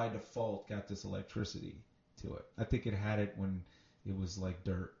just by default got this electricity to it. I think it had it when it was like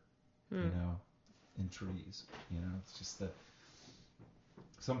dirt, you know, and trees. You know, it's just that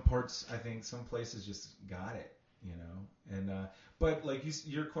some parts, I think some places just got it, you know. And but like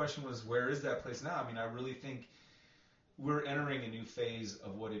your question was, where is that place now? I mean, I really think we're entering a new phase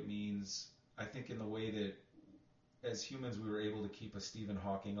of what it means. I think in the way that as humans we were able to keep a Stephen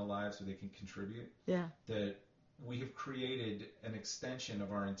Hawking alive so they can contribute. Yeah. That we have created an extension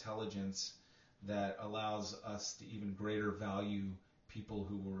of our intelligence that allows us to even greater value people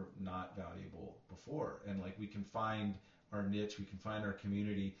who were not valuable before. And like we can find our niche, we can find our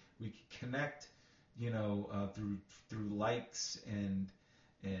community, we can connect, you know, through likes and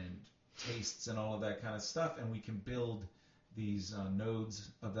tastes and all of that kind of stuff, and we can build these nodes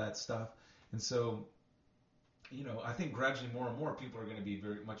of that stuff. And so, you know, I think gradually more and more people are going to be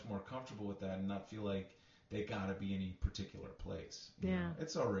very much more comfortable with that and not feel like they got to be any particular place. You know?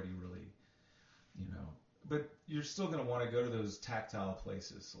 It's already really, you know, but you're still going to want to go to those tactile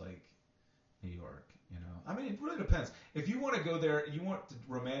places like New York, you know. I mean, it really depends. If you want to go there, you want the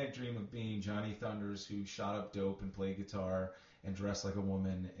romantic dream of being Johnny Thunders who shot up dope and played guitar and dressed like a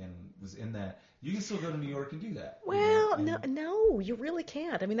woman and was in that. You can still go to New York and do that. Well, no, you really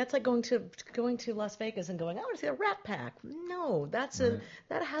can't. I mean, that's like going to Las Vegas and going, I want to see a Rat Pack. No, that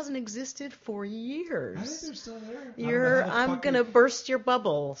hasn't existed for years. I think they're still there. I'm gonna burst your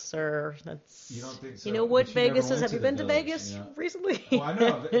bubble, sir. You don't think so? You know what Vegas is? Have you been to Vegas recently? Oh, I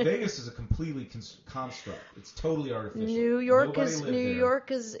know. Vegas is a completely construct. It's totally artificial. New York is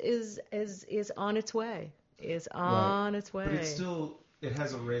on its way. Is on its way. But it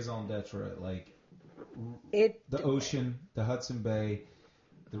has a raison d'etre, like the ocean, the Hudson Bay,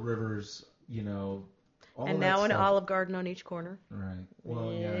 the rivers, you know, all and of now that an stuff. Olive Garden on each corner. Right.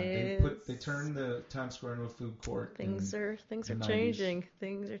 Well, yeah, they turned the Times Square into a food court. Things are changing.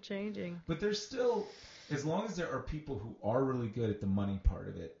 Things are changing. But there's still, as long as there are people who are really good at the money part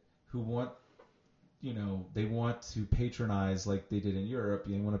of it, who want, you know, they want to patronize like they did in Europe.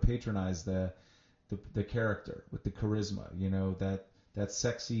 You want to patronize the character with the charisma, you know, that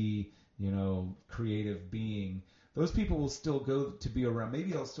sexy, you know, creative being. Those people will still go to be around.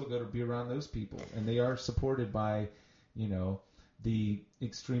 Maybe they'll still go to be around those people, and they are supported by, you know, the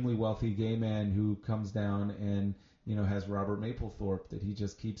extremely wealthy gay man who comes down and, you know, has Robert Mapplethorpe that he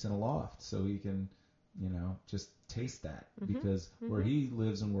just keeps in a loft so he can, you know, just taste that because where he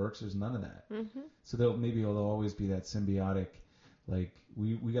lives and works, there's none of that. So there'll always be that symbiotic, like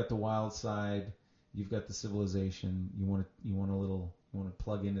we got the wild side. You've got the civilization. You want to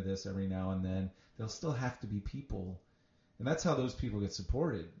plug into this every now and then. There'll still have to be people, and that's how those people get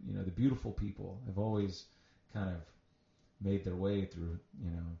supported. You know, the beautiful people have always kind of made their way through,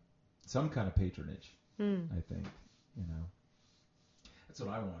 you know, some kind of patronage. I think, you know, that's what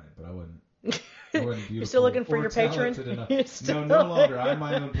I wanted, but I wasn't beautiful. You're still looking for your patron? No longer. I'm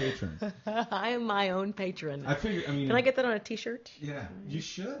my own patron. I am my own patron. I mean, can I get that on a T-shirt? Yeah, you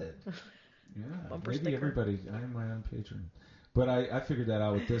should. Yeah, bumper maybe sticker. Everybody. I am my own patron. But I figured that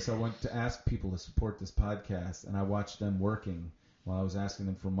out with this. I went to ask people to support this podcast, and I watched them working while I was asking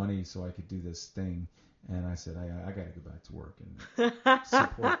them for money so I could do this thing. And I said, I got to go back to work and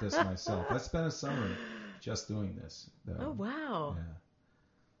support this myself. I spent a summer just doing this, though. Oh, wow.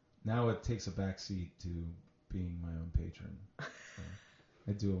 Yeah. Now it takes a backseat to being my own patron. So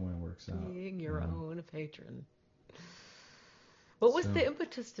I do it when it works out. Being your own patron. What was the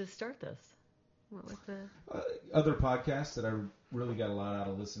impetus to start this? What was the other podcasts that I really got a lot out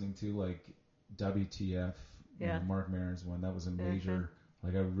of listening to, like WTF, you know, Mark Maron's one. That was a major.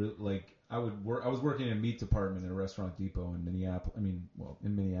 Like I was working in a meat department at a restaurant depot in Minneapolis.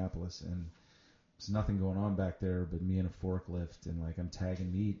 In Minneapolis, and there's nothing going on back there but me and a forklift, and like I'm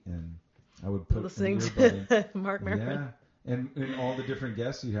tagging meat, and I would put listening to Mark Maron. Yeah, and all the different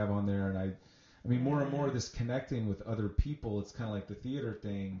guests you have on there, and I mean, more and more this connecting with other people. It's kind of like the theater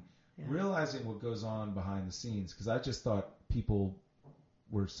thing, realizing what goes on behind the scenes. Because I just thought people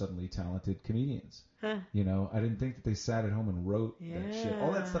were suddenly talented comedians. You know, I didn't think that they sat at home and wrote that shit.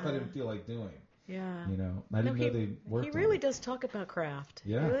 All that stuff I didn't feel like doing. Yeah. You know, I didn't know they worked. He really does talk about craft.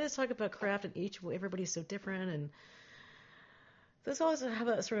 Yeah. He really does talk about craft, and everybody's so different, and those always have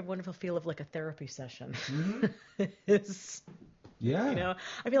a sort of wonderful feel of like a therapy session. Yeah. You know,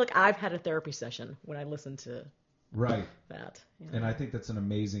 I feel like I've had a therapy session when I listen to that. You know? And I think that's an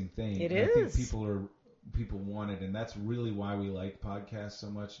amazing thing. It is. I think people want it, and that's really why we like podcasts so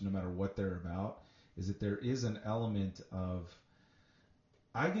much, no matter what they're about, is that there is an element of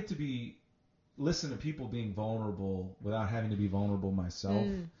I get to be listen to people being vulnerable without having to be vulnerable myself.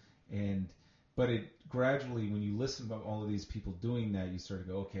 But it gradually, when you listen to all of these people doing that, you start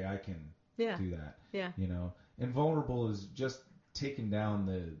to go, okay, I can do that. Yeah. You know, and vulnerable is just taking down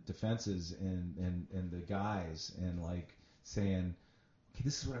the defenses and the guys and like saying, okay,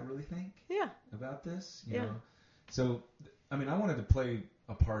 this is what I really think about this. You know? So, I mean, I wanted to play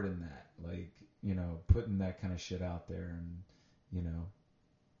a part in that, like, you know, putting that kind of shit out there and, you know,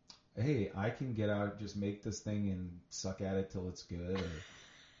 hey, I can get out, just make this thing and suck at it till it's good or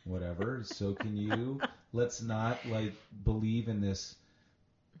whatever. So can you. Let's not like believe in this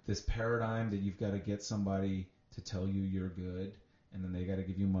paradigm that you've got to get somebody to tell you you're good and then they got to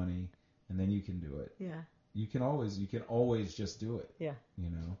give you money and then you can do it. Yeah. You can always just do it. Yeah. You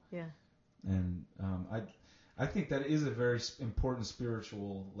know. Yeah. And I think that is a very important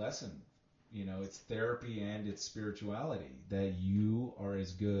spiritual lesson. You know, it's therapy and it's spirituality, that you are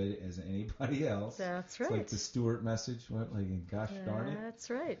as good as anybody else. That's right. It's like the Stewart message, like, gosh darn it. That's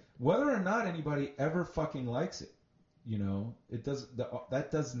right. Whether or not anybody ever fucking likes it, you know, that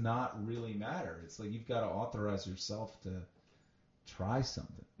does not really matter. It's like you've got to authorize yourself to try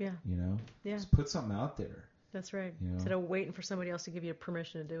something. Yeah. You know? Yeah. Just put something out there. That's right. You know? Instead of waiting for somebody else to give you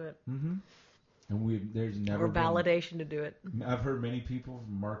permission to do it. Mm-hmm. And there's never or validation to do it. I've heard many people,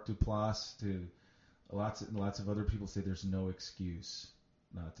 from Mark Duplass to lots of other people, say there's no excuse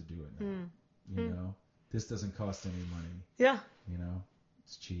not to do it now. You know, this doesn't cost any money. Yeah. You know,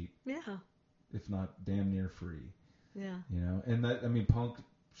 it's cheap. Yeah. If not damn near free. Yeah. You know, and that, I mean, punk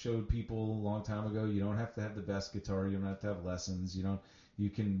showed people a long time ago, you don't have to have the best guitar, you don't have to have lessons, you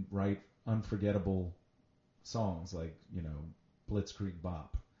can write unforgettable songs like, you know, Blitzkrieg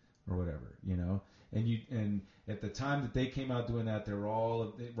Bop or whatever, you know, and at the time that they came out doing that,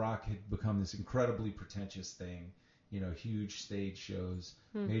 rock had become this incredibly pretentious thing, you know, huge stage shows,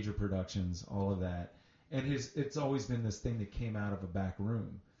 major productions, all of that, and it's always been this thing that came out of a back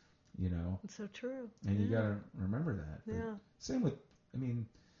room, you know. It's so true. And you got to remember that. But yeah. Same with, I mean,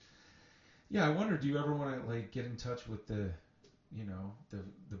 yeah, I wonder, do you ever want to like get in touch with the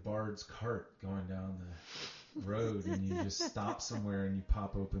Bard's cart going down the road and you just stop somewhere and you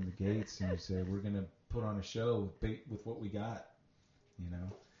pop open the gates and you say, we're going to put on a show with what we got, you know?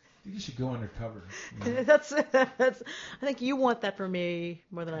 I think you should go undercover. You know? That's. I think you want that for me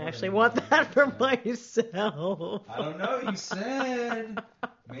more than I actually want that for myself. I don't know. You said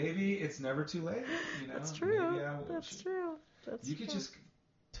maybe it's never too late. You know? That's true. Maybe That's true. You could just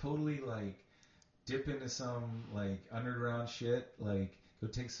totally like dip into some like underground shit, like go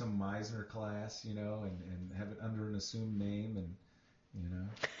take some Meisner class, you know, and have it under an assumed name, and you know.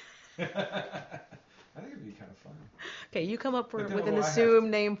 I think it'd be kind of fun. Okay, you come up with an assumed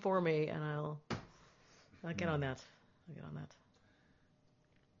name for me, and I'll get on that. I'll get on that.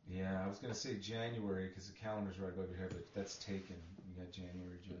 Yeah, I was gonna say January because the calendar's right over here, but that's taken. You got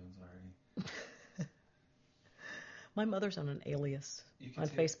January Jones already. My mother's on an alias on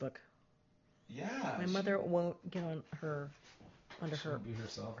Facebook. Yeah. My mother won't get on under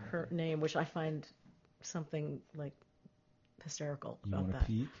her name, which I find something like hysterical about that.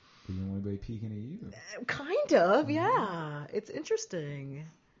 You want to peek? Do you want anybody peeking at you? Kind of, yeah. It's interesting.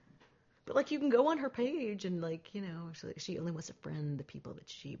 But like you can go on her page and like, you know, she only wants to friend the people that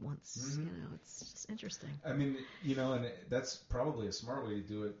she wants. You know, it's just interesting. I mean, you know, and that's probably a smart way to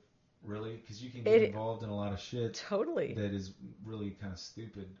do it, really, because you can get involved in a lot of shit. Totally. That is really kind of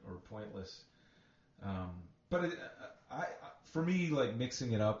stupid or pointless. But for me, like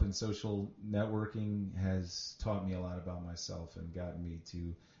mixing it up in social networking has taught me a lot about myself and gotten me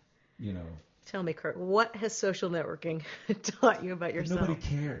to, you know. Tell me, Kurt, what has social networking taught you about yourself? Nobody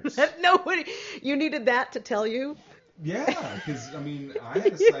cares. Nobody. You needed that to tell you? Yeah, because, I mean, I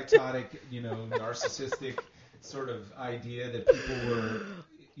had a psychotic, you know, narcissistic sort of idea that people were,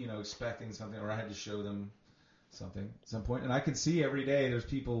 you know, expecting something, or I had to show them something at some point. And I can see every day there's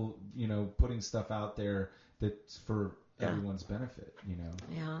people, you know, putting stuff out there that's for everyone's benefit, you know.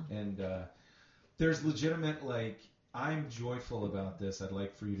 Yeah. And there's legitimate, like, I'm joyful about this. I'd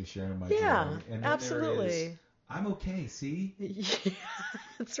like for you to share my joy. And then absolutely. There is, I'm okay, see? Yeah,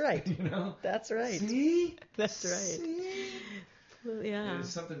 that's right. You know? That's right. See? That's right. See? Well, yeah. There's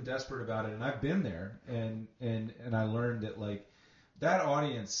something desperate about it. And I've been there. And I learned that, like, that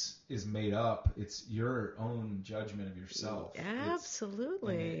audience is made up. It's your own judgment of yourself.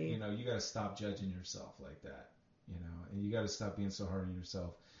 Absolutely. You know, you got to stop judging yourself like that. You know, and you got to stop being so hard on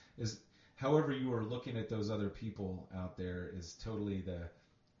yourself. However you are looking at those other people out there is totally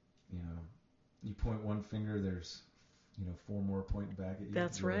you know, you point one finger, there's, you know, four more pointing back at you.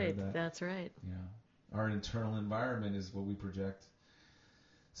 That's right. That's right. Yeah. Our internal environment is what we project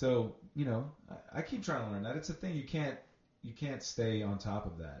So, you know, I keep trying to learn that. It's a thing you can't stay on top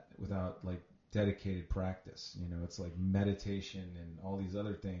of that without like dedicated practice. You know, it's like meditation and all these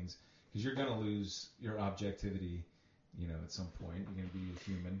other things, because you're going to lose your objectivity, you know, at some point. You're going to be a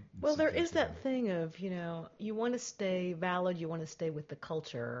human. Well, there is that thing of, you know, you want to stay valid, you want to stay with the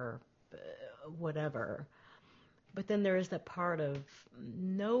culture, whatever. But then there is that part of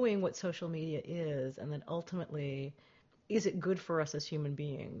knowing what social media is, and then ultimately, is it good for us as human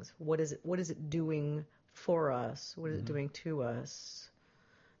beings? What is it doing for us? What is it doing to us?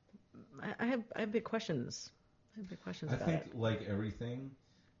 I have big questions. I think like everything,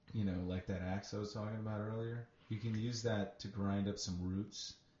 you know, like that axe I was talking about earlier, you can use that to grind up some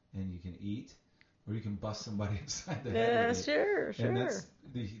roots and you can eat, or you can bust somebody upside the head with it. Sure. And that's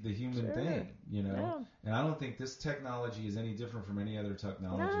the human thing, you know. Yeah. And I don't think this technology is any different from any other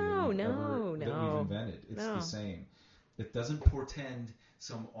technology that we've invented. It's the same. It doesn't portend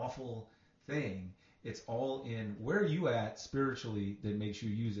some awful thing. It's all in where are you at spiritually that makes you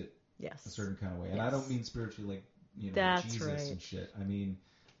use it a certain kind of way. And I don't mean spiritually like, you know, that's Jesus right. and shit. I mean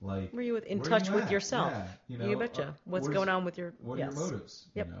like were you in touch with yourself? Yeah, you know, you betcha. What's going on with your what are your motives?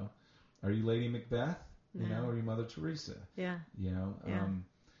 Yep. You know, are you Lady Macbeth? You know, or are you Mother Teresa? Yeah. You know,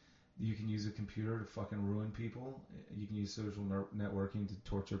 you can use a computer to fucking ruin people. You can use social networking to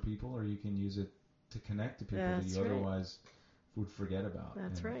torture people, or you can use it to connect to people that you otherwise would forget about.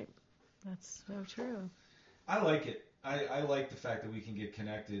 That's right. That's so true. I like it. I like the fact that we can get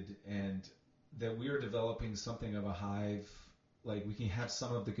connected and that we are developing something of a hive. Like we can have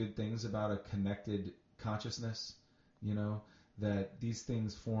some of the good things about a connected consciousness, you know, that these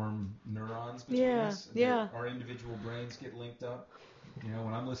things form neurons between us. And our individual brains get linked up. You know,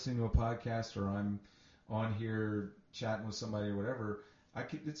 when I'm listening to a podcast or I'm on here chatting with somebody or whatever,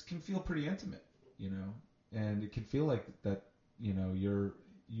 it can feel pretty intimate, you know, and it can feel like that, you know,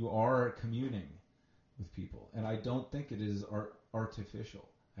 you are communing with people. And I don't think it is artificial.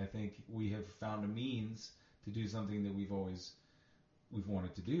 I think we have found a means to do something that we've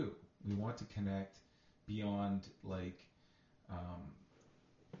wanted to do. We want to connect beyond like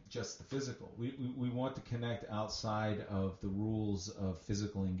just the physical. We want to connect outside of the rules of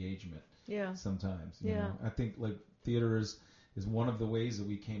physical engagement. Yeah. Sometimes. You know? I think like theater is one of the ways that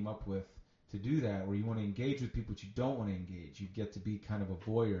we came up with to do that, where you want to engage with people but you don't want to engage. You get to be kind of a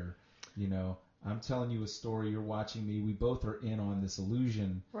voyeur, you know. I'm telling you a story, you're watching me. We both are in on this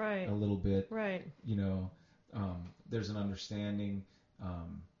illusion a little bit. Right. You know, there's an understanding,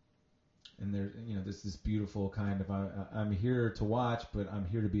 and there's this beautiful kind of I'm here to watch, but I'm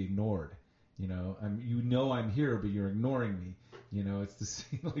here to be ignored. You know, I'm here, but you're ignoring me. You know, it's the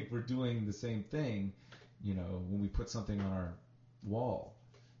same, like we're doing the same thing. You know, when we put something on our wall.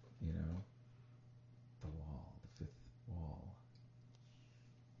 You know, the wall, the fifth wall.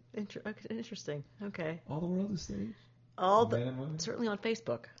 Interesting. Okay. All the world is stage. All the men and women. Certainly on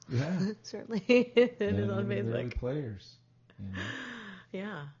Facebook. Yeah. Certainly it is on Facebook. Early players. You know?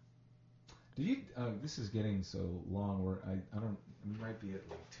 Yeah. Did you? This is getting so long. We might be at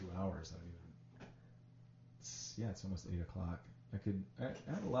like 2 hours. It's almost 8 o'clock. I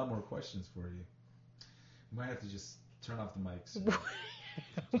have a lot more questions for you. We might have to just turn off the mics.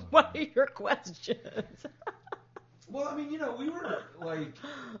 What are your questions? Well, I mean, you know, we were like,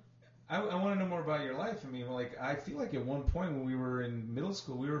 I want to know more about your life. I mean, like, I feel like at one point when we were in middle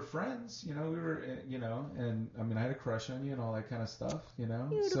school, we were friends. You know, we were, you know, and I mean, I had a crush on you and all that kind of stuff. You know,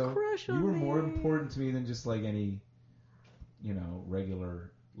 you had a crush on me. You were more important to me than just like any, you know,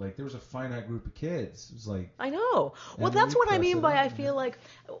 regular. Like there was a finite group of kids. It was like I know. Well, that's what I mean by I feel like,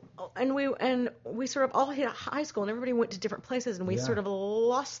 and we sort of all hit high school and everybody went to different places and we sort of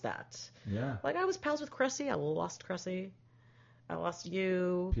lost that. Yeah. Like I was pals with Cressy. I lost Cressy. I lost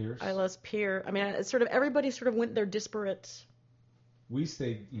you. Pierce. I lost Pierce. I mean, it's sort of everybody sort of went their disparate. We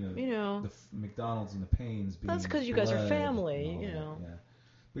stayed, you know, the McDonald's and the Paynes. That's because you guys are family, you know. Yeah.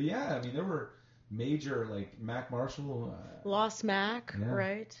 But yeah, I mean, there were major, like Mac Marshall. Lost Mac,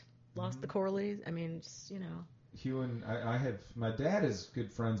 right? Lost the Corleys. I mean, just, you know. Hugh and I have, my dad is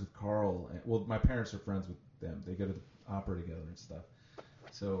good friends with Carl. Well, my parents are friends with them. They go to the opera together and stuff.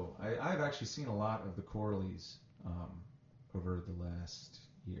 So I've actually seen a lot of the Corleys over the last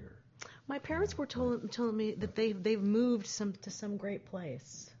year. My parents were telling me that they've moved to some great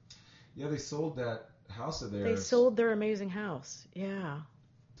place. Yeah, they sold that house of theirs. They sold their amazing house. Yeah.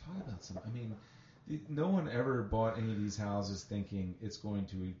 Talk about some. I mean, no one ever bought any of these houses thinking it's going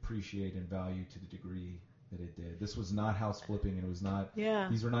to appreciate in value to the degree that it did. This was not house flipping, and it was not. Yeah.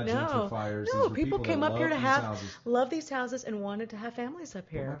 These were not gentrifiers. No, these were people came up here to love these houses and wanted to have families up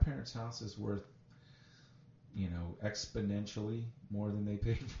here. But my parents' house is worth exponentially more than they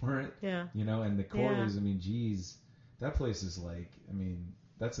paid for it. Yeah. And the Corleys, geez, that place is like,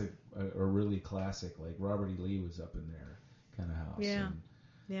 that's a really classic, like Robert E. Lee was up in there kind of house. Yeah. And,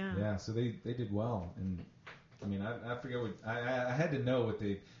 yeah. So they did well. And I forget what, I had to know what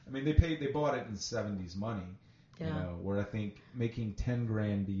they bought it in 70s money. Yeah. Where I think making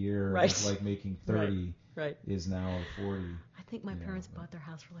 $10,000 a year Right. is like making 30 right. is now 40. I think my parents bought their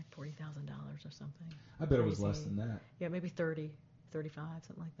house for like $40,000 or something. I bet it was less than that. Yeah, maybe 30, 35,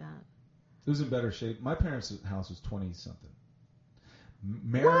 something like that. It was in better shape. My parents' house was 20 something.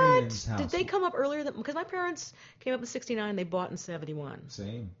 Marion's house. Did they come up earlier than? Because my parents came up in '69. They bought in '71.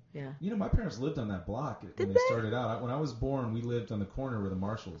 Same. Yeah. My parents lived on that block when they started out. When I was born, we lived on the corner where the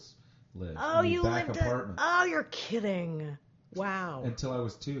Marshalls lived. Oh, you back lived apartment. Oh, you're kidding! Wow. Until I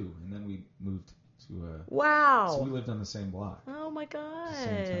was 2, and then we moved to. Wow. So we lived on the same block. Oh my God. At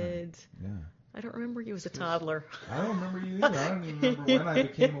the same time. Yeah. I don't remember you as a toddler. I don't remember you either. I don't even remember when I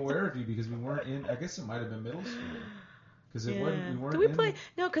became aware of you because we weren't in. I guess it might have been middle school. Because we weren't. Did we play?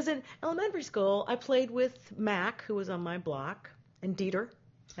 No, because in elementary school I played with Mac, who was on my block, and Dieter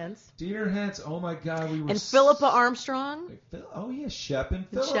Hentz. Dieter Hentz. Oh my God, we were. And Philippa Armstrong. Oh yeah, Shep and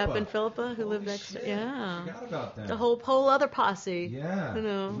Philippa. Shep and Philippa, who lived next to. Yeah. I forgot about that. The whole other posse. Yeah.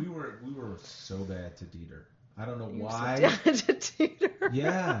 We were so bad to Dieter. I don't know why. So to Dieter.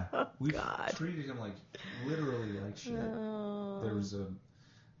 Yeah. Oh, we God. treated him like literally like shit. Oh. There was a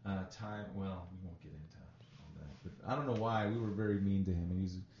time. Well, we won't get into all that, but I don't know why we were very mean to him. And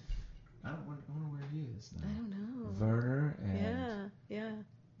he's. I don't know where he is now. I don't know. Werner and yeah.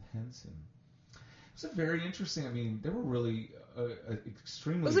 Henson. It was a very interesting. They were really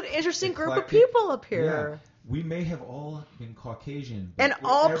extremely. It was an interesting eclectic group of people up here. Yeah. We may have all been Caucasian, and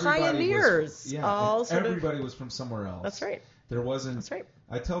all pioneers. Everybody was from somewhere else. That's right. There wasn't. That's right.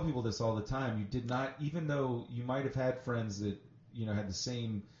 I tell people this all the time. You did not, even though you might have had friends that had the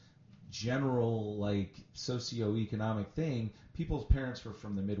same general like socioeconomic thing. People's parents were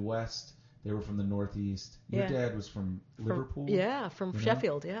from the Midwest. They were from the Northeast. Your dad was from Liverpool. From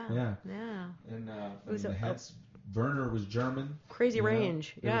Sheffield. Yeah. And Werner was German. Crazy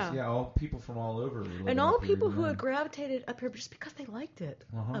range. All people from all over. And all people who had gravitated up here just because they liked it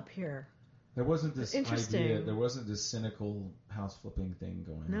up here. There wasn't this idea. There wasn't this cynical house flipping thing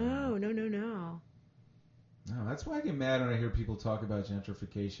going on. No. No, that's why I get mad when I hear people talk about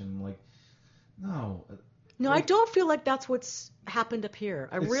gentrification. I'm like, no. No, I don't feel like that's what's happened up here.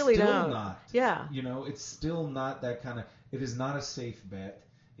 I really don't. It's still not. Yeah. It's still not that kind of. It is not a safe bet.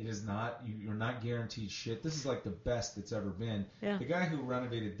 It is not. You're not guaranteed shit. This is like the best it's ever been. Yeah. The guy who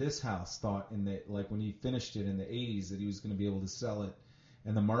renovated this house thought when he finished it in the 80s that he was going to be able to sell it,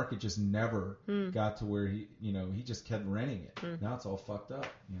 and the market just never got to where he just kept renting it. Now it's all fucked up.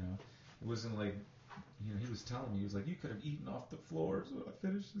 It wasn't like. He was telling me, he was like, you could have eaten off the floors when I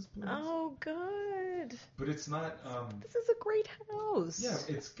finished this place. Oh, good. But it's not. This is a great house. Yeah,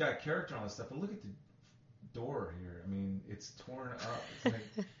 it's got character and all that stuff. But look at the door here. It's torn up. It's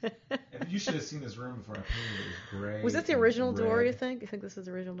like, and you should have seen this room before I painted it. It was gray. Was this the original door, you think? You think this is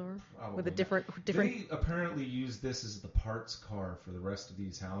the original door? Probably. With a different. They apparently used this as the parts car for the rest of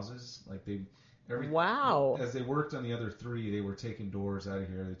these houses. Like wow. As they worked on the other 3, they were taking doors out of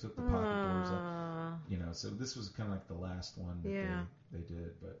here. They took the pocket doors up. So this was kind of like the last one that they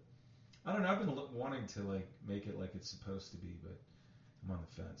did. But I don't know. I've been wanting to like make it like it's supposed to be, but I'm on the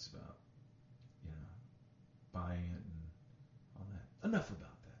fence about buying it and all that. Enough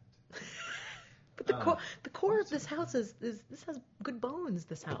about that. But the core of this house is this has good bones.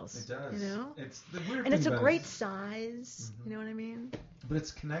 This house. It does. It's the weird. And it's a great size. You know what I mean? But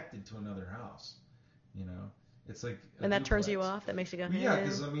it's connected to another house. It's like. And that turns you off. That makes you go. Yeah,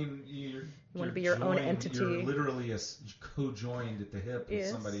 because you want to be your own entity. You're literally co-joined at the hip with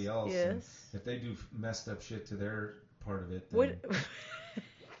somebody else. Yes. If they do messed up shit to their part of it, then, Are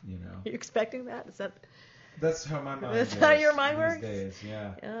you expecting that? Is that? That's how my mind. That's how your mind works. These days,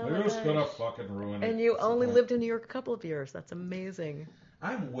 yeah. Oh, We're just gonna fucking ruin it. And you only lived in New York a couple of years. That's amazing.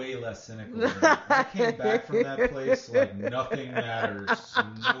 I'm way less cynical. I came back from that place like nothing matters.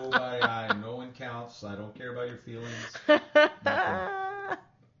 No one counts. I don't care about your feelings. That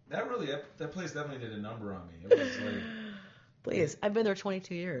place definitely did a number on me. It was like. Please, I've been there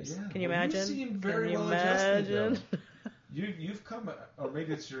 22 years. Yeah, Can you imagine? You seem very well adjusted. You've come, or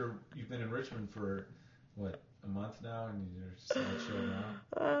maybe you've been in Richmond for what, a month now, and you're still showing up.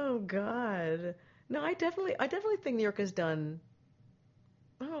 Oh God, no, I definitely think New York has done.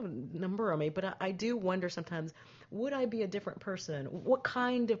 Number on me, but I do wonder sometimes, would I be a different person? What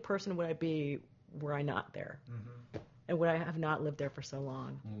kind of person would I be were I not there? would I have not lived there for so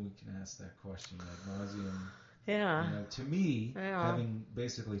long? Well, we can ask that question ad nauseum. Yeah. You know, to me, having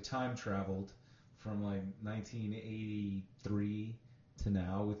basically time traveled from like 1983 to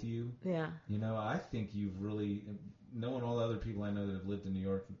now with you, you know, I think you've really, knowing all the other people I know that have lived in New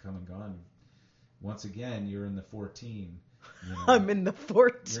York and come and gone, once again, you're in the 14. You know, I'm in the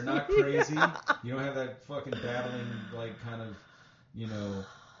 14. You're not crazy. You don't have that fucking babbling, like, kind of, you know,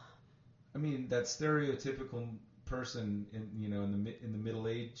 I mean, that stereotypical person in, you know, in the middle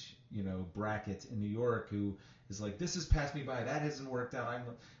age, you know, bracket in New York who is like, this has passed me by, that hasn't worked out.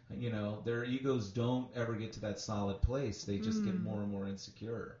 You know, their egos don't ever get to that solid place. They just get more and more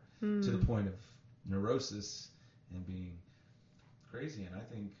insecure to the point of neurosis and being crazy. And I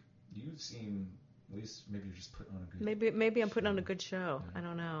think you seem, at least maybe you're just putting on a good maybe I'm putting on a good show. Yeah. I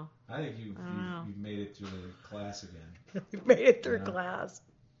don't know. I think you've made it through the class again. You've made it through class.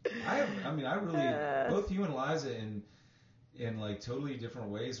 I really, both you and Liza in like totally different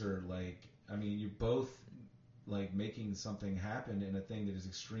ways are like, I mean, you both like making something happen in a thing that is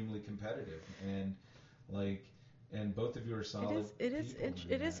extremely competitive and like, and both of you are solid. It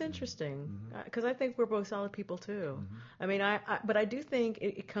is interesting because I think we're both solid people too. I mean, but I do think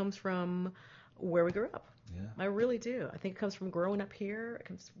it comes from where we grew up. Yeah. I really do. I think it comes from growing up here. It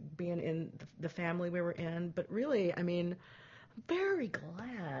comes from being in the family we were in. But really, I mean, I'm very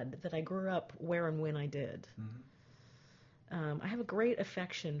glad that I grew up where and when I did. I have a great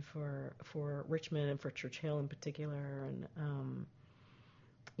affection for Richmond and for Churchill in particular. And,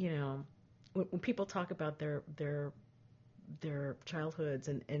 you know, when people talk about their childhoods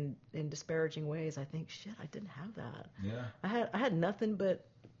in disparaging ways, I think, shit, I didn't have that. Yeah. I had nothing but,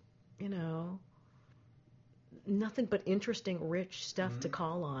 you know, nothing but interesting, rich stuff to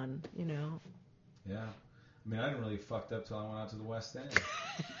call on, you know. Yeah. I mean, I didn't really fucked up till I went out to the West End.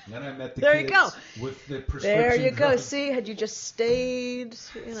 Then I met the there kids you go. With the prescription There you go. drugs. See, had you just stayed,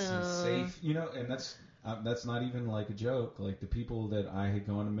 you know. Safe, you know, and that's not even like a joke. Like the people that I had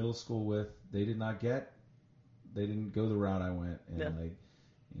gone to middle school with, they didn't go the route I went. And like,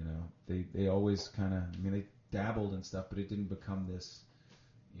 you know, they always kind of, I mean, they dabbled and stuff, but it didn't become this,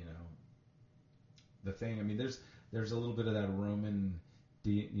 you know, the thing. I mean, there's a little bit of that Roman,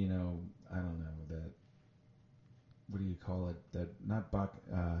 you know, I don't know, that, what do you call it? That, not Bach,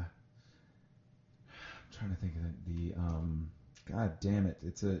 I'm trying to think of it. God damn it.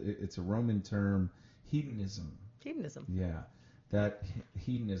 It's a Roman term, hedonism. Hedonism. Yeah. That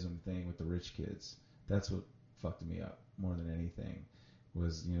hedonism thing with the rich kids. That's what fucked me up more than anything.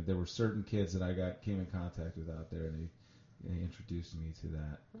 Was, you know, there were certain kids that I came in contact with out there, and they introduced me to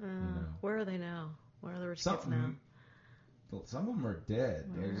that. You know. Where are they now? Where are the rich kids now? Some of them are dead.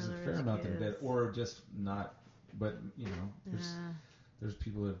 There's a fair amount that are dead, or just not. But you know, there's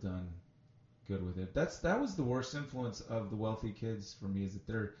people that have done good with it. That was the worst influence of the wealthy kids for me, is that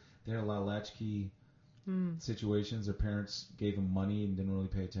they had a lot of latchkey situations. Their parents gave them money and didn't really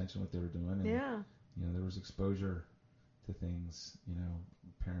pay attention to what they were doing. And, you know, there was exposure to things. You know,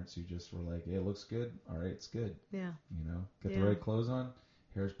 parents who just were like, "Hey, it looks good. All right, it's good." Yeah. You know, get the right clothes on.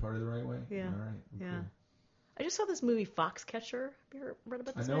 Hair's parted the right way. Yeah. All right. Cool. I just saw this movie Foxcatcher. Have you ever read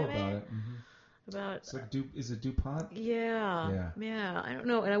about this movie? I know movie? about it. About it's like is it DuPont? Yeah. I don't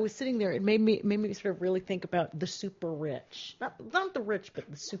know. And I was sitting there. It made me sort of really think about the super rich, not the rich, but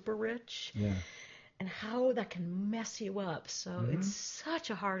the super rich. Yeah. And how that can mess you up. So it's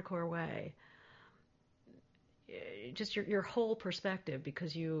such a hardcore way. Just your whole perspective,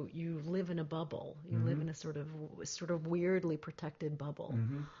 because you live in a bubble. You live in a sort of weirdly protected bubble.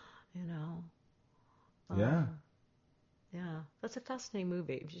 You know. Yeah. Yeah, that's a fascinating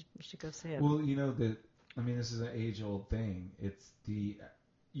movie. You should go see it. Well, you know that. I mean, this is an age-old thing. It's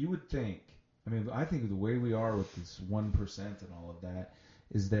you would think. I mean, I think the way we are with this 1% and all of that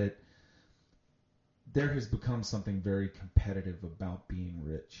is that there has become something very competitive about being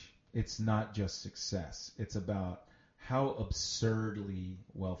rich. It's not just success. It's about how absurdly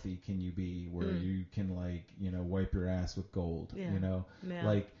wealthy can you be, where you can, like, you know, wipe your ass with gold. You know,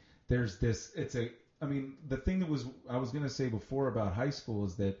 like there's this. I mean, the thing that I was going to say before about high school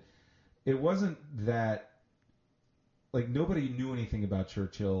is that it wasn't that, like, nobody knew anything about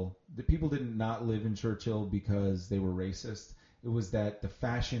Churchill. The people did not live in Churchill because they were racist. It was that the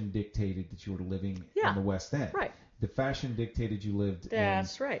fashion dictated that you were living in the West End. Right. The fashion dictated you lived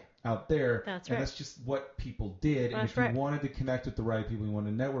right. out there. That's and right. that's just what people did. And if you wanted to connect with the right people, you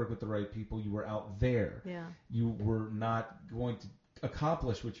wanted to network with the right people, you were out there. Yeah. You were not going to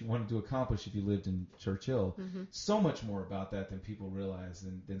accomplish what you wanted to accomplish if you lived in Churchill. So much more about that than people realize,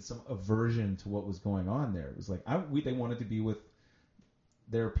 than some aversion to what was going on there. It was like they wanted to be with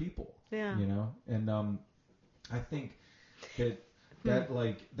their people. Yeah. You know, and I think That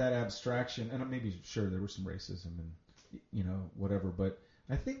like that abstraction, and maybe sure there was some racism and whatever, but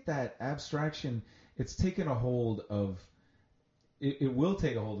I think that abstraction, it's taken a hold of. It will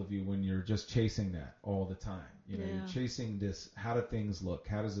take a hold of you when you're just chasing that all the time. You're chasing this. How do things look?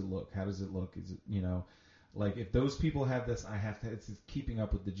 How does it look? How does it look? Is it like if those people have this, I have to. It's keeping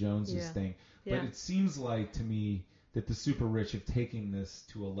up with the Joneses thing. But it seems like to me that the super rich have taken this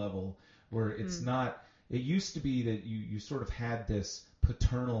to a level where it's not. It used to be that you sort of had this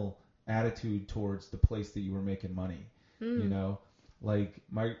paternal attitude towards the place that you were making money. Like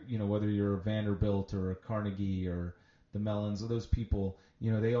whether you're a Vanderbilt or a Carnegie or the Mellons, or those people,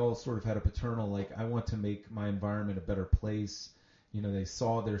 they all sort of had a paternal, like, I want to make my environment a better place. They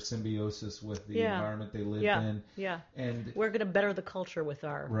saw their symbiosis with the environment they lived in. Yeah. And we're going to better the culture with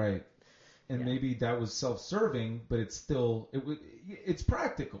our... Right. And maybe that was self-serving, but it's still, it's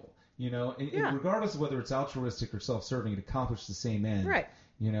practical, and regardless of whether it's altruistic or self-serving, it accomplished the same end. Right.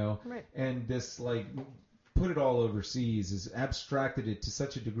 Right. And this, like, put it all overseas has abstracted it to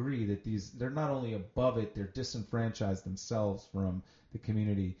such a degree that they're not only above it, they're disenfranchised themselves from the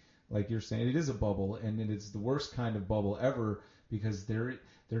community. Like you're saying, it is a bubble, and it is the worst kind of bubble ever because they're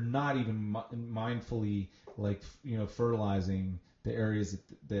not even mindfully fertilizing the areas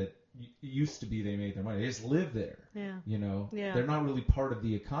that used to be they made their money. They just live there. Yeah. They're not really part of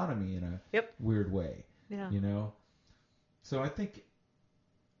the economy in a weird way. Yeah. So I think.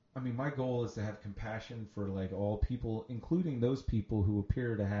 I mean, my goal is to have compassion for like all people, including those people who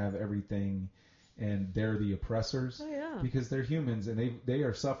appear to have everything, and they're the oppressors. Oh yeah. Because they're humans and they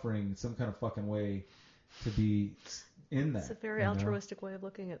are suffering in some kind of fucking way to be in that. It's a very altruistic way of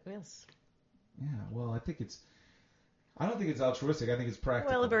looking at this. Yeah. Well, I don't think it's altruistic. I think it's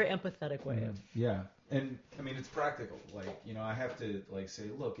practical. Well, a very empathetic way of. Yeah. And I mean, it's practical. Like, I have to like say,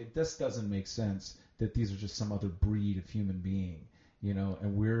 look, this doesn't make sense that these are just some other breed of human being.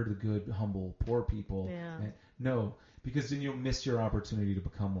 And we're the good, humble, poor people. Yeah. And no, because then you'll miss your opportunity to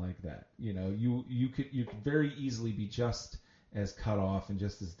become like that. You could very easily be just as cut off and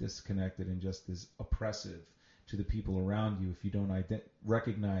just as disconnected and just as oppressive to the people around you if you don't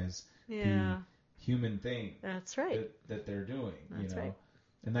recognize the human thing. That's right. That they're doing. That's right.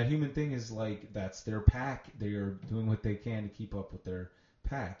 And that human thing is like that's their pack. They are doing what they can to keep up with their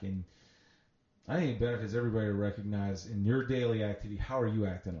pack. And I think it benefits everybody to recognize in your daily activity, how are you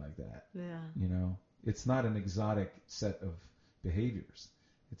acting like that? Yeah. It's not an exotic set of behaviors.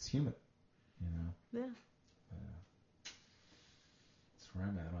 It's human, Yeah. That's where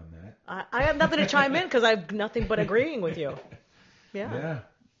I'm at on that. I have nothing to chime in because I have nothing but agreeing with you. Yeah. Yeah.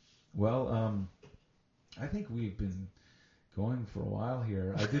 Well, I think we've been going for a while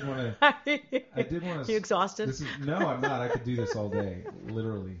here. I did want to. You exhausted? No, I'm not. I could do this all day,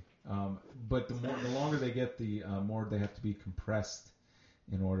 literally. But the longer they get, the more they have to be compressed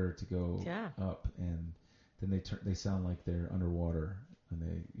in order to go up, and then they sound like they're underwater,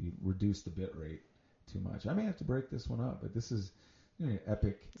 and you reduce the bit rate too much. I may have to break this one up, but this is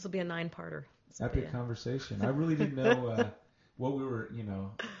epic. This will be a 9-parter. Epic conversation. I really didn't know what we were.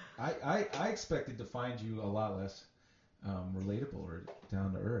 I expected to find you a lot less relatable or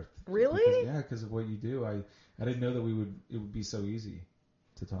down to earth. Really? Because of what you do. I didn't know that it would be so easy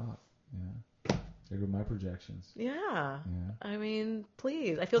to talk. Yeah. There go my projections. Yeah. I mean,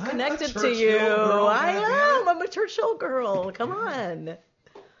 please. I feel connected to you. I am. I'm a Churchill girl. Come on.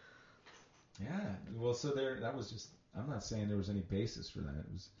 Yeah. Well, so that was just. I'm not saying there was any basis for that. It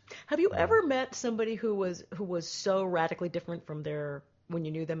was. Have you ever met somebody who was so radically different from when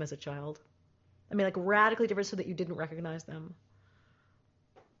you knew them as a child? I mean, like radically different, so that you didn't recognize them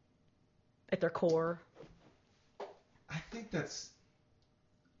at their core. I think that's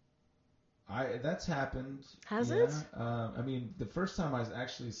happened. Has it? I mean, the first time I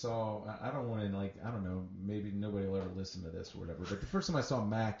actually saw, I don't want to I don't know, maybe nobody will ever listen to this or whatever, but the first time I saw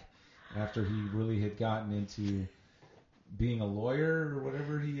Mac after he really had gotten into being a lawyer or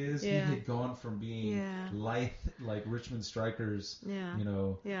whatever he is, he had gone from being lithe, like Richmond Strikers,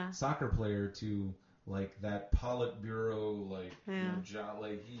 soccer player to like that Politburo, job.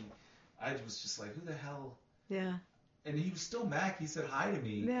 Like I was just like, who the hell? Yeah. And he was still Mac. He said hi to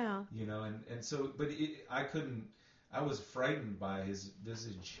me. Yeah. And so, but I was frightened by his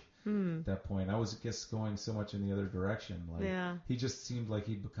visage at that point. I was just going so much in the other direction. Like, he just seemed like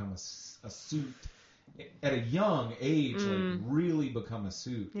he'd become a suit at a young age, like really become a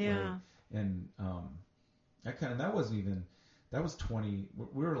suit. Yeah. Like, and that wasn't even, that was 20,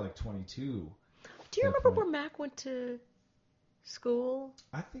 we were like 22. Do you remember where Mac went to school?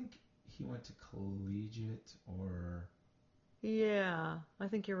 I think he went to collegiate or... Yeah, I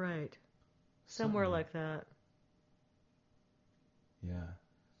think you're right. Somewhere like that. Yeah.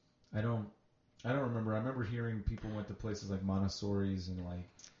 I don't remember. I remember hearing people went to places like Montessori's and like,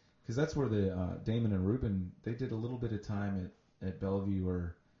 because that's where the Damon and Reuben, they did a little bit of time at Bellevue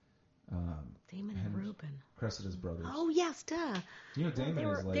or Damon and Reuben, Cressida's brothers. Oh yes, duh. You know, Damon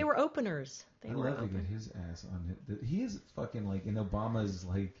is like, they were openers. I'd love to get his ass on it. He is fucking like in Obama's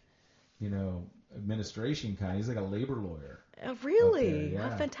like, you know, administration kind. He's like a labor lawyer. Really?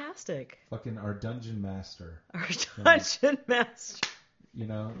 Yeah. Oh, fantastic. Fucking our dungeon master. Our dungeon master. You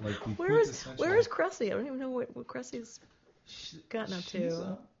know, like the where is Cressy? I don't even know what Cressy's gotten up to. She's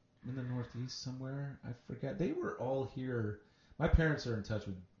up in the Northeast somewhere. I forget. They were all here. My parents are in touch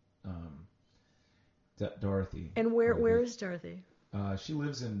with Dorothy. And where is Dorothy? She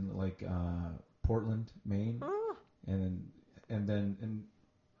lives in like Portland, Maine. Oh. And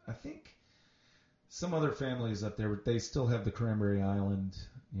I think some other families up there, they still have the Cranberry Island,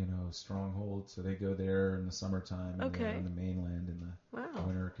 you know, stronghold, so they go there in the summertime and they're on the mainland in the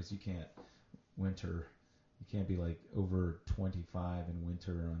winter, because you can't be like over 25 in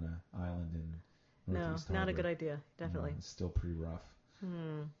winter on an island in Northeast No, not Harbor. a good idea, definitely. You know, it's still pretty rough.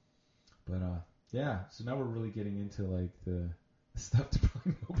 But yeah, so now we're really getting into like the stuff that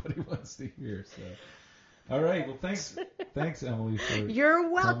probably nobody wants to hear. So, all right, well, thanks Emily for You're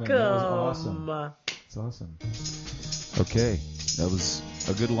welcome. That was awesome. It's awesome. Okay, that was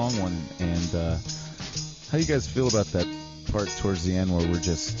a good long one. And how you guys feel about that part towards the end where we're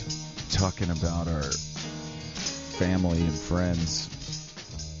just talking about our family and friends?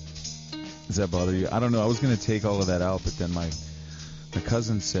 Does that bother you? I don't know. I was going to take all of that out, but then my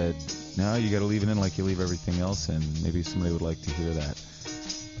cousin said, no, you got to leave it in like you leave everything else in. Maybe somebody would like to hear that.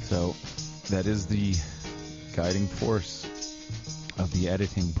 So that is the guiding force of the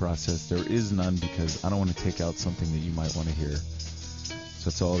editing process. There is none, because I don't want to take out something that you might want to hear. So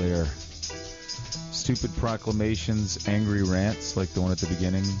it's all there. Stupid proclamations, angry rants like the one at the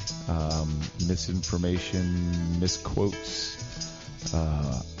beginning, misinformation, misquotes,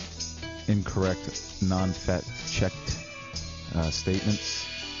 incorrect, non-fact-checked statements,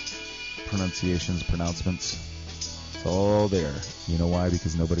 pronunciations, pronouncements. It's all there. You know why?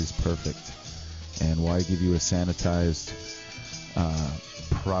 Because nobody's perfect. And why give you a sanitized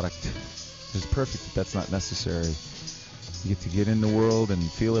product? It's perfect, but that's not necessary. You get to get in the world and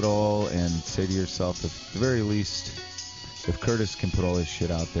feel it all and say to yourself, at the very least, if Curtis can put all this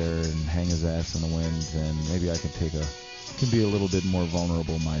shit out there and hang his ass in the wind, then maybe I can be a little bit more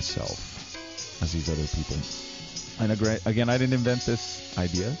vulnerable myself as these other people. And again, I didn't invent this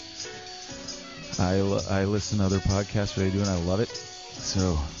idea. I listen to other podcasts that I do, and I love it. So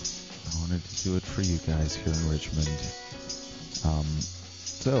I wanted to do it for you guys here in Richmond.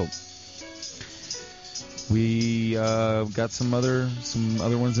 So we got some other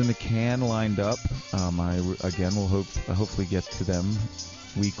ones in the can lined up. I will hopefully get to them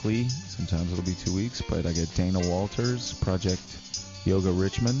weekly. Sometimes it'll be 2 weeks, but I get Dana Walters, Project Yoga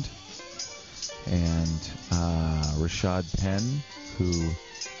Richmond, and Rashad Penn, who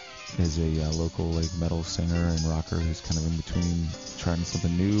is a local like metal singer and rocker who's kind of in between trying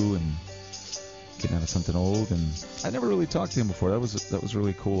something new and getting out of something old. And I never really talked to him before. That was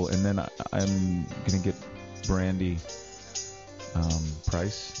really cool. And then I'm gonna get Brandy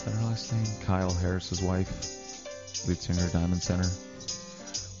Price, is that her last name? Kyle Harris's wife, lead singer, Diamond Center.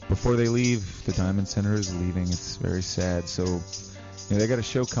 Before they leave, the Diamond Center is leaving. It's very sad. So they got a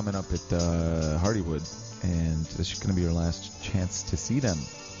show coming up at Hardywood, and this is going to be your last chance to see them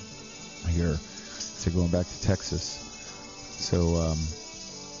here. So going back to Texas. So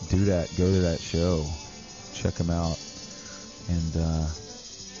do that. Go to that show. Check them out.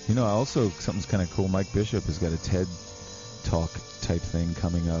 And also something's kind of cool. Mike Bishop has got a TED Talk type thing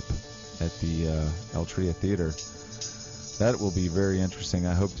coming up at the Altria Theater. That will be very interesting.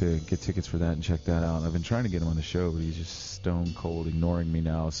 I hope to get tickets for that and check that out. I've been trying to get him on the show, but he's just stone cold ignoring me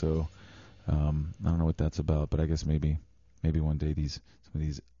now. So I don't know what that's about, but I guess maybe one day some of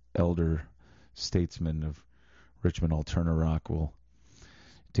these elder statesmen of Richmond Alterna Rock will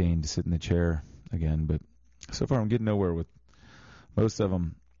deign to sit in the chair again. But so far I'm getting nowhere with most of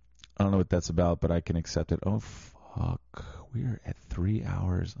them. I don't know what that's about, but I can accept it. Oh, fuck. We're at 3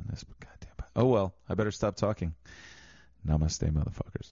 hours on this goddamn. Oh, well, I better stop talking. Namaste, motherfuckers.